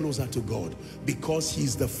get closer to God, because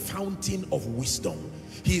he's the fountain of wisdom.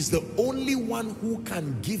 He's the only one who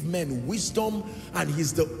can give men wisdom, and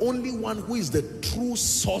he's the only one who is the true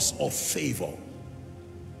source of favor.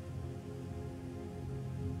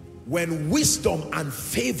 When wisdom and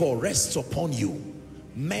favor rests upon you,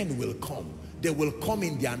 men will come. They will come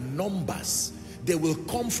in their numbers. They will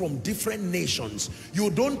come from different nations. You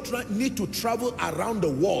don't need to travel around the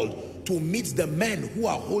world to meet the men who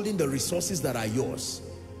are holding the resources that are yours.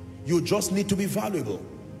 You just need to be valuable.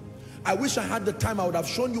 I wish I had the time. I would have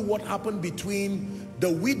shown you what happened between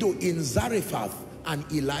the widow in Zarephath and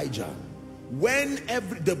Elijah. When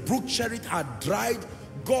the brook Cherith had dried,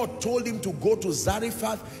 God told him to go to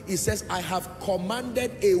Zarephath. He says, I have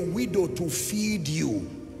commanded a widow to feed you.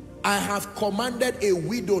 I have commanded a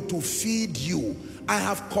widow to feed you. I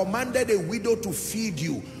have commanded a widow to feed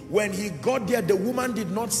you. When he got there, the woman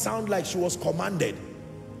did not sound like she was commanded.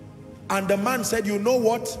 And the man said, you know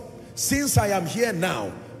what? Since I am here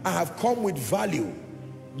now, I have come with value.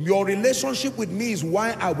 Your relationship with me is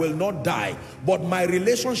why I will not die, but my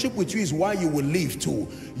relationship with you is why you will live too.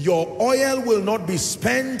 Your oil will not be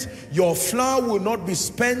spent, your flour will not be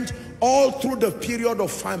spent all through the period of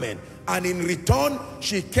famine. And in return,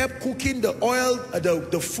 she kept cooking the oil,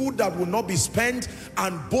 the food that will not be spent,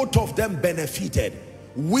 and both of them benefited.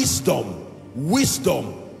 Wisdom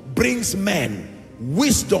brings men.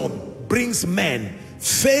 Wisdom brings men.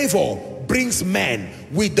 Favor brings men.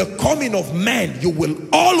 With the coming of men, you will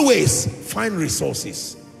always find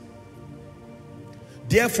resources.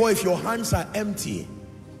 Therefore, if your hands are empty,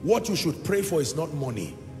 what you should pray for is not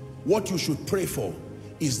money. What you should pray for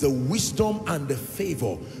is the wisdom and the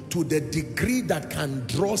favor to the degree that can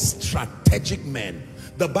draw strategic men.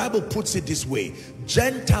 The Bible puts it this way: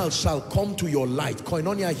 Gentiles shall come to your light.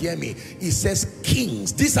 Koinonia, hear me. It says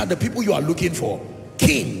kings. These are the people you are looking for.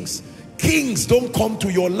 Kings. Kings don't come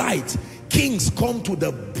to your light. Kings come to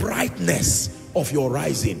the brightness of your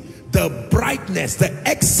rising. The brightness, the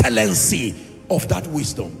excellency of that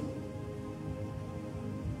wisdom.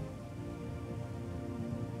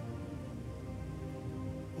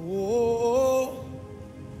 Oh,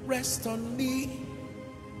 rest on me.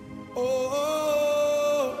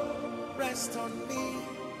 Oh, rest on me.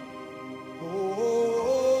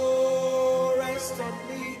 Oh, rest on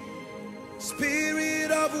me.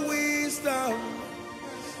 Spirit of wisdom.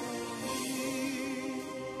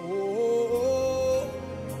 Oh,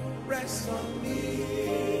 rest on me.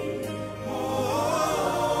 Oh,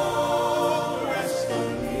 rest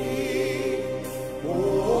on me.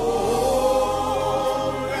 Oh,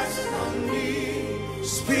 rest on me.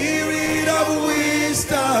 Spirit of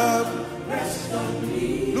wisdom, rest on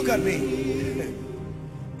me. Look at me.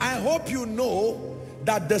 I hope you know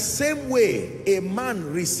that the same way a man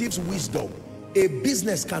receives wisdom, a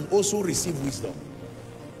business can also receive wisdom.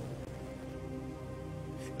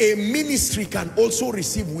 A ministry can also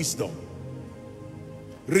receive wisdom,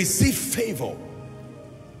 receive favor.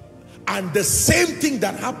 And the same thing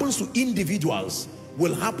that happens to individuals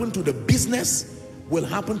will happen to the business, will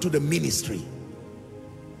happen to the ministry.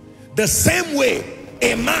 The same way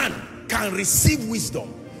a man can receive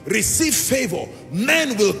wisdom, receive favor,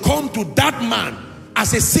 men will come to that man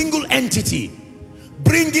as a single entity,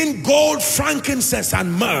 bringing gold, frankincense,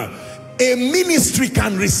 and myrrh. A ministry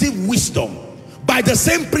can receive wisdom by the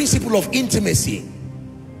same principle of intimacy,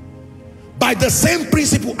 by the same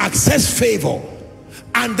principle, access favor.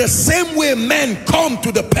 And the same way men come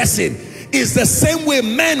to the person is the same way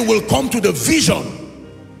men will come to the vision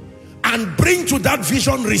and bring to that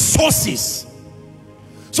vision resources.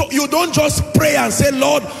 So you don't just pray and say,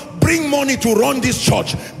 Lord, bring money to run this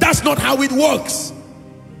church. That's not how it works.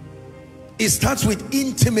 It starts with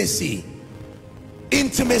intimacy.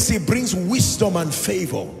 Intimacy brings wisdom and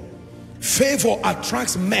favor. Favor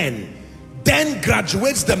attracts men, then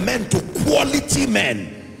graduates the men to quality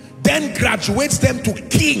men, then graduates them to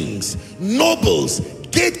kings, nobles,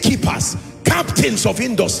 gatekeepers, captains of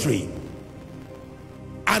industry.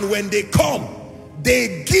 And when they come,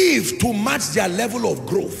 they give to match their level of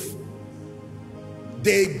growth.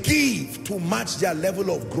 They give to match their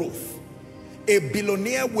level of growth. A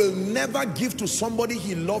billionaire will never give to somebody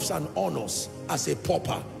he loves and honors as a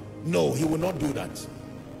pauper. No, he will not do that.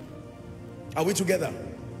 Are we together?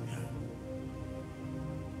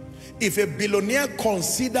 If a billionaire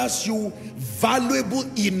considers you valuable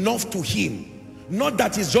enough to him, not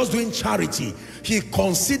that he's just doing charity, he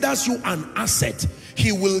considers you an asset,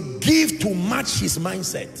 he will give to match his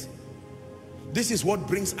mindset. This is what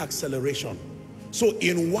brings acceleration. So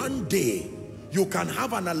in one day, you can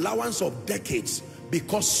have an allowance of decades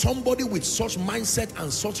because somebody with such mindset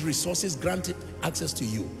and such resources granted access to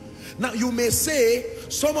you. Now you may say,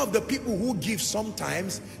 some of the people who give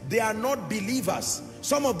sometimes, they are not believers.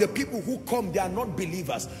 Some of the people who come, they are not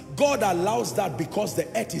believers. God allows that because the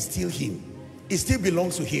earth is still him. It still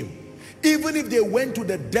belongs to him. Even if they went to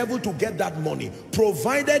the devil to get that money,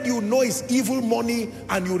 provided you know it's evil money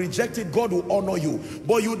and you reject it, God will honor you.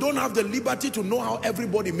 But you don't have the liberty to know how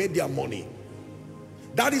everybody made their money.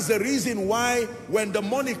 That is the reason why when the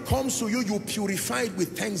money comes to you, you purify it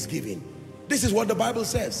with thanksgiving. This is what the Bible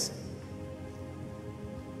says.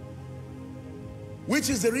 Which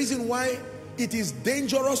is the reason why it is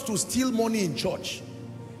dangerous to steal money in church.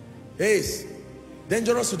 Yes.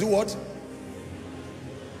 Dangerous to do what?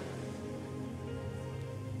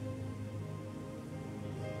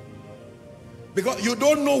 Because you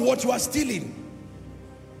don't know what you are stealing.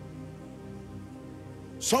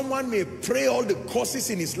 Someone may pray all the courses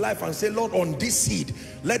in his life and say, Lord, on this seed,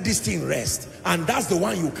 let this thing rest. And that's the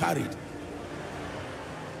one you carried.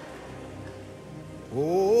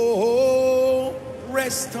 Oh,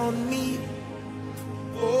 rest on me.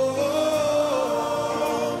 Oh,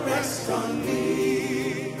 rest on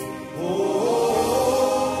me. Oh,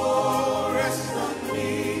 rest on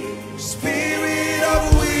me. Spirit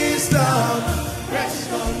of wisdom,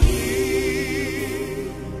 rest on me.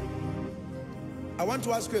 I want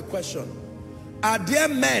to ask you a question. Are there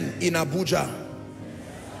men in Abuja?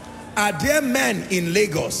 Are there men in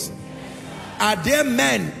Lagos? Are there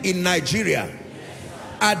men in Nigeria?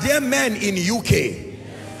 Are there men in UK,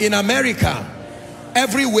 in America,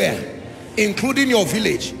 everywhere, including your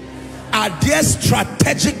village? Are there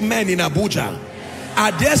strategic men in Abuja?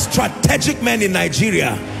 Are there strategic men in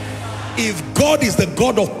Nigeria? If God is the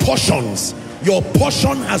God of portions, your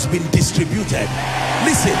portion has been distributed.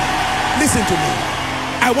 Listen to me.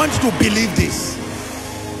 I want you to believe this.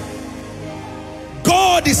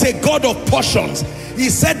 God is a God of portions. He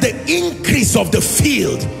said the increase of the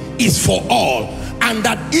field is for all, and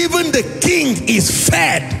that even the king is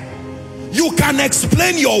fed. You can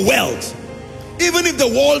explain your wealth. Even if the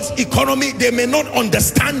world's economy, they may not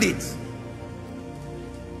understand it.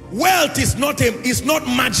 Wealth is not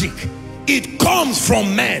magic. It comes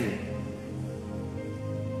from men.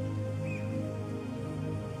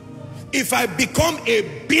 If I become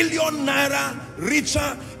 $1 billion naira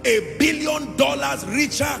richer, $1 billion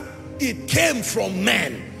richer, it came from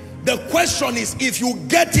men. The question is, if you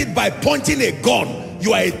get it by pointing a gun,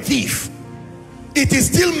 you are a thief. It is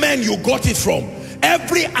still men you got it from.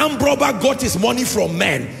 Every armed robber got his money from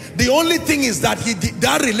men. The only thing is that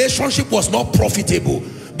that relationship was not profitable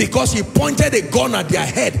because he pointed a gun at their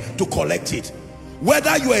head to collect it.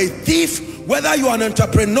 Whether you are a thief, whether you are an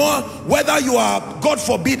entrepreneur, whether you are, God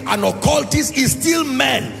forbid, an occultist, is still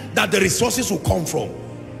men that the resources will come from.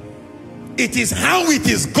 It is how it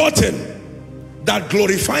is gotten that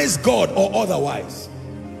glorifies God or otherwise.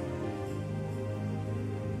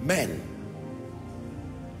 Men.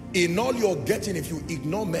 In all you're getting, if you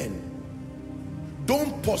ignore men,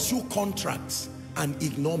 don't pursue contracts and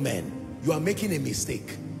ignore men. You are making a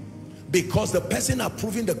mistake, because the person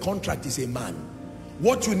approving the contract is a man.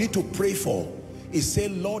 What you need to pray for is say,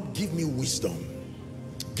 Lord, give me wisdom,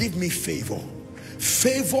 give me favor,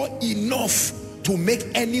 favor enough to make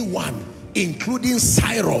anyone, including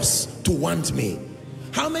Cyrus, to want me.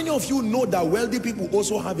 How many of you know that wealthy people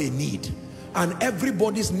also have a need, and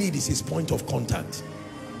everybody's need is his point of contact?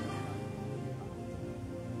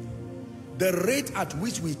 The rate at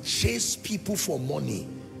which we chase people for money,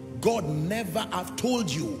 God never, I've told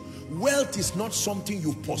you, wealth is not something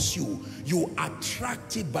you pursue. You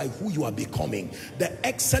attract it by who you are becoming. The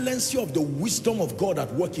excellency of the wisdom of God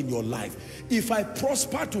at work in your life. If I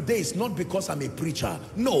prosper today, it's not because I'm a preacher.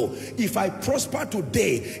 No, if I prosper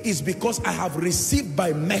today, it's because I have received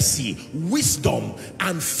by mercy wisdom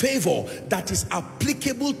and favor that is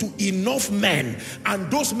applicable to enough men, and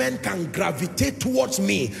those men can gravitate towards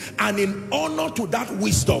me, and in honor to that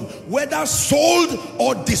wisdom, whether sold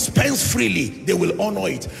or dispensed freely, they will honor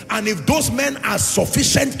it. And if those men are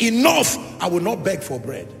sufficient enough, I will not beg for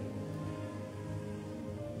bread.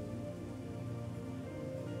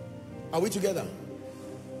 Are we together?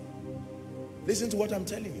 Listen to what I'm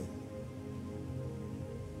telling you.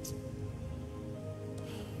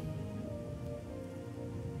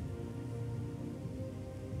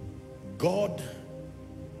 God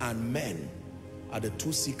and men are the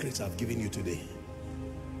two secrets I've given you today.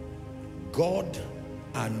 God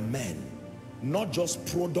and men, not just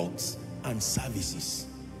products and services.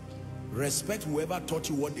 Respect whoever taught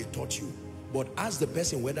you what they taught you, but ask the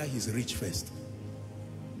person whether he's rich first.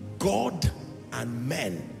 God and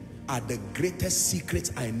men are the greatest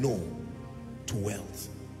secrets I know to wealth.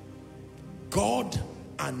 God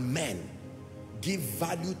and men give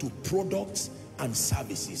value to products and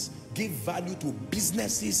services, give value to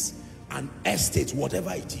businesses and estates,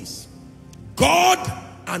 whatever it is. God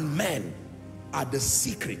and men are the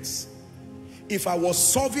secrets. If I was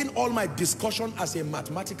solving all my discussion as a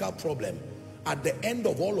mathematical problem, at the end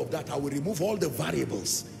of all of that, I will remove all the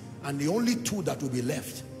variables, and the only two that will be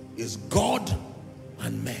left is God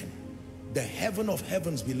and man. The heaven of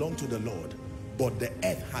heavens belong to the Lord, but the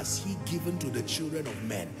earth has he given to the children of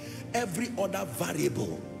men. Every other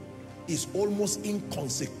variable is almost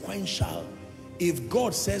inconsequential. If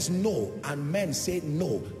God says no and men say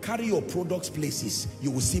no, carry your products places, you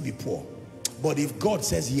will still be poor. But if God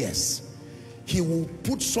says yes, he will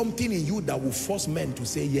put something in you that will force men to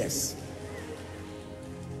say yes.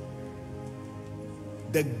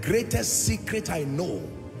 The greatest secret I know,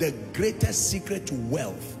 the greatest secret to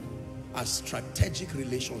wealth are strategic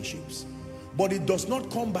relationships. But it does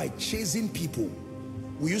not come by chasing people.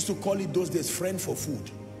 We used to call it those days friend for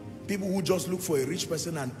food. People who just look for a rich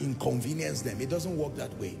person and inconvenience them. It doesn't work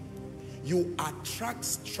that way. You attract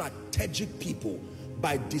strategic people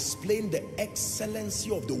by displaying the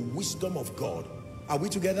excellency of the wisdom of God. Are we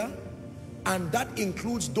together? And that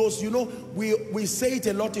includes those, you know, we say it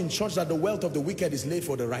a lot in church that the wealth of the wicked is laid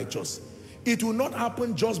for the righteous. It will not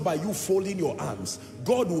happen just by you folding your arms.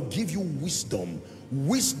 God will give you wisdom.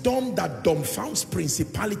 Wisdom that dumbfounds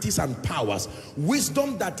principalities and powers.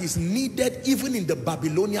 Wisdom that is needed even in the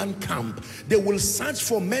Babylonian camp. They will search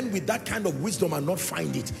for men with that kind of wisdom and not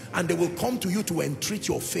find it. And they will come to you to entreat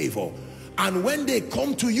your favor. And when they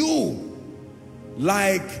come to you,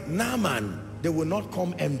 like Naaman, they will not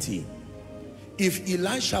come empty. If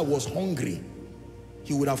Elisha was hungry,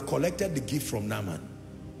 he would have collected the gift from Naaman.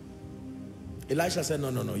 Elisha said,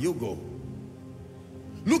 no, you go.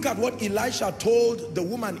 Look at what Elisha told the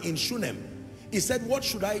woman in Shunem. He said, what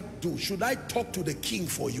should I do? Should I talk to the king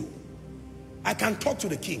for you? I can talk to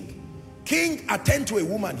the king. King, attend to a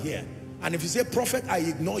woman here. And if you say, prophet, I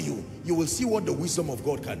ignore you, you will see what the wisdom of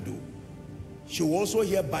God can do. She will also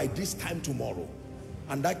hear by this time tomorrow.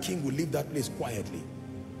 And that king will leave that place quietly.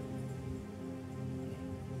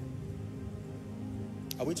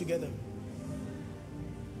 Are we together?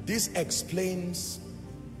 This explains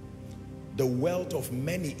the wealth of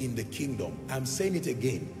many in the kingdom. I'm saying it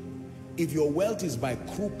again. If your wealth is by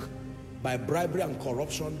crook, by bribery and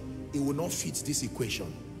corruption, it will not fit this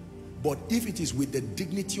equation. But if it is with the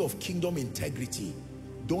dignity of kingdom integrity,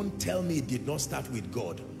 don't tell me it did not start with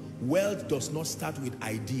God. Wealth does not start with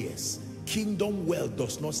ideas. Kingdom wealth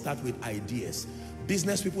does not start with ideas.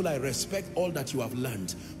 Business people, I respect all that you have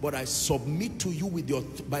learned, but I submit to you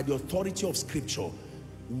by the authority of scripture.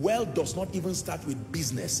 Wealth does not even start with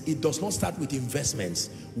business. It does not start with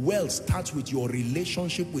investments. Wealth starts with your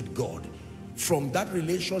relationship with God. From that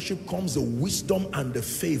relationship comes the wisdom and the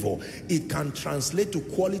favor. It can translate to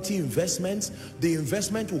quality investments. The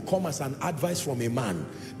investment will come as an advice from a man.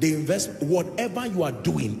 Whatever you are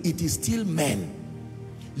doing, it is still men.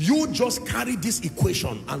 You just carry this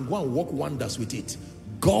equation and go and work wonders with it.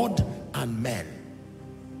 God and men.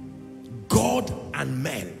 God and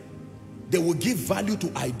men. They will give value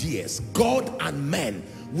to ideas. God and men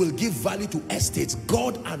will give value to estates.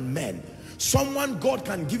 God and men. Someone, God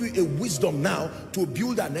can give you a wisdom now to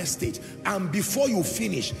build an estate, and before you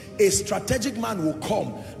finish, a strategic man will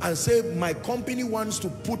come and say, my company wants to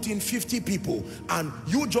put in 50 people, and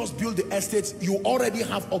you just build the estates. You already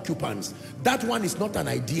have occupants. That one is not an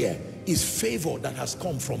idea. It's favor that has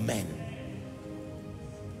come from men.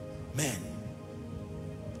 Men.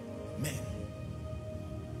 Men.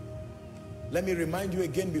 Let me remind you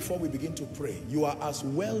again before we begin to pray. You are as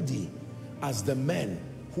wealthy as the men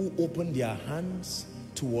who open their hands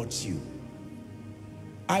towards you.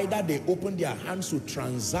 Either they open their hands to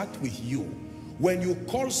transact with you. When you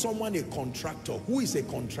call someone a contractor, who is a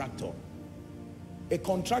contractor? A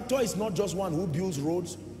contractor is not just one who builds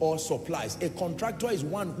roads or supplies. A contractor is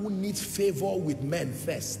one who needs favor with men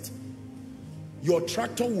first. Your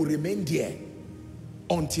tractor will remain there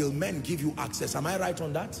until men give you access. Am I right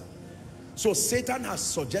on that? So Satan has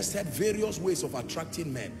suggested various ways of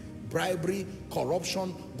attracting men. Bribery,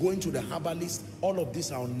 corruption, going to the herbalist, all of these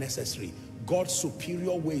are unnecessary. God's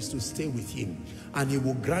superior ways to stay with him, and he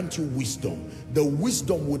will grant you wisdom. The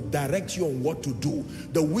wisdom would direct you on what to do.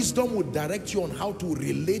 The wisdom would direct you on how to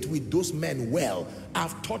relate with those men well.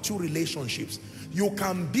 I've taught you relationships. You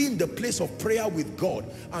can be in the place of prayer with God,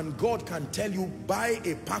 and God can tell you, buy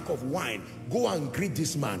a pack of wine, go and greet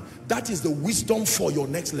this man. That is the wisdom for your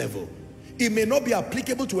next level. It may not be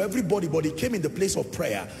applicable to everybody, but it came in the place of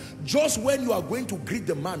prayer. Just when you are going to greet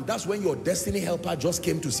the man, that's when your destiny helper just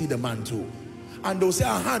came to see the man too. And they'll say,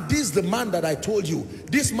 aha, this is the man that I told you.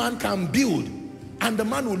 This man can build. And the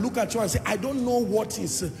man will look at you and say, I don't know what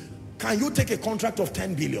is, can you take a contract of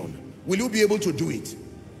 10 billion? Will you be able to do it?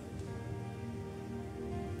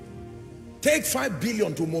 Take 5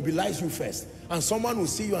 billion to mobilize you first. And someone will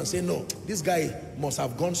see you and say, no, this guy must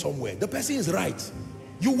have gone somewhere. The person is right.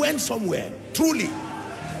 You went somewhere, truly.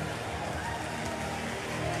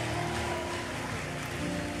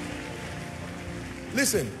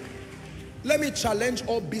 Listen, let me challenge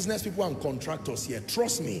all business people and contractors here.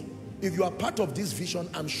 Trust me, if you are part of this vision,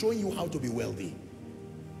 I'm showing you how to be wealthy.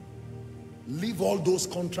 Leave all those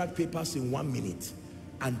contract papers in 1 minute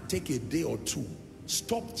and take a day or two.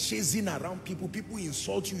 Stop chasing around people. People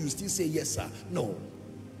insult you, you still say yes sir. No,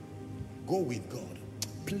 go with God.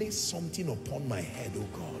 Place something upon my head, oh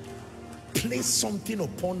God. Place something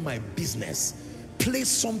upon my business. Place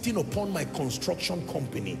something upon my construction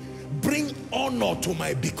company. Bring honor to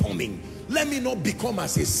my becoming. Let me not become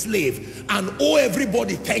as a slave and owe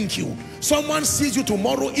everybody thank you. Someone sees you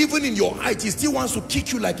tomorrow, even in your height, he still wants to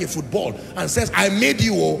kick you like a football and says, I made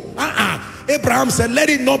you. Oh. Abraham said, let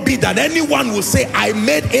it not be that anyone will say, I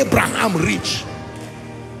made Abraham rich.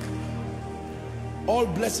 All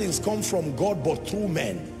blessings come from God, but through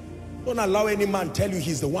men. Don't allow any man tell you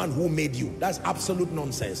he's the one who made you. That's absolute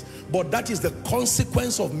nonsense. But that is the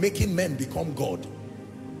consequence of making men become God.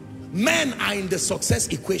 Men are in the success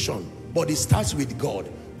equation, but it starts with God.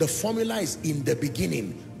 The formula is in the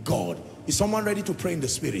beginning, God. Is someone ready to pray in the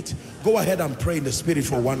spirit? Go ahead and pray in the spirit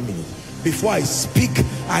for 1 minute. Before I speak,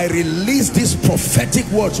 I release these prophetic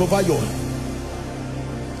words over you.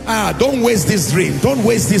 Don't waste this dream. Don't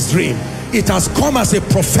waste this dream. It has come as a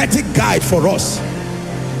prophetic guide for us.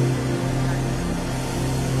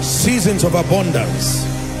 Seasons of abundance.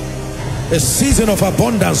 A season of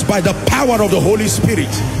abundance by the power of the Holy Spirit.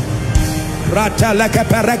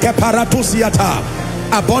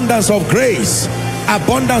 Abundance of grace,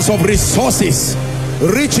 abundance of resources,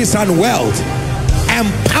 riches and wealth,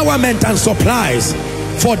 empowerment and supplies,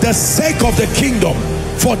 for the sake of the kingdom,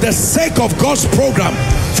 for the sake of God's program,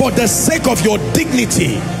 for the sake of your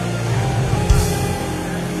dignity.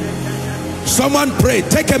 Someone pray.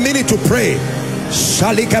 Take a minute to pray.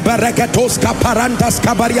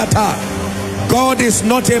 God is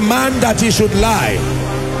not a man that he should lie.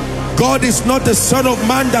 God is not the son of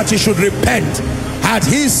man that he should repent. Had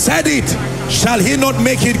he said it, shall he not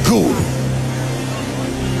make it good?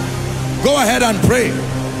 Go ahead and pray.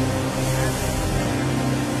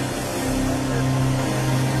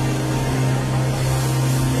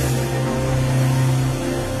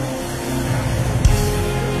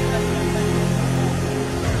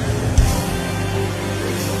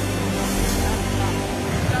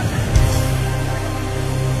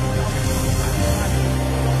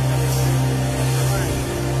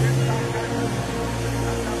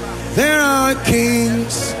 There are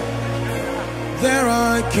kings, there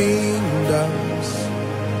are kingdoms,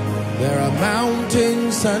 there are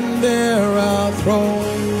mountains and there are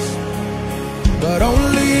thrones, but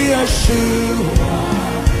only Yeshua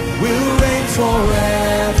will reign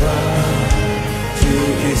forever. To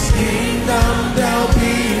his kingdom there'll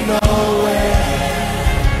be no end.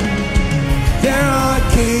 There are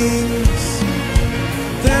kings,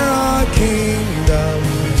 there are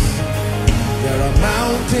kingdoms, there are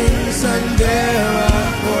mountains and there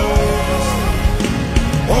are thrones.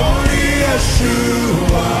 Only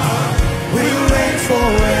Yeshua will reign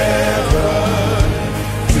forever.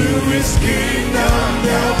 To his kingdom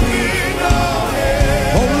there'll be no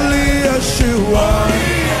end. Only Yeshua.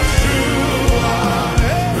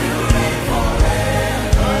 Will reign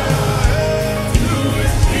forever. To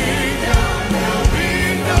his kingdom there'll be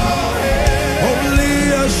no end. Only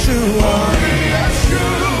Yeshua.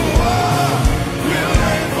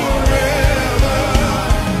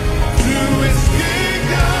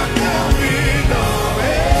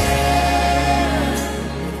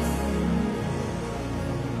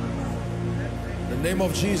 In the name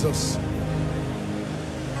of Jesus,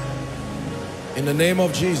 in the name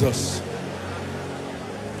of Jesus,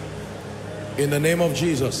 in the name of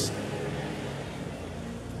Jesus,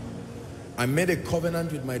 I made a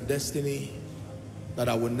covenant with my destiny that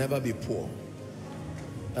I will never be poor,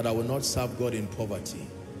 that I will not serve God in poverty.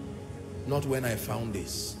 Not when I found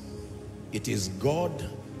this. It is God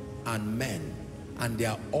and men, and they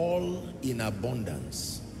are all in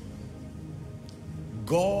abundance.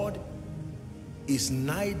 God is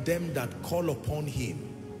nigh them that call upon him.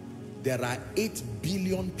 There are 8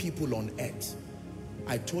 billion people on earth.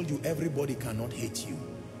 I told you everybody cannot hate you.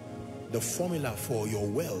 The formula for your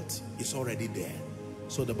wealth is already there.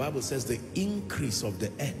 So the Bible says the increase of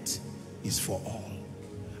the earth is for all,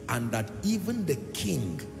 and that even the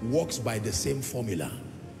king works by the same formula.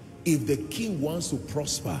 If the king wants to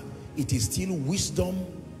prosper, it is still wisdom,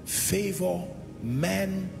 favor,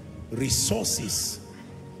 man, resources.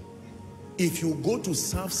 If you go to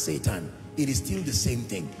serve Satan, it is still the same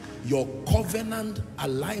thing. Your covenant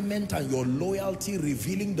alignment and your loyalty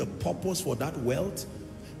revealing the purpose for that wealth,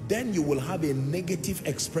 then you will have a negative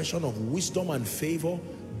expression of wisdom and favor,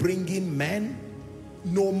 bringing men.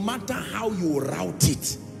 No matter how you route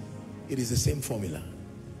it, it is the same formula.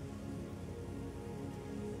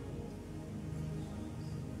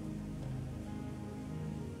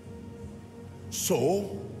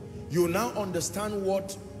 So, you now understand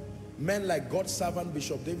what men like God's servant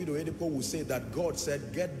Bishop David Oyedepo will say, that God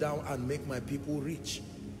said, get down and make my people rich.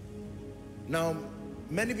 Now,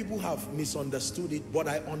 many people have misunderstood it, but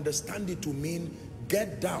I understand it to mean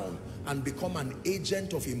get down and become an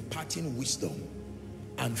agent of imparting wisdom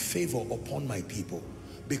and favor upon my people.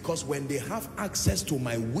 Because when they have access to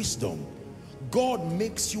my wisdom, God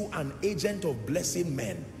makes you an agent of blessing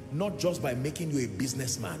men, not just by making you a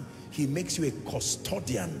businessman. He makes you a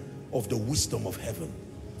custodian of the wisdom of heaven,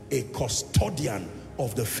 a custodian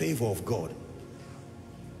of the favor of God.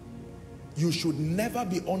 You should never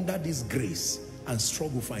be under this grace and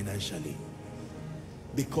struggle financially,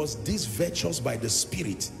 because these virtues by the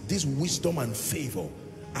Spirit, this wisdom and favor,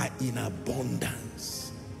 are in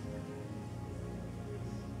abundance.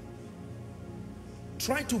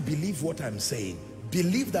 Try to believe what I'm saying.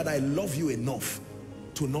 Believe that I love you enough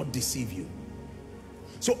to not deceive you.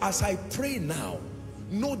 So as I pray now,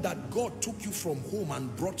 know that God took you from home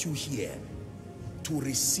and brought you here to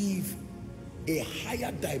receive a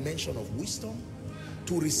higher dimension of wisdom,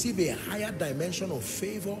 to receive a higher dimension of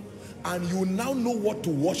favor, and you now know what to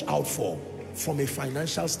watch out for from a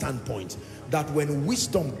financial standpoint. That when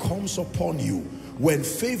wisdom comes upon you, when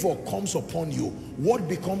favor comes upon you, what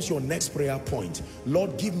becomes your next prayer point?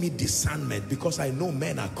 Lord, give me discernment, because I know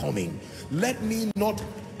men are coming. Let me not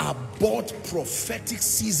abort prophetic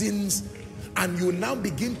seasons. And you now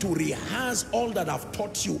begin to rehearse all that I've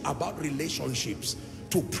taught you about relationships,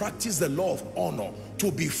 to practice the law of honor,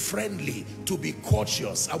 to be friendly, to be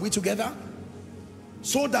courteous. Are we together?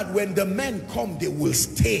 So that when the men come, they will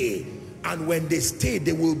stay. And when they stay,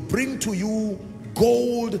 they will bring to you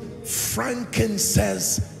gold,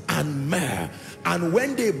 frankincense, and myrrh. And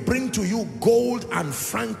when they bring to you gold and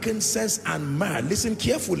frankincense and myrrh, listen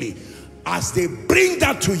carefully, as they bring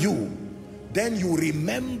that to you, then you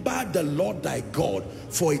remember the Lord thy God,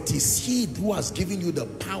 for it is he who has given you the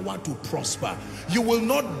power to prosper. You will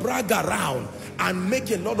not brag around and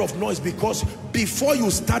make a lot of noise, because before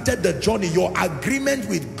you started the journey, your agreement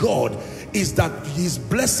with God is that his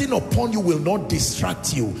blessing upon you will not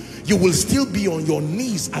distract you. You will still be on your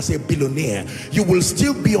knees as a billionaire. You will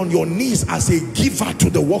still be on your knees as a giver to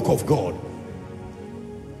the work of God.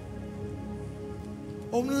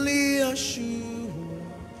 Only Yeshua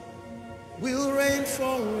will reign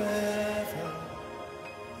forever.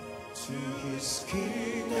 To his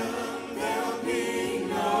kingdom there'll be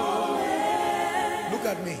no end. Look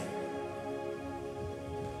at me.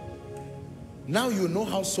 Now you know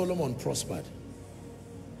how Solomon prospered.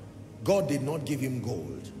 God did not give him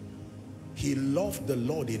gold. He loved the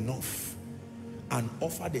Lord enough and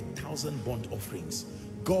offered 1,000 burnt offerings.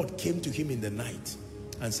 God came to him in the night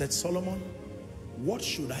and said, Solomon, what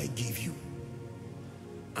should I give you?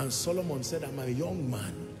 And Solomon said, I'm a young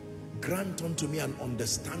man. Grant unto me an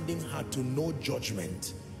understanding heart to know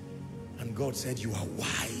judgment. And God said, you are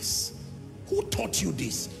wise. Who taught you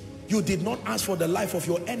this? You did not ask for the life of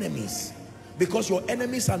your enemies, because your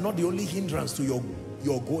enemies are not the only hindrance to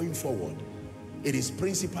your going forward. It is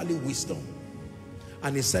principally wisdom.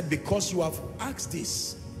 And he said, because you have asked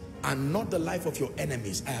this and not the life of your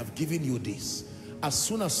enemies, I have given you this. As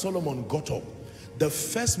soon as Solomon got up, the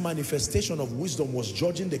first manifestation of wisdom was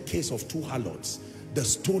judging the case of 2 harlots. The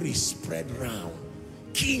story spread round.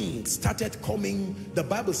 Kings started coming. The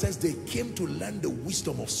Bible says they came to learn the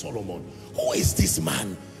wisdom of Solomon. Who is this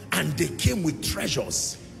man? And they came with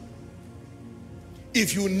treasures.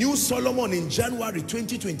 If you knew Solomon in January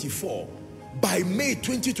 2024, by May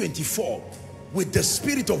 2024, with the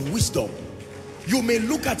spirit of wisdom, you may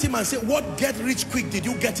look at him and say, what get rich quick did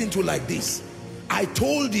you get into like this? I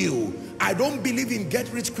told you, I don't believe in get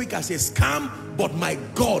rich quick as a scam, but my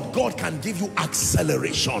God, God can give you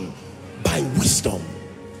acceleration by wisdom.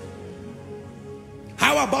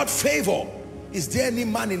 How about favor? Is there any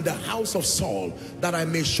man in the house of Saul that I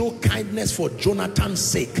may show kindness for Jonathan's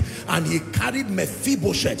sake? And he carried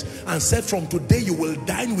Mephibosheth and said, from today you will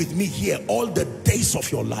dine with me here all the days of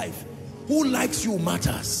your life. Who likes you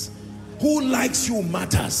matters. Who likes you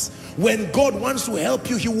matters. When God wants to help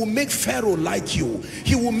you, he will make Pharaoh like you.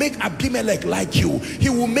 He will make Abimelech like you. He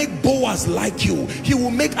will make Boaz like you. He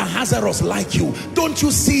will make Ahasuerus like you. Don't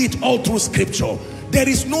you see it all through scripture? There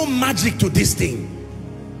is no magic to this thing.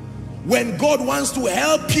 When God wants to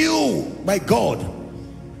help you, my God,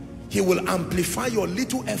 he will amplify your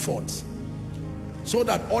little efforts so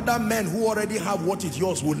that other men who already have what is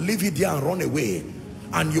yours will leave it there and run away,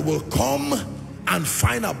 and you will come and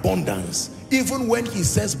find abundance. Even when he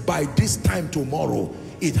says by this time tomorrow,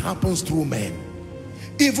 it happens through men.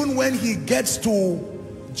 Even when he gets to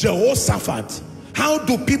Jehoshaphat, how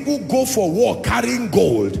do people go for war carrying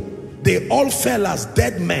gold? They all fell as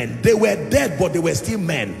dead men. They were dead, but they were still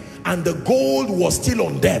men, and the gold was still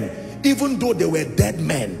on them, even though they were dead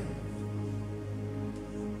men.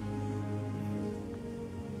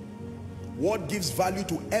 What gives value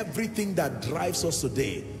to everything that drives us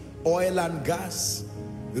today? Oil and gas,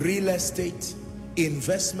 real estate,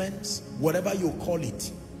 investments, whatever you call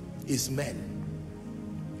it, is men.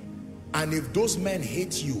 And if those men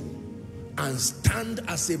hate you and stand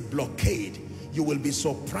as a blockade, you will be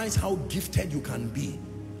surprised how gifted you can be,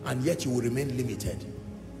 and yet you will remain limited.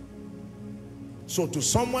 So to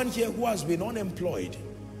someone here who has been unemployed,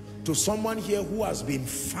 to someone here who has been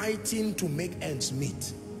fighting to make ends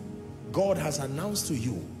meet, God has announced to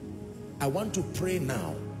you, I want to pray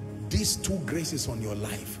now, these two graces on your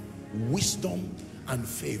life, wisdom and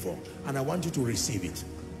favor, and I want you to receive it.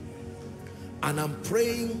 And I'm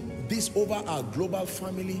praying this over our global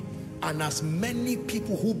family and as many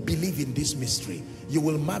people who believe in this mystery. You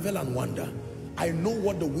will marvel and wonder. I know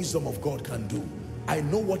what the wisdom of God can do. I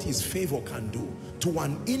know what his favor can do to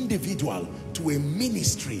an individual, to a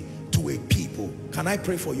ministry, to a people. Can I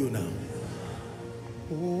pray for you now?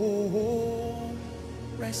 Oh,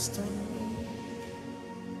 rest on me.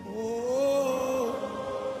 Oh,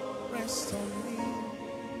 rest on me.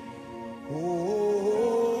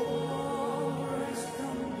 Oh, rest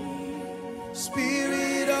on me.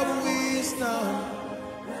 Spirit of wisdom,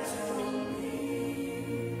 rest on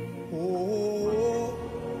me. Oh,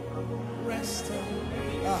 rest on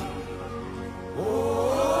me. Ah. Oh.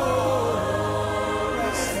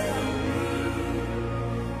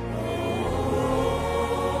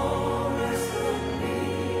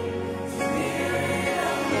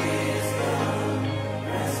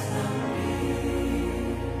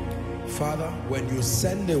 Father, when you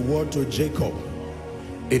send a word to Jacob,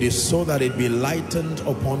 it is so that it be lightened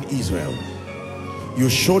upon Israel. You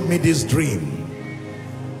showed me this dream,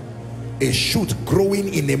 a shoot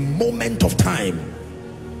growing in a moment of time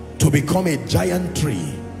to become a giant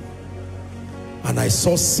tree, and I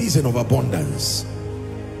saw season of abundance.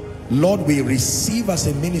 Lord, we receive as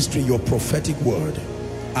a ministry your prophetic word,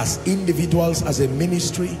 as individuals, as a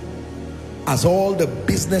ministry, as all the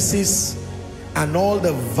businesses and all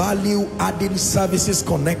the value-adding services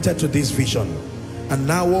connected to this vision. And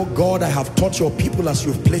now, oh God, I have taught your people as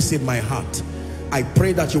you've placed in my heart. I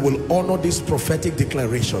pray that you will honor these prophetic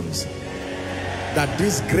declarations, that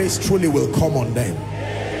this grace truly will come on them.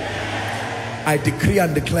 I decree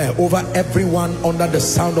and declare over everyone under the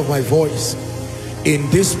sound of my voice, in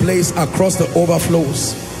this place, across the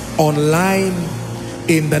overflows, online,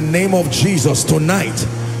 in the name of Jesus, tonight,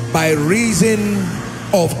 by reason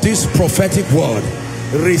of this prophetic word,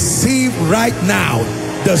 receive right now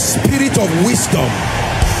the spirit of wisdom.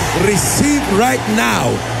 Receive right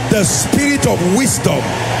now the spirit of wisdom,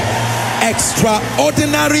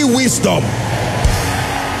 extraordinary wisdom,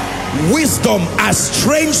 wisdom as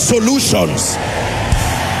strange solutions,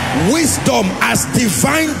 wisdom as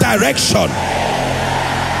divine direction,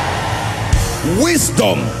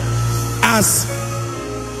 wisdom as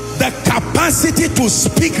the capacity to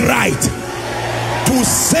speak right, to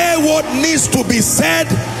say what needs to be said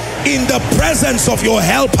in the presence of your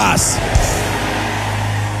helpers.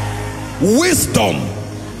 Wisdom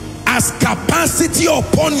as capacity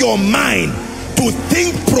upon your mind to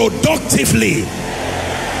think productively.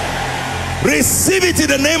 Receive it in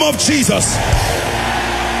the name of Jesus.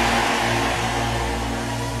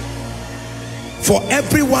 For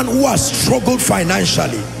everyone who has struggled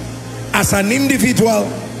financially, as an individual,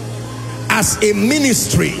 as a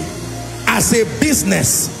ministry, as a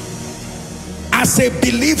business, as a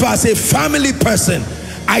believer, as a family person,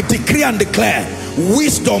 I decree and declare,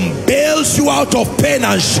 wisdom bails you out of pain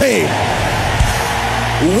and shame.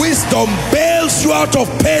 Wisdom bails you out of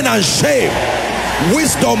pain and shame.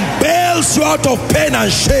 Wisdom bails you out of pain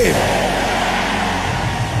and shame.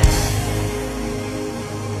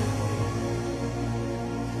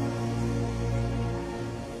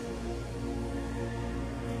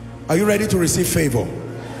 Are you ready to receive favor?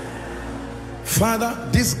 Father,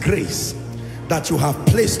 this grace that you have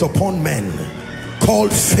placed upon men,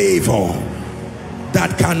 called favor,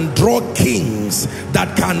 that can draw kings,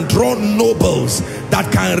 that can draw nobles, that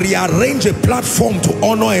can rearrange a platform to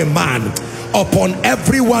honor a man. upon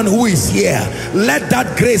everyone who is here. Let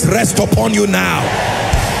that grace rest upon you now.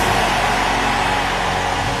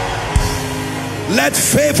 Let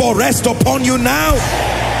favor rest upon you now.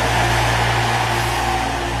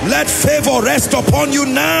 Let favor rest upon you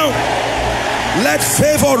now. Let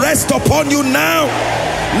favor rest upon you now.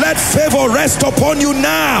 Let favor rest upon you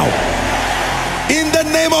now. In the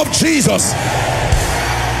name of Jesus.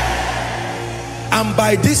 And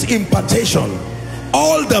by this impartation,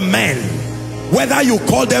 all the men, whether you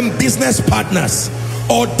call them business partners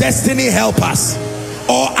or destiny helpers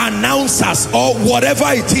or announcers or whatever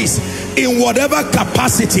it is, in whatever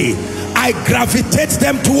capacity, I gravitate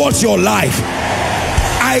them towards your life.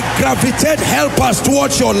 I gravitate helpers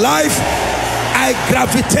towards your life. I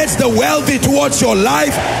gravitate the wealthy towards your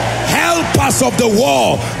life. Helpers of the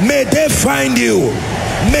war, may they find you.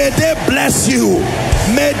 May they bless you.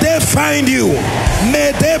 May they find you.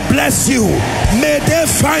 May they bless you. May they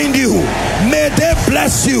find you. May they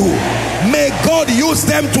bless you. May God use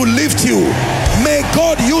them to lift you. May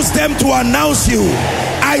God use them to announce you.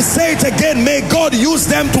 I say it again, may God use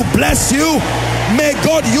them to bless you. May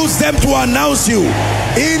God use them to announce you.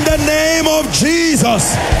 In the name of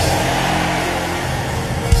Jesus.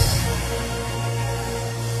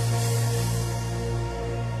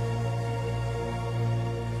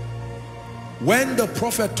 When the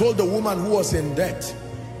prophet told the woman who was in debt,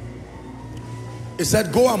 he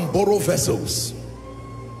said, go and borrow vessels.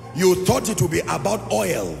 You thought it would be about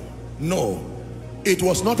oil. No, it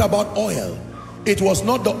was not about oil. It was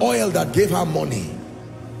not the oil that gave her money.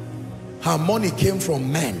 Her money came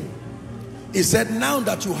from men. He said, now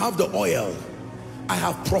that you have the oil, I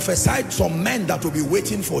have prophesied some men that will be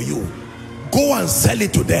waiting for you. Go and sell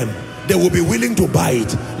it to them. They will be willing to buy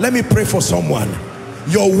it. Let me pray for someone.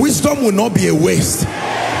 Your wisdom will not be a waste.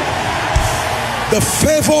 The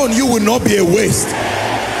favor on you will not be a waste.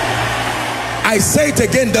 I say it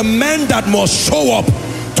again, the men that must show up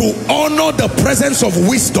to honor the presence of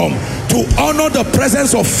wisdom, to honor the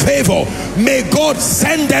presence of favor, may God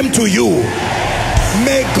send them to you.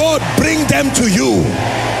 May God bring them to you.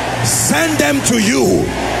 Send them to you.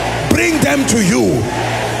 Bring them to you.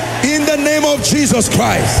 In the name of Jesus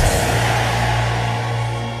Christ.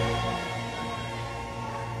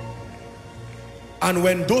 And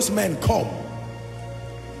when those men come,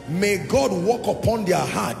 may God work upon their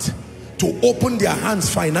heart to open their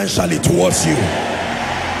hands financially towards you.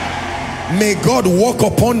 May God work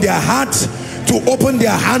upon their heart to open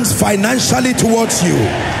their hands financially towards you.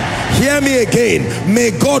 Hear me again.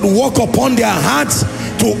 May God work upon their hearts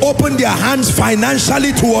to open their hands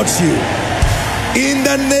financially towards you. In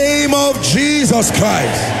the name of Jesus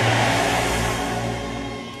Christ.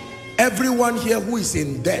 Everyone here who is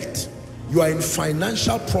in debt, you are in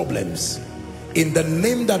financial problems, in the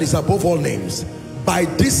name that is above all names, by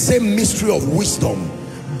this same mystery of wisdom,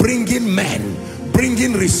 bringing men,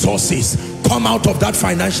 bringing resources, come out of that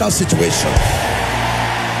financial situation.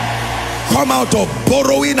 Come out of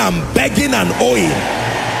borrowing and begging and owing.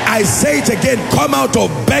 I say it again, come out of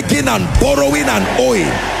begging and borrowing and owing.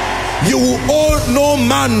 You will owe no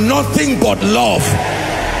man nothing but love.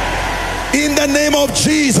 In the name of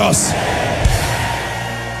Jesus.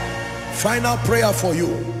 Final prayer for you.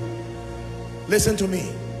 Listen to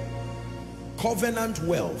me. Covenant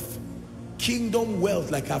wealth, kingdom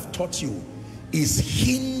wealth, like I've taught you, is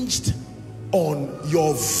hinged on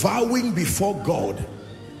your vowing before God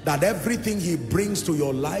that everything he brings to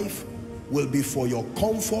your life will be for your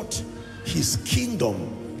comfort, his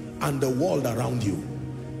kingdom, and the world around you.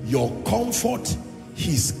 Your comfort,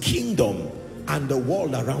 his kingdom, and the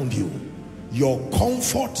world around you. Your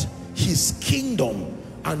comfort, his kingdom,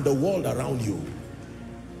 and the world around you.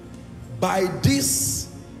 By this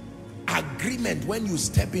agreement, when you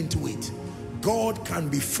step into it, God can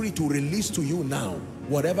be free to release to you now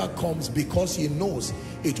whatever comes, because he knows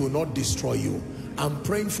it will not destroy you. I'm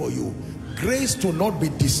praying for you. Grace to not be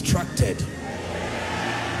distracted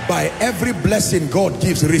by every blessing God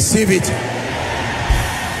gives. Receive it.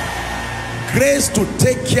 Grace to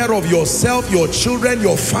take care of yourself, your children,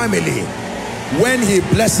 your family. When he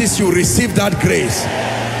blesses you, receive that grace.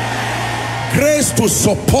 Grace to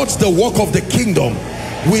support the work of the kingdom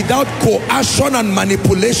without coercion and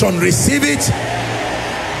manipulation. Receive it.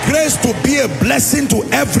 Grace to be a blessing to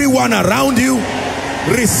everyone around you.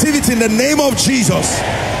 Receive it in the name of Jesus.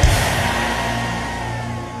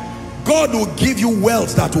 God will give you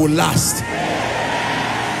wealth that will last.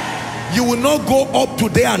 You will not go up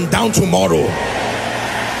today and down tomorrow.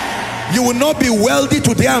 You will not be wealthy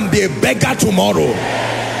today and be a beggar tomorrow.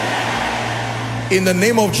 In the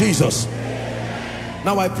name of Jesus.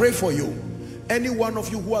 Now I pray for you. Any one of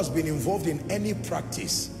you who has been involved in any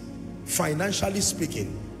practice financially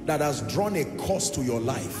speaking, that has drawn a cost to your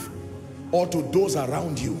life or to those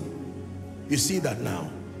around you. You see that now.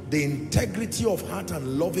 The integrity of heart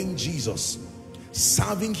and loving Jesus,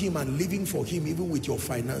 serving him and living for him, even with your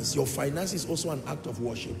finance. Your finance is also an act of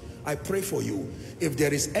worship. I pray for you. If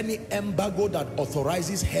there is any embargo that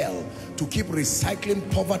authorizes hell to keep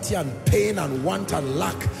recycling poverty and pain and want and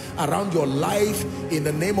lack around your life, in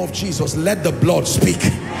the name of Jesus, let the blood speak.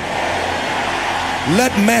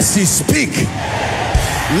 Let mercy speak.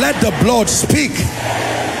 Let the blood speak.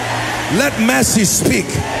 Let mercy speak.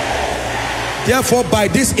 Therefore, by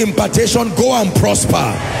this impartation, go and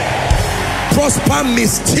prosper. Prosper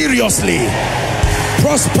mysteriously.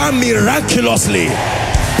 Prosper miraculously.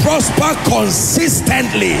 Prosper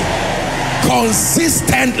consistently.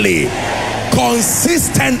 Consistently.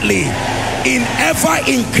 Consistently. In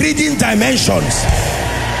ever-increasing dimensions.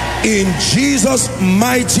 In Jesus'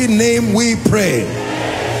 mighty name we pray.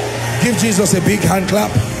 Give Jesus a big hand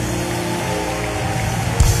clap.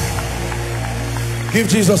 Give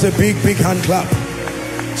Jesus a big hand clap.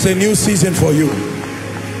 It's a new season for you.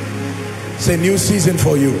 It's a new season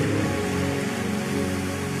for you.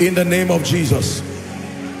 In the name of Jesus.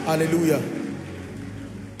 Hallelujah.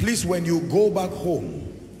 Please, when you go back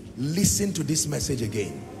home, listen to this message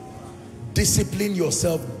again. Discipline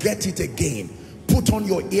yourself. Get it again. Put on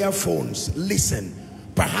your earphones. Listen.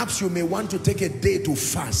 Perhaps you may want to take a day to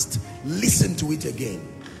fast. Listen to it again.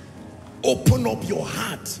 Open up your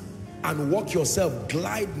heart and walk yourself,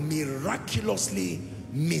 glide miraculously,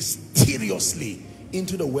 mysteriously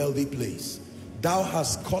into the wealthy place. Thou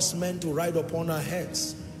hast caused men to ride upon our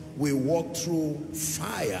heads. We walk through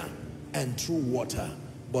fire and through water,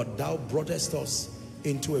 but thou broughtest us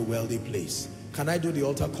into a wealthy place. Can I do the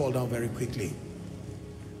altar call down very quickly?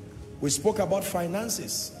 We spoke about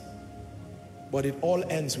finances, but it all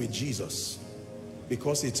ends with Jesus,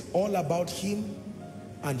 because it's all about him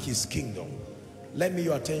and his kingdom. Lend me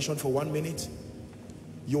your attention for 1 minute.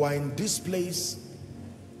 You are in this place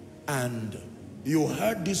and you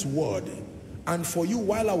heard this word, and for you,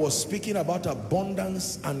 while I was speaking about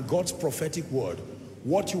abundance and God's prophetic word,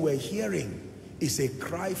 what you were hearing is a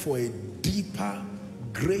cry for a deeper,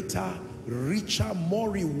 greater, richer, more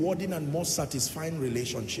rewarding and more satisfying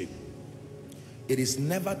relationship. It is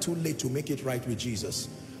never too late to make it right with Jesus.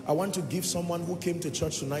 I want to give someone who came to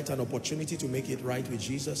church tonight an opportunity to make it right with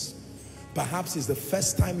Jesus. Perhaps it's the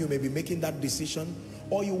first time you may be making that decision,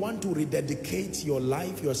 or you want to rededicate your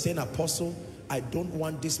life. You're saying, Apostle, I don't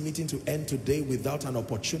want this meeting to end today without an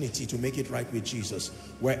opportunity to make it right with Jesus.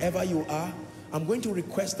 Wherever you are, I'm going to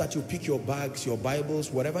request that you pick your bags, your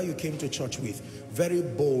Bibles, whatever you came to church with, very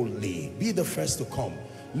boldly. Be the first to come.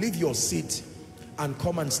 Leave your seat and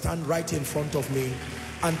come and stand right in front of me.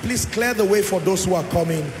 And please clear the way for those who are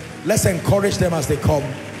coming. Let's encourage them as they come.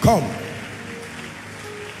 Come.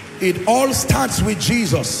 It all starts with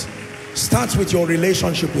Jesus. Starts with your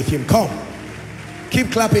relationship with him. Come.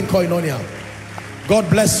 Keep clapping, Koinonia. God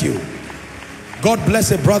bless you. God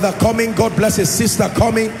bless a brother coming. God bless a sister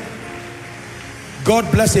coming. God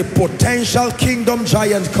bless a potential kingdom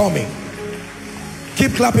giant coming.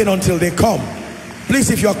 Keep clapping until they come.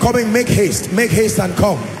 Please, if you are coming, make haste and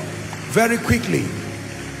come very quickly.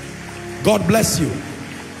 God bless you.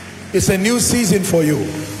 It's a new season for you.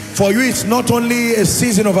 For you, it's not only a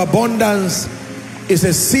season of abundance, it's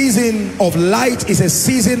a season of light, it's a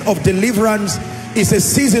season of deliverance, it's a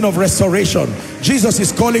season of restoration. Jesus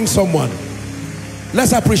is calling someone.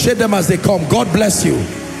 Let's appreciate them as they come. God bless you.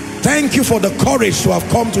 Thank you for the courage to have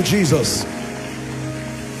come to Jesus.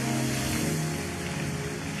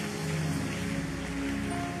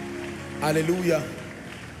 Hallelujah.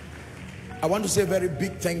 I want to say a very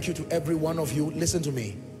big thank you to every one of you. Listen to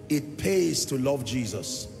me. It pays to love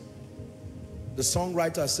Jesus. The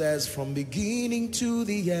songwriter says, from beginning to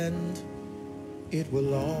the end, it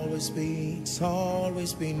will always be, it's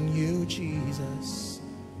always been you, Jesus.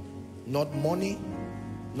 Not money,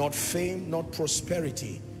 not fame, not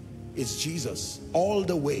prosperity. It's Jesus all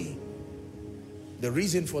the way. The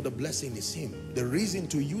reason for the blessing is him. The reason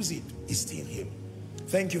to use it is in him.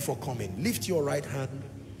 Thank you for coming. Lift your right hand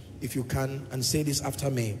if you can and say this after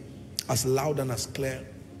me as loud and as clear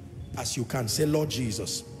as you can. Say, Lord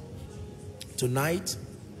Jesus, tonight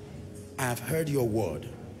I have heard your word.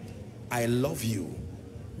 I love you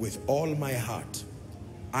with all my heart.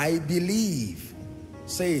 I believe,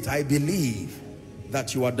 say it, I believe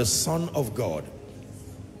that you are the Son of God.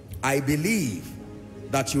 I believe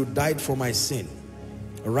that you died for my sin.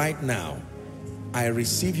 Right now, I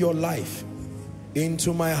receive your life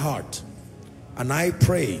into my heart, and I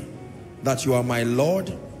pray that you are my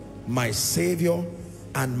Lord, my Savior,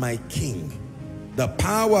 and my King. The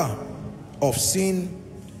power of sin,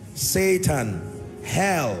 Satan,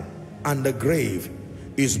 hell, and the grave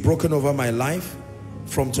is broken over my life.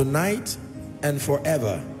 From tonight and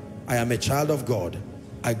forever, I am a child of God.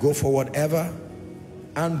 I go forward ever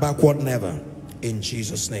and backward never, in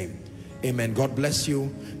Jesus' name. Amen. God bless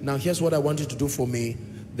you. Now here's what I want you to do for me.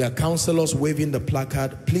 There are counselors waving the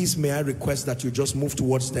placard. Please, may I request that you just move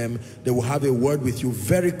towards them. They will have a word with you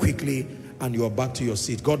very quickly, and you are back to your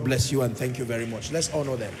seat. God bless you and thank you very much. Let's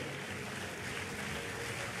honor them.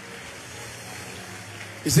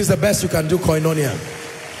 Is this the best you can do, Koinonia?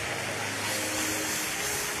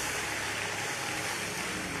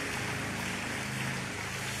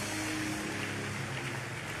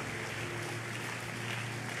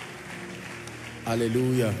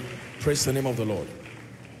 Hallelujah. Praise the name of the Lord.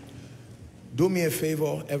 Do me a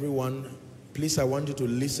favor, everyone. Please, I want you to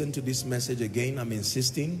listen to this message again. I'm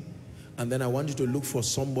insisting. And then I want you to look for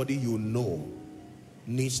somebody you know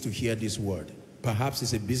needs to hear this word. Perhaps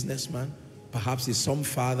it's a businessman. Perhaps it's some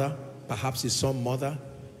father. Perhaps it's some mother.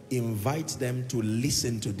 Invite them to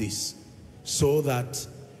listen to this, so that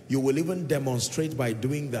you will even demonstrate by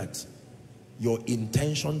doing that your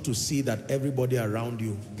intention to see that everybody around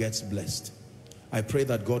you gets blessed. I pray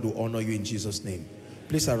that God will honor you in Jesus' name.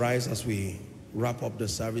 Please arise as we wrap up the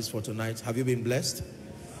service for tonight. Have you been blessed?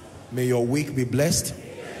 May your week be blessed.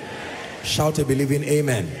 Shout a believing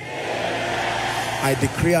amen. I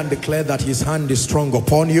decree and declare that his hand is strong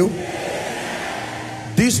upon you.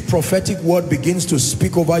 This prophetic word begins to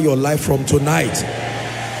speak over your life from tonight.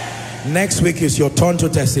 Next week is your turn to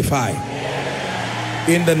testify.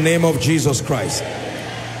 In the name of Jesus Christ.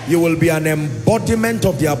 You will be an embodiment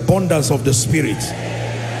of the abundance of the Spirit.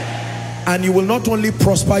 And you will not only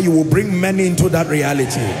prosper, you will bring many into that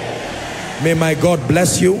reality. May my God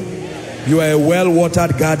bless you. You are a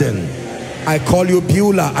well-watered garden. I call you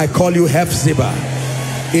Beulah. I call you Hephzibah.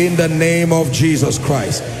 In the name of Jesus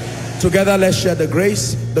Christ. Together let's share the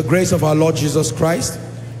grace of our Lord Jesus Christ,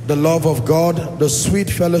 the love of God, the sweet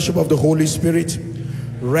fellowship of the Holy Spirit,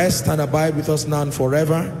 rest and abide with us now and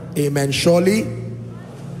forever. Amen. Surely,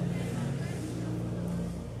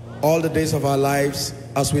 all the days of our lives,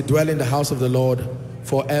 as we dwell in the house of the Lord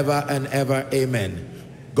forever and ever. Amen.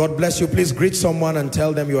 God bless you. Please greet someone and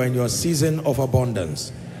tell them you are in your season of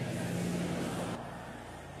abundance.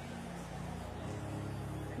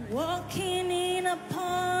 Walking in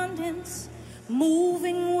abundance,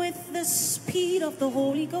 moving with the speed of the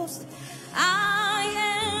Holy Ghost. I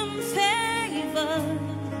am favored.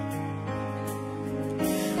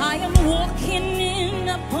 I am walking in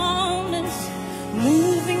abundance,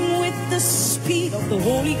 moving with the speed of the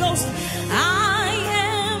Holy Ghost.